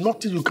that there's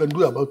nothing you can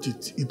do about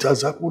it. It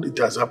has happened, it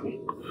has happened.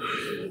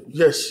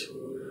 Yes,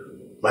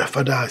 My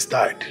father has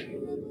died.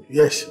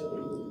 Yes,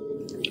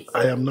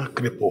 I am not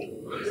crippled.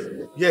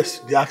 Yes,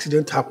 the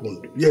accident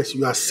happened. Yes,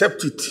 you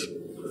accept it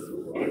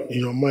in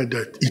your mind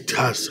that it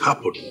has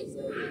happened.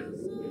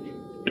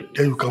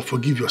 Then you can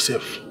forgive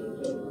yourself.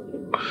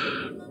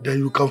 Then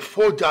you can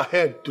forge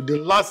ahead to the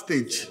last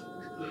stage,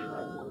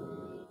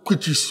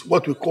 which is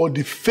what we call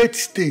the faith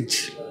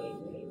stage.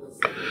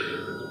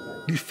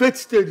 The faith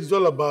stage is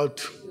all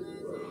about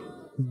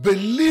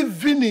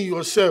believing in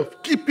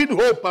yourself, keeping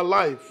hope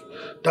alive,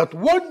 that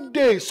one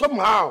day,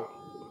 somehow,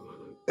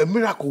 a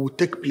miracle will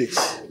take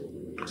place.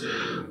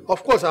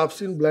 Of course, I've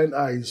seen blind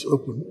eyes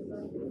open.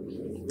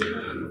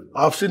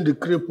 I've seen the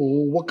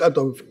cripple walk out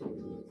of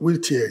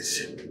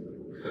wheelchairs.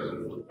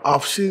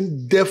 I've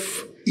seen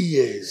deaf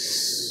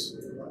ears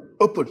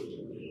open.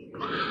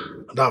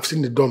 And I've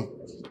seen the dumb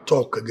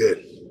talk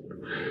again.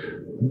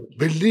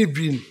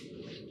 Believing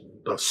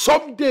that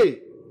someday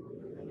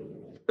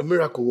a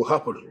miracle will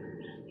happen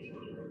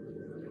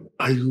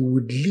and you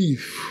would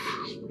live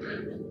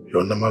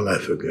your normal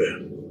life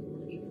again.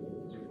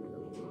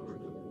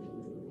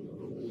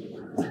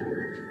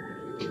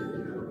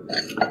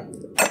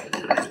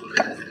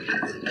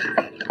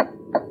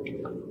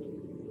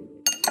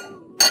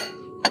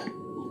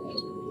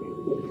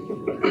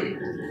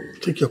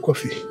 Take your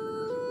coffee.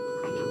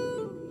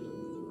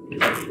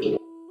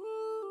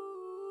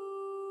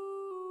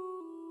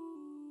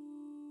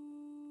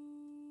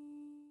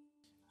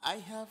 I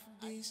have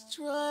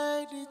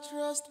destroyed the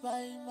trust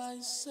by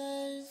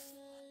myself.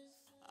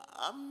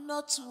 I'm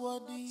not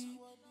worthy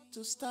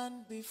to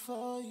stand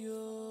before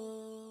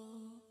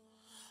you.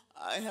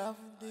 I have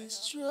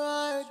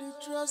destroyed the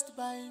trust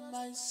by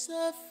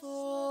myself.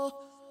 Oh,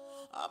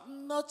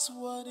 I'm not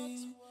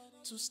worthy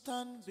to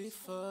stand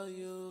before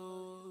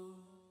you.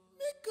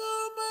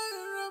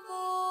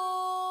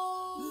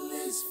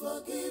 Please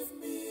forgive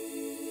me.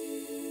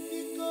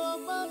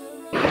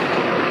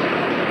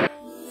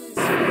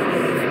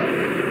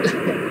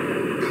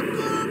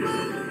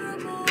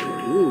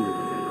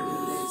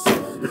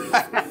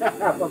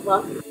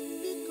 Papa.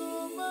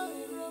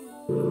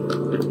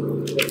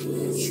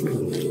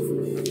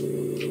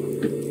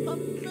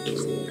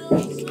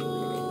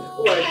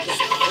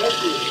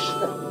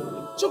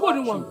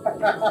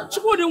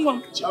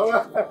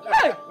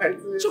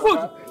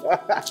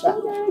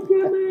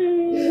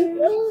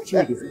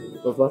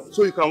 Papa,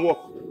 so you can walk?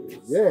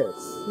 Yes.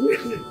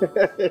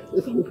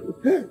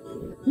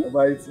 Papa,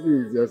 it's me,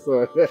 it's your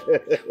son.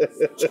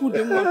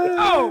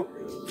 Oh!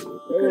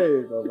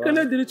 Hey, Papa.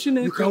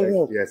 You can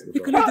walk. Yes,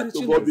 You Papa. can To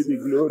God be the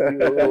glory.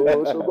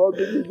 To God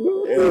be the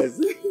glory. Yes.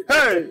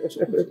 Hey!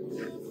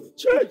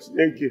 Church,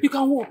 thank you. You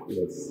can walk.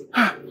 Yes.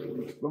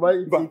 Mama,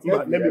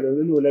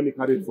 let me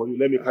carry it for you.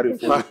 Let me carry it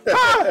for you.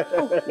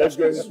 Let's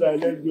go inside.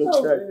 Let's go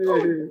inside.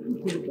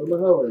 Mama,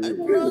 how are you?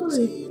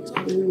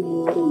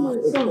 Oh, my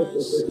son.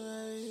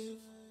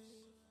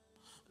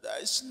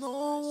 There's no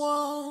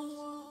one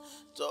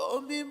to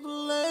be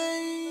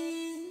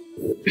blamed.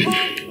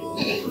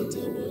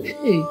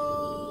 Hey,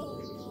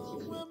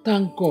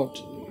 thank God.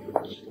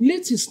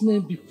 Let his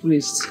name be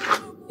praised.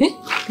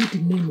 Let the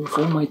name of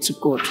Almighty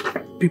God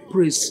be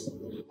praised,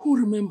 who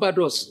remembered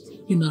us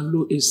in our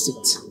low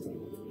estate.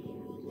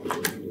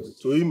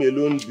 To him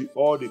alone be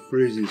all the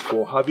praises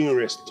for having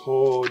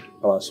restored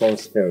our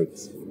son's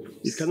health.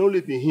 It can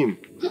only be him.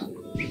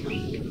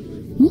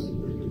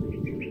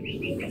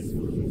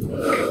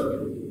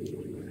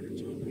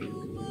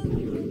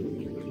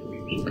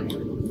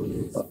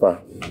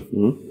 Papa.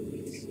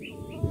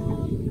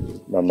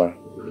 Mama.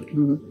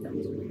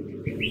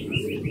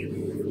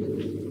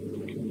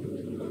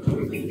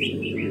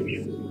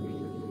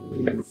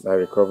 My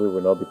recovery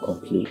will not be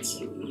complete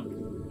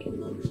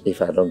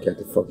if I don't get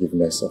the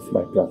forgiveness of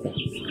my brother.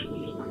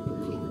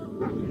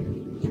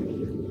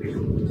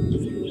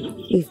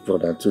 If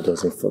brother too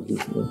doesn't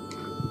forgive me,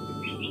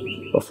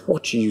 of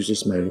what use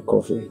is my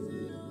recovery?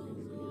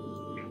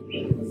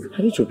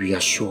 I need to be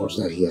assured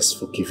that he has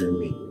forgiven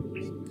me.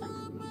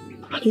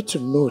 I need to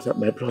know that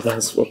my brother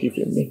has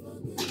forgiven me.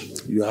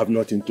 You have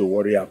nothing to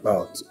worry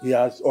about. He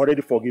has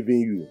already forgiven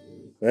you.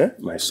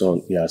 My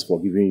son, he has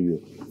forgiven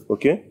you.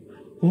 Okay?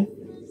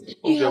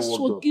 He has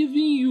forgiven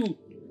you.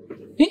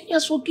 He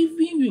has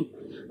forgiven you.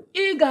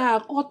 Iga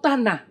akota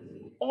na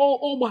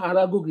o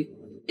gbahara gogi.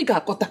 Iga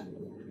akota.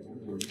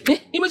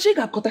 Imechi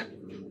iga akota.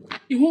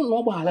 Ihu na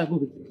o gbahara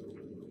gogi.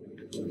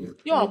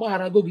 Yo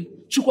agbahara gogi.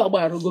 Chukwu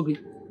agbahara gogi.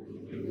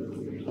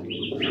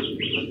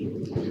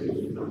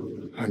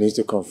 I need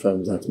to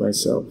confirm that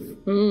myself.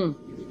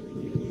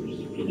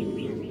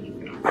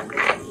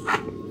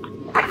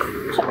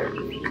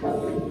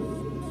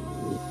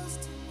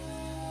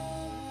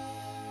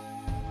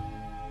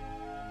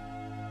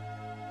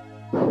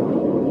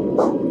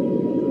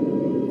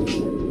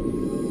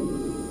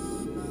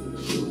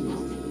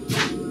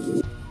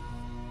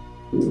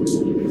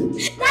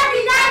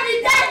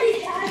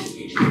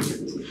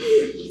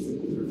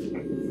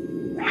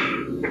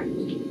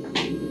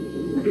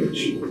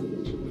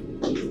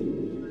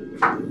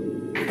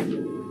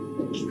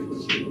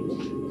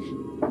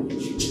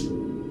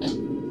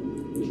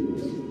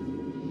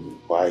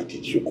 Why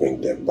did you bring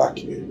them back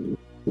here?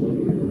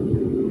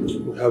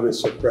 We have a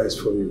surprise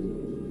for you.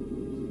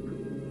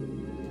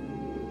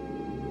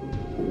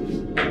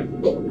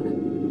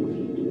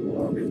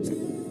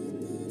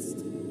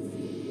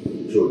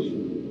 Jody.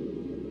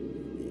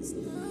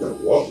 Now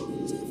walk.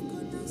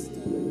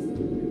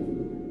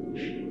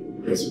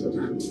 Yes,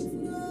 brother.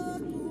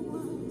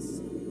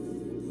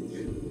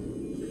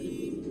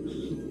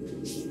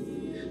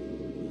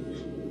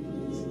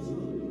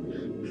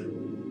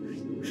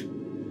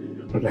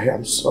 But I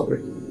am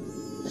sorry.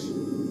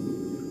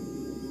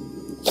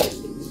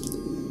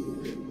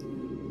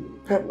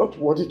 I am not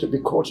worthy to be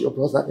called your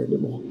brother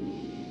anymore.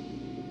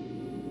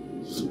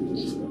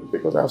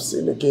 Because I have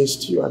sinned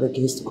against you and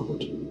against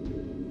God.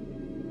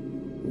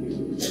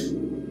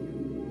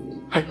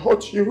 I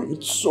hurt you in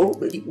so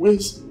many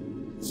ways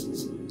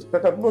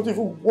that I'm not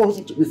even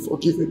worthy to be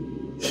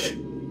forgiven.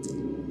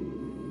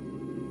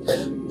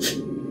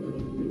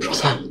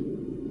 Brother,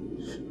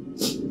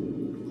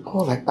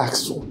 all I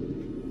ask for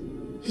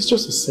is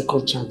just a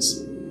second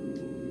chance.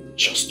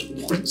 Just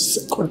 1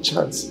 second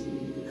chance.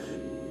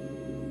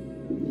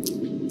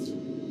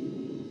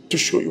 To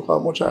show you how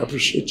much I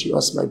appreciate you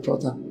as my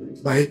brother.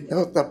 My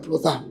elder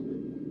brother.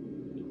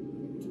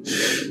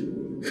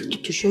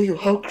 To show you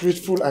how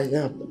grateful I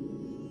am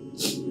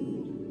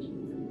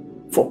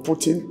for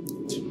putting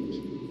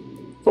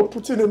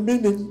a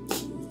meaning,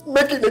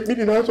 making a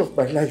meaning out of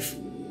my life.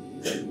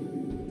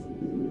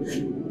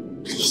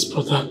 Please,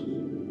 brother,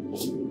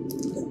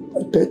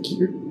 I beg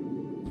you,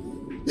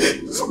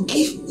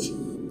 forgive me.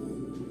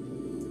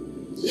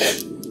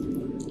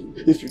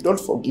 If you don't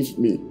forgive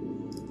me,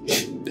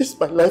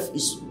 my life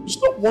is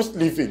not worth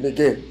living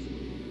again.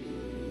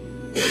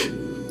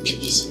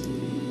 Please.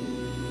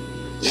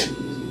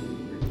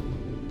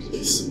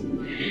 Please.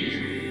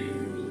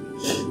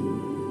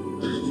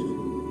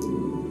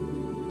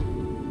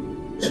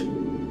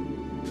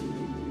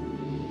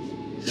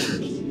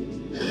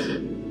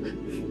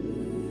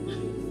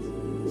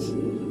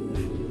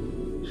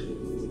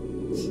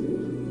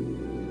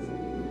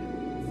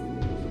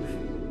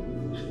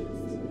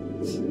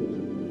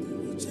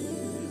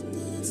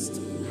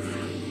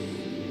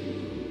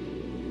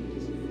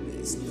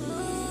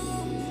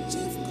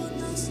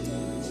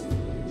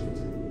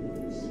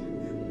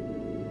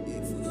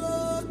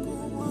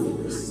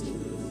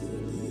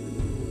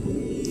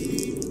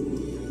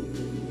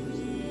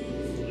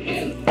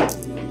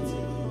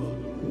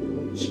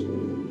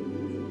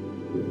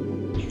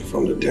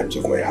 From the depth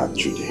of my heart,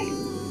 Judy,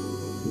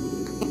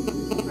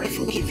 I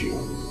forgive you.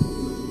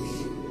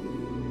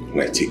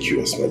 And I take you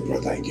as my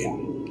brother again.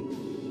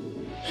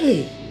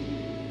 Hey!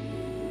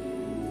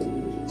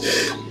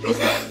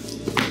 Brother!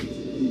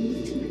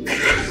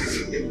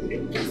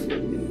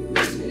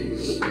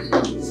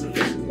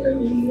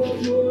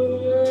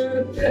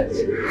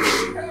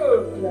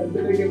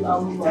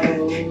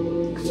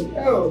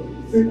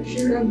 Oh,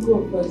 should I go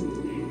first?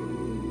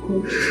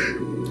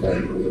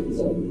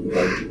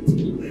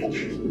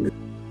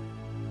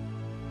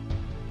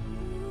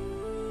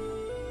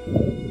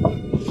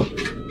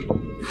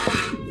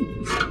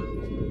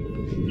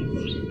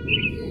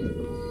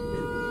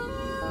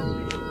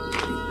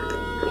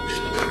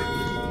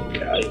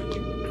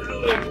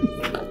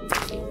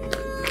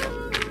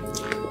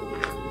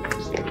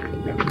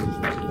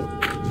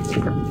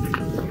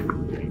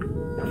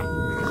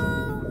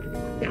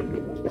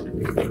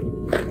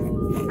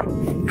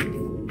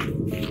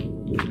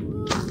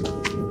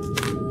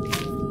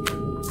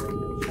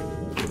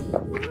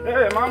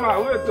 Hey, Mama,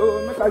 wait,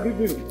 make I give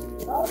you.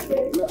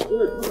 Okay.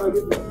 Wait, make I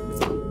give you.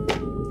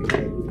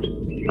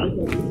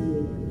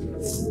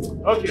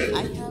 Okay. I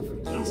have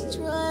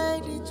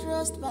destroyed the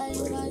trust by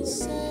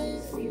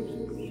myself.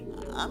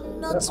 I'm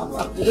not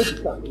worthy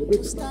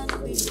to stand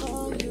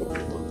before you.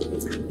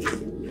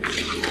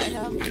 I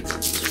have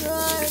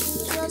destroyed the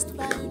trust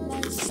by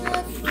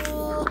myself.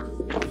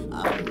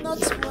 I'm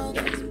not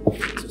worthy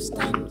to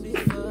stand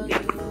before you.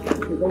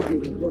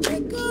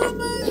 Take all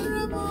my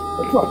remorse.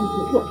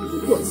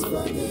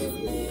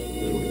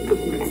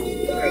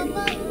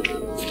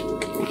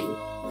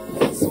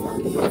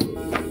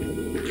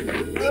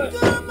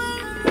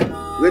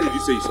 Where did you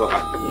say you saw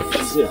her?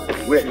 She's here.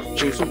 Where?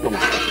 She was so coming.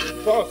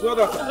 So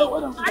that. I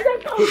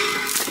don't know.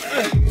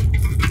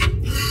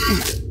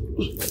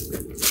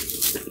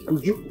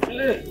 Could you?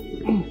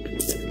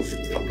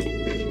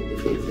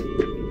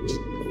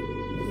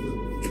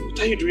 What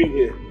are you doing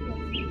here?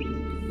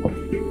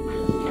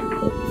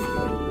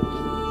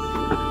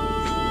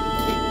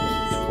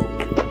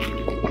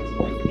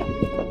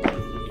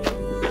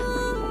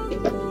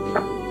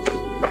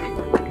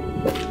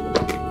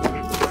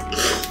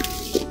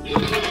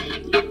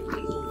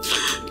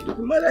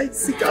 Mother is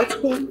sick at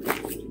home.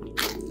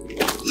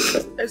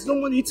 There's no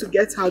money to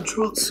get her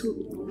drugs, so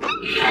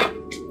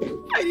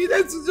I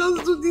needed to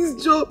just do this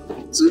job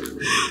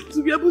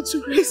to be able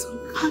to raise some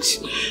cash.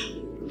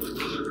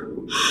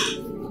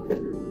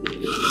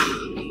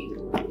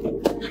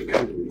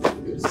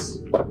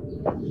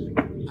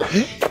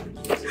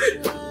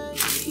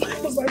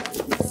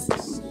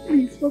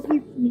 Please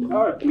forgive me.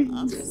 Alright. Please.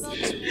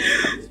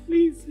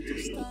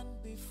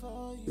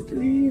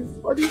 Please,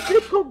 for the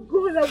sake of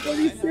God and for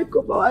the sake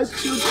of our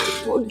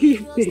children,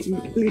 forgive me,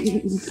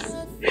 please.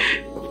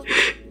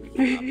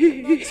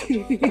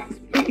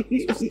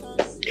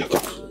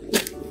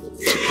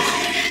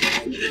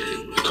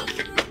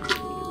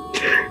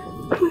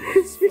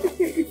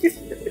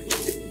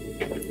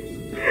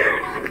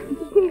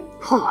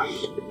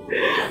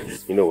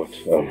 You know what?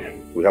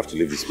 We have to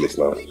leave this place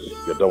now.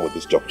 You're done with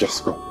this job.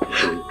 Just go.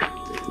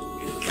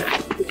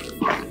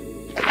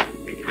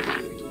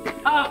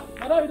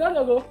 Madam, you don't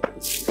go.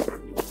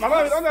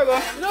 Mama, you don't go.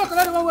 You don't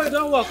collect the one where you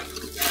don't work.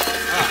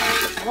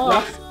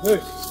 Mama, hey.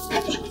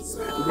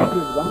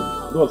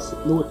 Girls,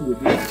 know what you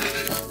do.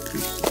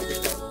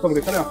 Come,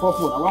 they carry a 4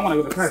 phone. I want one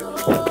to go to the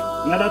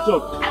another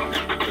job.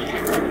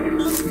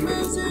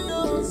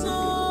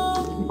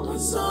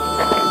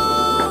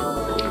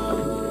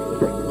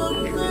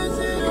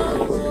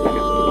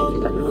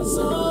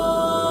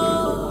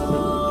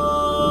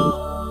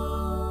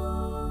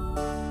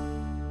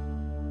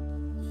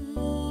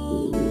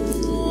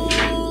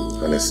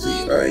 Honestly,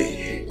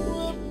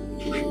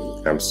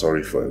 I'm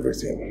sorry for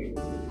everything.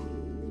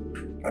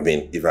 I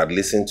mean, if I'd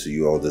listened to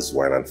you all this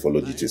while and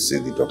followed you to see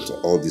the doctor,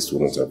 all this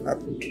wouldn't have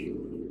happened.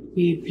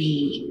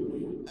 Baby,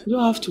 you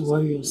don't have to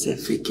worry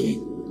yourself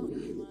again.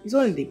 It's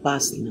all in the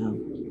past now.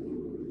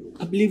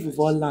 I believe we've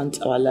all learned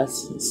our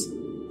lessons.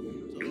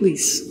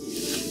 Please,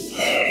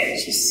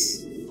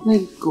 just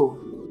let it go.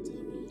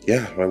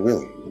 Yeah, I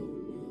will.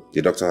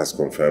 The doctor has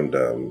confirmed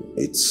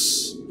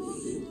it's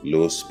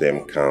low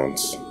sperm count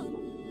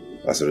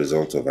as a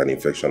result of an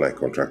infection I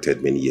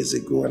contracted many years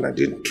ago and I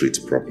didn't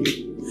treat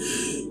properly.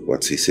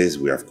 But he says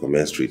we have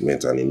commenced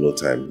treatment and in no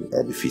time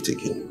I'll be fit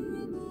again.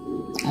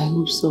 I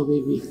hope so,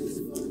 baby.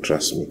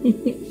 Trust me.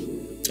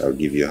 I'll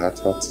give you a heart.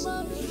 Can't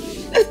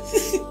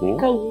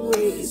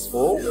wait. Please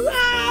forgive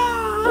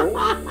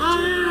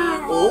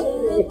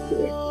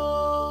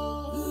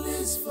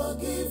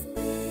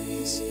me.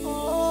 It's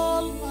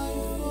all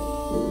my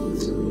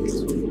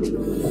fault.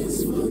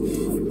 Please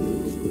forgive me.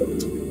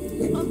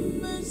 I'm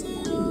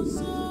missing your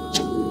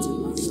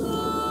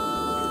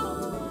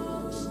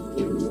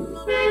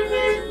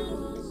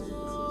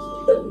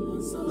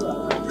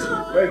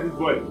Where is this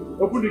boy?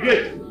 Open the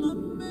gate.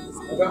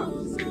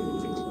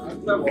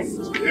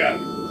 Yeah.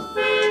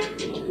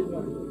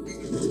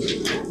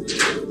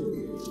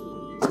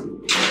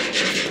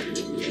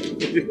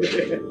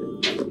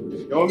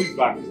 Your mommy's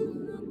back.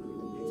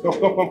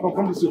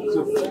 Come this way.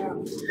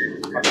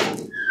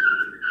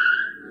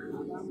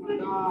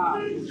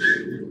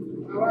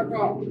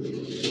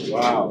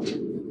 Wow.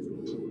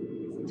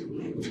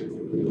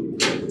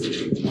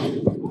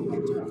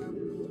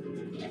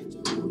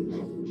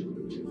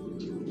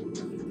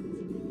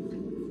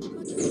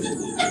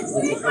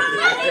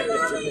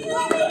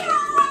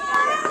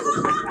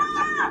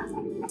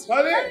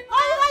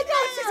 Oh my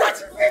God, she's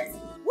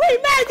we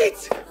made it!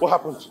 What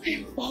happened?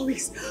 I'm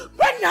always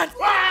pregnant!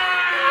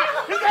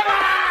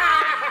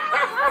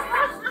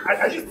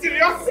 Are you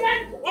serious?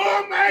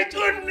 Oh my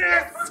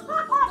goodness!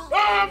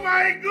 Oh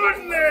my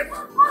goodness!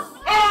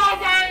 Oh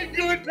my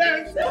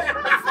goodness!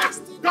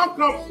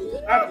 Come.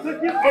 I'm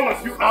taking all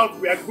of you out.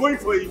 We are going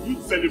for a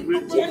huge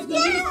celebration.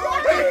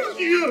 Thank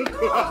you!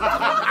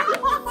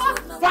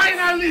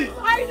 Finally!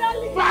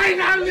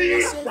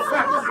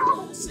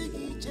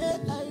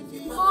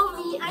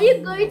 Mommy, are you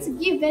going to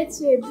give birth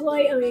to a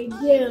boy or a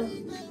girl?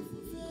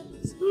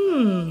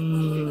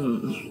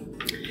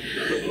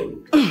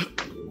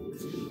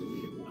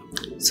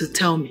 So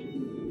tell me,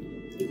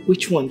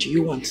 which one do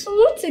you want? I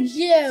want a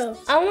girl.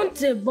 I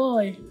want a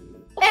boy.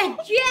 A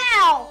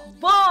girl!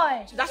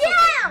 Boy! That's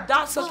okay.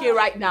 That's okay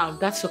right now.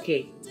 That's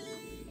okay.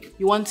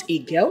 You want a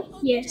girl?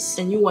 Yes.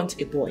 And you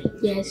want a boy?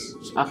 Yes.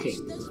 Okay.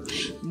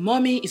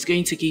 Mommy is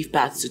going to give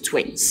birth to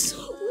twins.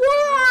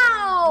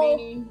 Wow!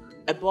 Meaning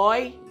a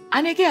boy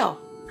and a girl.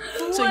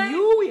 So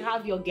you will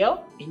have your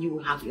girl and you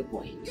will have your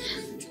boy.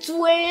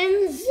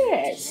 Twins?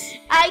 Yes.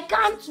 I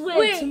can't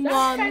wait, Mom.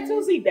 Mom. That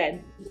settles it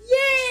then.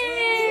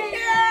 Yay!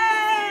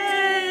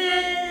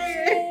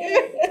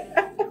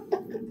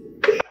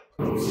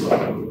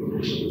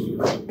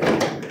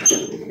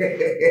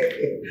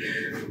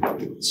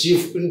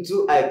 Chief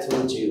Untu, I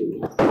told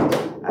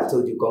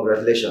you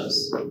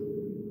congratulations.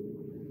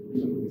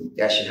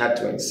 Yeah, she had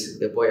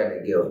twins, a boy and a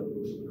girl.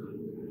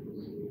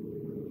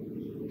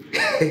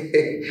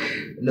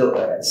 No,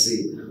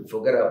 see,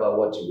 forget about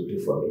what you will do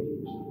for me.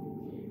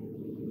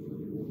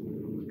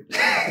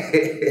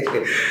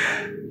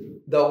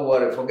 Don't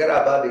worry, forget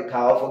about the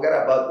cow, forget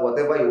about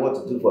whatever you want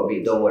to do for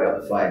me. Don't worry,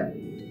 I'm fine.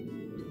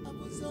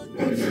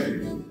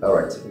 All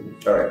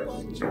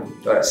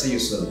right, see you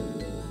soon.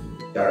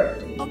 All right.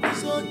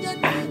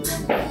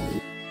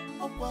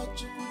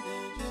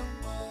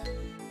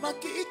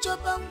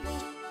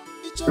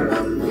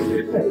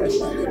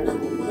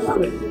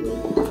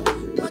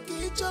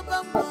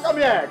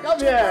 Come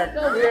here.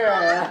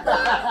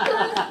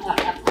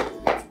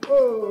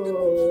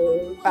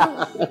 Oh.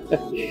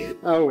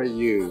 How are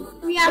you?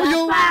 We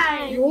are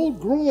fine. You're all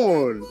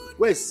grown.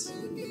 Wes,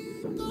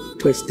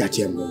 Where's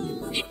Daddy and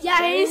Mommy?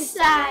 They're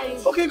inside.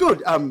 Okay,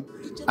 good.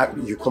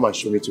 You come and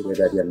show me to where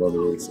Daddy and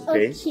Mommy is,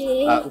 okay?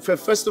 Okay.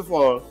 First of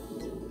all,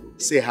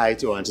 say hi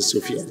to Auntie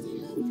Sophia.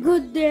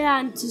 Good day,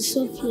 Auntie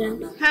Sophia.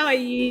 How are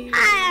you?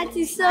 Hi,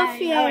 Auntie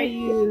Sophia. How are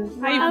you?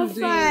 How you I'm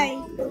doing?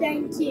 fine.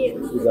 Thank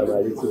you. These are my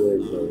little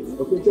boys.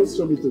 Okay, just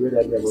show me to where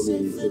Daddy and Mommy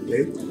is,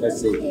 okay?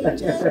 Let's see.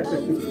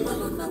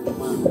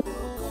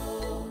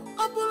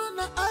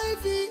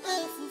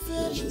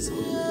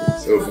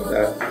 So,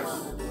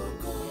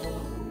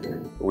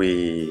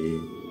 we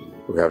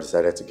have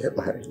decided to get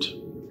married.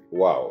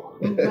 Wow.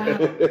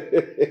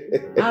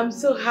 I'm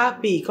so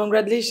happy.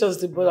 Congratulations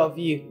to both of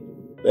you.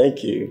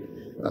 Thank you.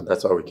 And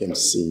that's why we came to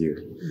see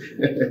you.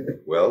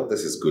 Well,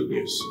 this is good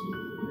news.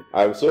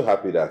 I'm so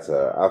happy that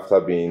after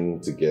being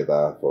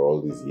together for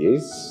all these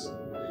years,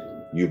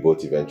 you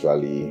both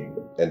eventually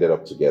ended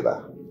up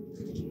together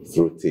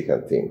through thick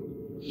and thin.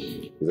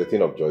 It's a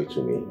thing of joy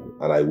to me,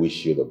 and I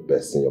wish you the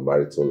best in your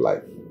marital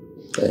life.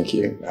 Thank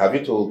you. Have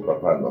you told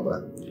Papa and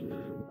Mama?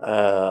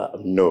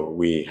 No,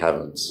 we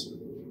haven't.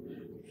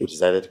 We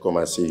decided to come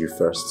and see you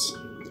first.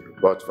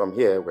 But from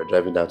here, we're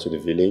driving down to the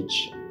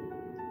village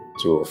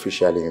to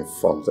officially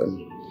inform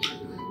them.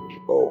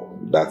 Oh,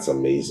 that's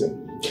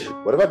amazing.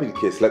 Whatever be the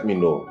case, let me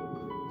know.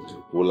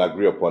 We'll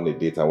agree upon a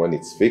date, and when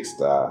it's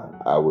fixed,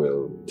 I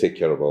will take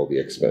care of all the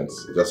expense.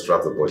 Just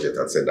draft the budget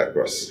and send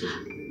across.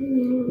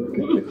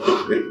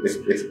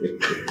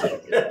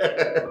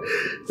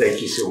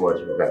 Thank you so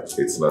much, brother.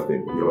 It's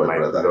nothing. You're my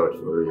brother. Lord,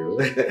 for real.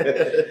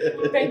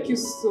 Thank you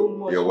so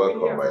much. You're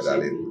welcome, my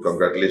darling.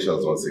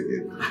 Congratulations once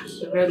again.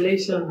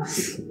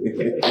 Congratulations.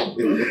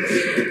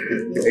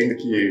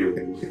 Thank you.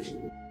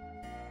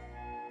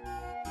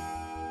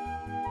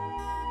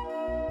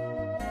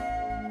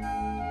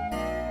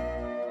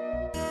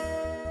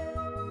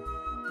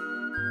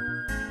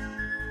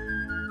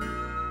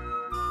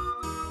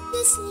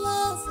 This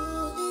love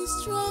is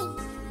strong.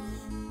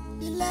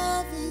 The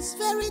love is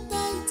very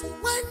tight.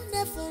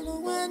 Wonderful,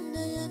 Their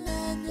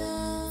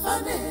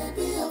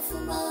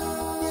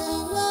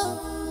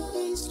love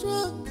is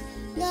strong.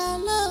 Their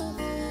love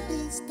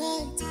is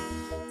tight.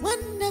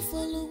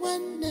 Wonderful,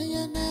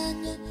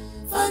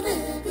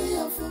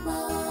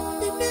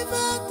 They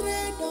never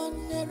tread on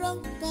the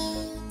wrong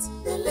path.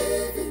 They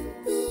live in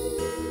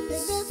peace.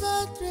 They never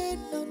tread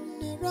on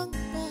the wrong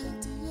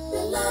path.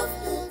 They love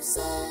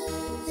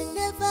themselves. They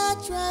never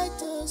try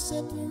to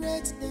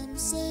separate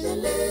themselves. They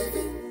live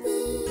in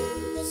peace.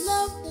 They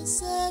love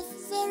themselves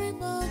very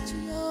much,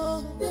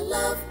 yo. They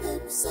love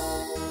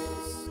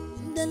themselves.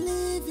 They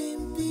live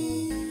in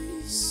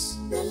peace.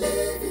 They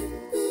live in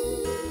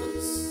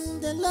peace.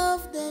 They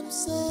love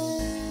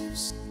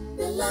themselves.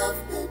 They love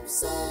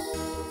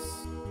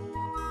themselves.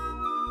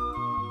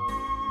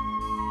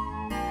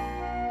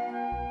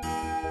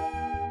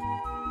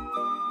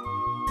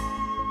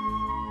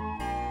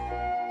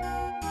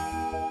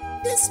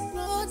 This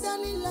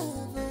brotherly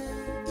love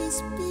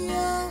is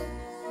pure.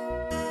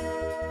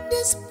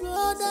 This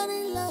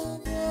brotherly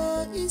love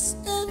is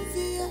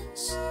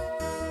envious.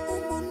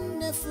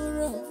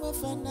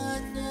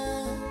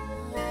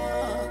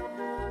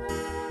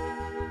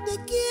 They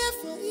care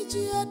for each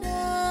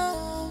other.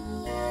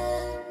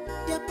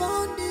 Their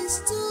bond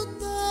is too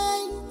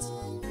tight.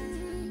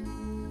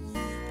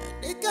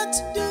 They can't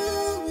do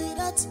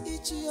without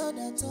each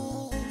other at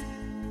all.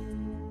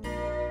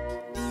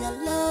 Their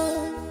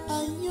love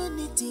and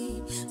unity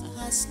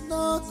has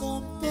no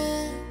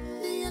compare.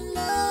 Their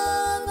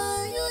love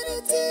and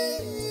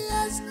unity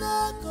has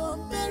no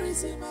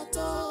comparison at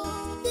all.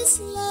 This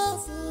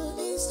love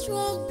is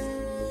strong.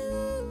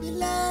 The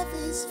love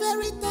is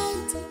very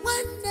tight.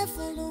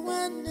 Wonderful,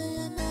 Their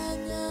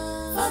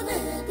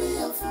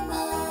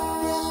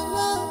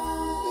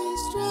love is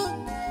strong.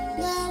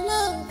 Their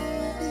love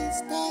is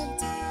tight.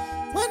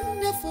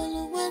 Wonderful,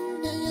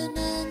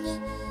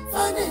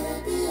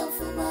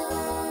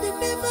 They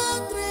never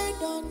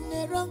tread on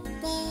the wrong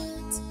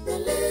path. They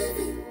live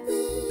in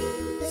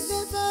peace. They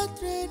never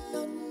tread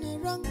on the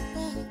wrong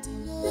path.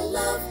 They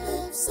love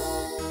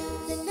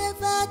themselves. They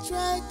never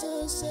try to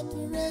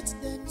separate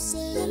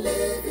themselves. They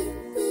live in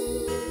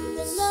peace.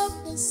 They love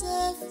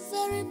themselves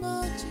very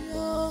much,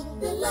 yo.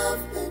 They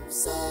love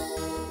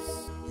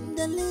themselves.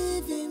 They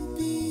live in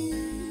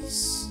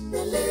peace.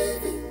 They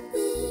live in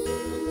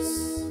peace.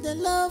 They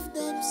love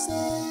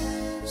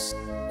themselves.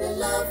 They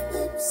love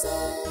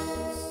themselves.